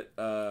one that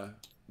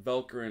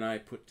Velker and I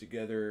put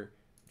together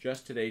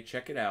just today.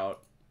 Check it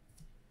out.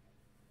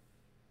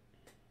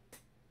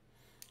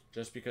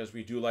 Just because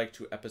we do like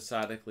to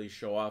episodically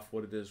show off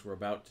what it is we're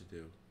about to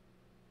do.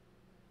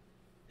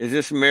 Is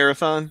this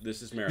marathon?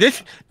 This is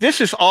marathon.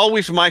 This is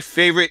always my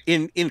favorite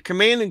in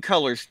Command and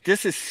Colors.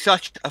 This is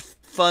such a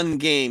fun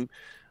game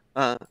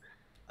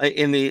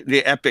in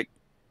the Epic.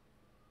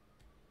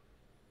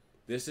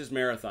 This is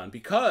marathon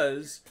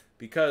because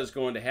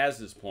going to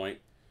Haz's point,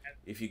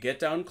 if you get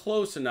down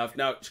close enough,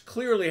 now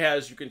clearly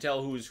Haz, you can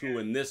tell who's who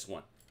in this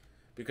one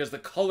because the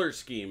color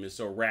scheme is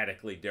so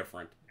radically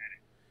different.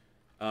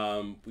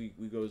 We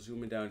go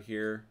zooming down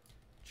here.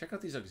 Check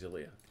out these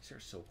auxilia. These are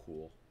so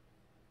cool.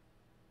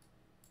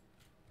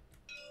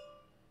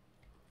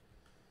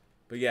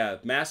 But yeah,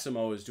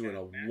 Massimo is doing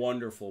a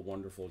wonderful,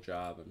 wonderful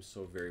job. I'm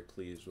so very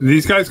pleased with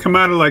These guys come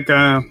out of like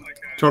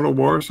Total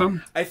War or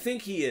something? I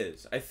think he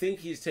is. I think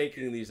he's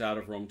taking these out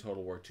of Rome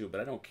Total War 2,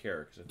 but I don't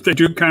care. They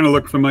do kind of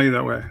look familiar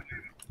that way.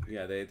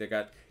 Yeah, they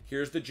got...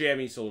 Here's the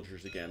jammy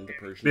soldiers again, the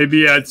Persian.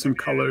 Maybe add some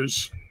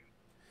colors.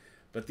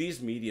 But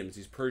these mediums,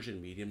 these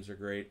Persian mediums are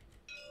great.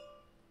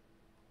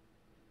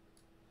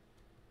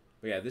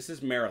 But yeah, this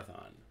is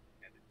marathon.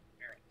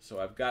 So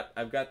I've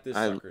got this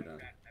sucker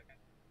done.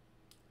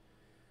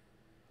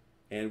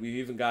 And we've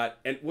even got,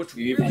 and what's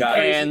really crazy,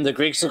 and the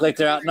Greeks look like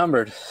they're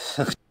outnumbered.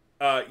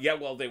 Yeah,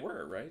 well, they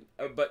were, right?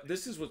 But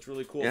this is what's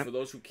really cool for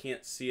those who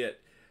can't see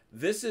it.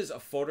 This is a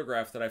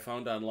photograph that I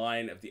found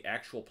online of the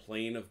actual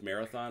plane of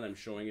Marathon. I'm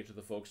showing it to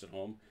the folks at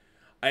home.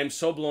 I am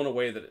so blown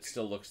away that it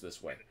still looks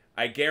this way.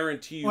 I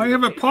guarantee you. Well, I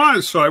have a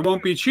pause, so I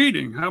won't be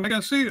cheating. How am I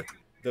going to see it?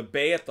 The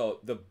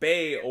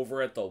bay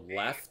over at the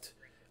left,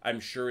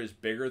 I'm sure, is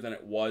bigger than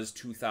it was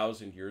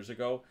 2,000 years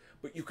ago.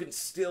 But you can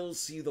still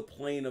see the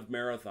plane of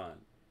Marathon.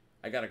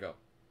 I gotta go.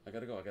 I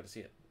gotta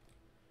see it.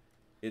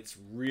 It's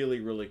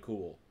really, really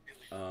cool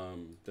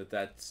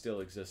that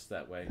still exists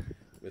that way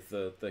with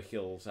the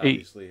hills,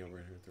 obviously, over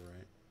here to the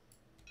right.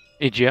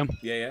 Hey, Jim.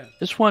 Yeah.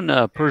 This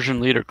one Persian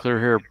leader clear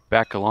hair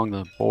back along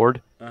the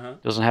board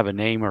doesn't have a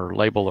name or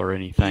label or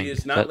anything. He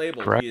is not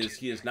labeled. Correct?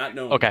 He is not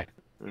known. Okay.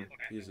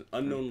 He is an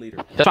unknown leader.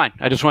 That's fine.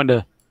 I just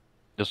wanted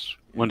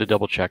to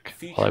double check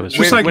while I was.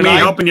 Just like me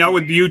helping you out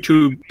with the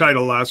YouTube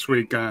title last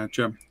week,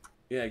 Jim.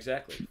 Yeah,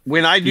 exactly.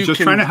 When I do just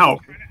trying to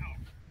help.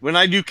 When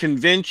I do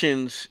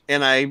conventions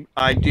and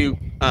I do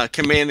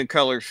Command and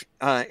Colors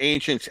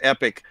Ancients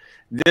Epic,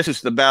 this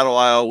is the battle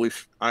I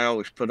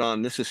always put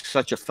on. This is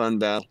such a fun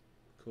battle.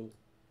 Cool.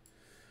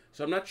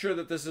 So I'm not sure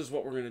that this is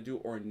what we're gonna do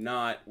or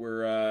not.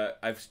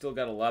 I've still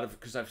got a lot of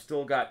because I've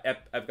got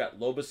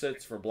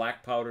Lobosits for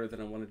Black Powder that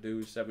I want to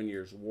do 7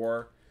 Years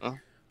War. Oh.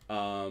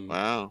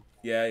 Wow.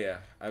 Yeah.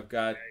 I've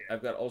got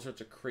all sorts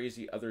of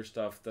crazy other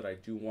stuff that I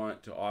do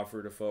want to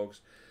offer to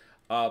folks.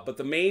 But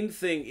the main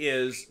thing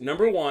is,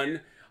 number one,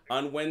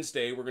 on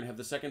Wednesday, we're going to have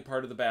the second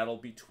part of the battle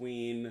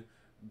between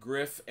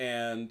Griff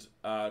and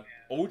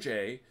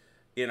OJ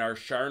in our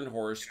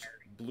Scharnhorst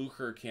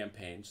Blucher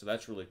campaign. So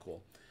that's really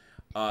cool.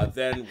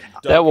 Then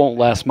that won't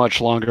last much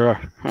longer.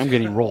 I'm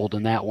getting rolled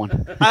in that one.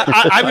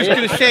 I was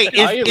going to say,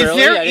 is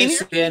there I didn't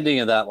see the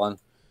ending of that one?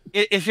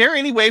 Is there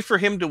any way for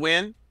him to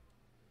win?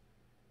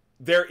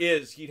 There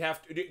is. He'd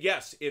have to.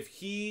 Yes, if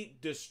he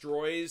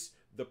destroys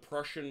the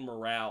Prussian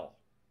morale.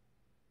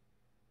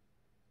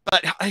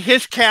 But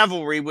his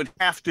cavalry would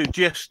have to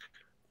just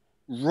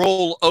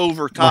roll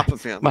over top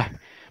of him. My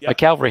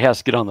cavalry has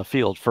to get on the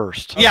field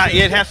first. Yeah,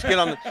 it has to get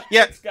on the.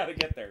 Yeah, it's got to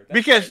get there. That's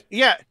because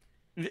right.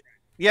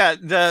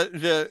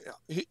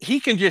 he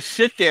can just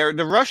sit there.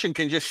 The Russian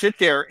can just sit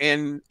there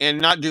and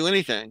not do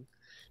anything,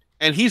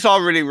 and he's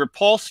already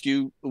repulsed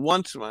you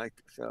once, Mike.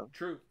 So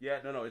true. Yeah,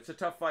 no, it's a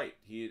tough fight.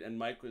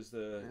 Mike was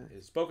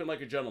is spoken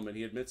like a gentleman.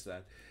 He admits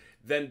that.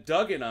 Then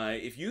Doug and I,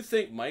 if you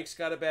think Mike's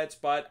got a bad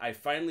spot, I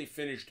finally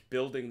finished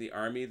building the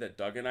army that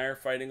Doug and I are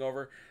fighting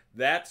over.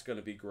 That's going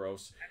to be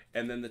gross.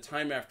 And then the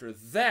time after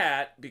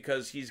that,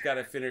 because he's got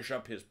to finish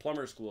up his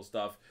plumber school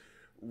stuff,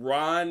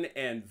 Ron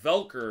and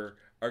Velker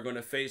are going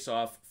to face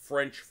off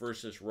French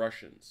versus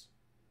Russians.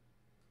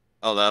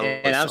 Oh, that.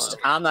 And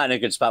I'm not in a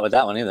good spot with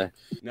that one either.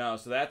 No,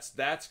 so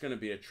that's going to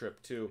be a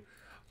trip too.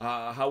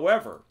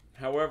 However,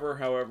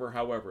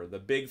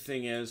 the big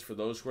thing is, for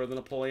those who are the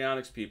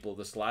Napoleonics people,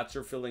 the slots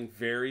are filling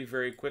very,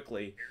 very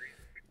quickly.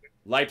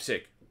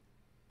 Leipzig.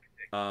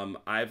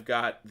 I've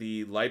got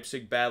the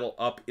Leipzig battle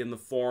up in the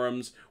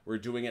forums. We're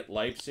doing it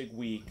Leipzig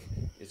week.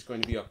 It's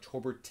going to be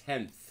October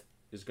 10th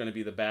is going to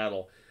be the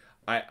battle.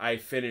 I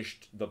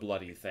finished the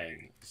bloody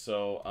thing.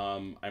 So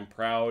I'm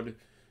proud.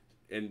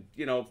 And,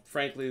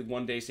 frankly,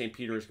 one day St.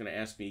 Peter is going to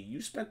ask me, you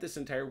spent this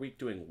entire week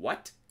doing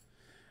what?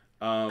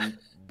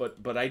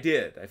 But I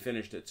did. I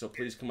finished it. So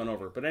please come on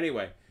over. But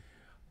anyway,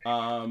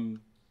 so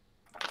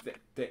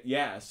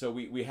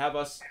we have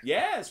us.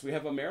 Yes, we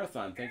have a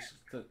marathon.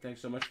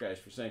 Thanks so much, guys,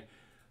 for saying.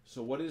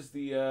 So what is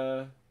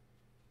the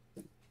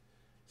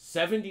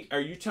 70? Are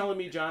you telling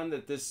me, John,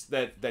 that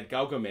that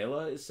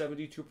Gaugamela is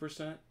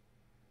 72%?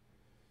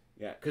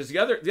 Yeah, because the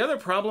other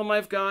problem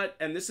I've got,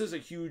 and this is a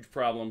huge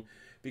problem,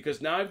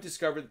 because now I've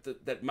discovered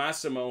that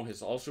Massimo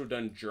has also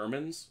done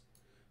Germans.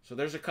 So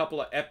there's a couple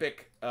of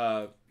epic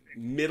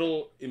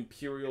Middle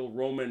Imperial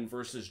Roman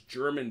versus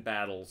German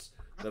battles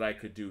that I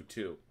could do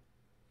too,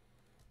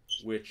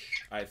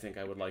 which I think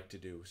I would like to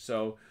do.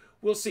 So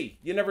we'll see.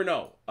 You never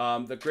know.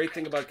 The great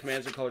thing about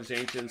Commands and Colors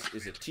Ancients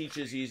is it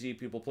teaches easy.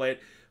 People play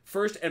it.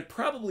 First and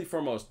probably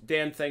foremost,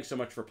 Dan, thanks so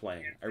much for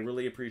playing. I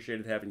really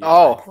appreciated having you.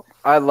 Oh,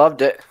 I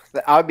loved it.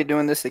 I'll be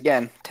doing this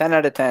again. 10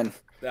 out of 10.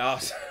 Oh,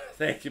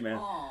 thank you,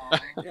 man.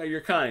 Yeah,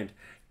 you're kind.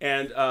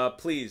 And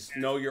please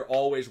know you're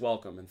always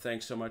welcome. And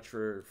thanks so much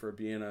for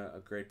being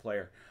a great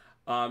player.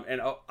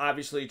 And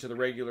obviously to the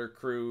regular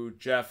crew,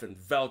 Jeff and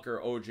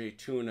Velker, OJ,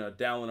 Tuna,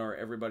 Dalinar,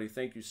 everybody,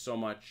 thank you so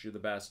much. You're the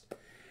best.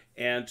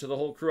 And to the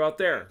whole crew out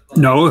there.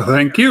 No,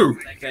 thank you.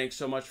 Thanks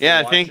so much for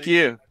watching. Thank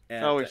you. And,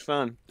 it's always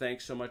fun.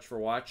 Thanks so much for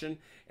watching.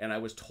 And I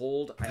was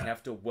told I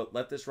have to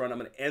let this run. I'm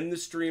going to end the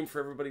stream for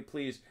everybody.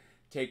 Please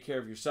take care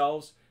of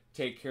yourselves.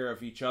 Take care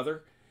of each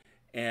other.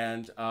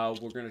 And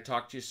we're going to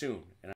talk to you soon. And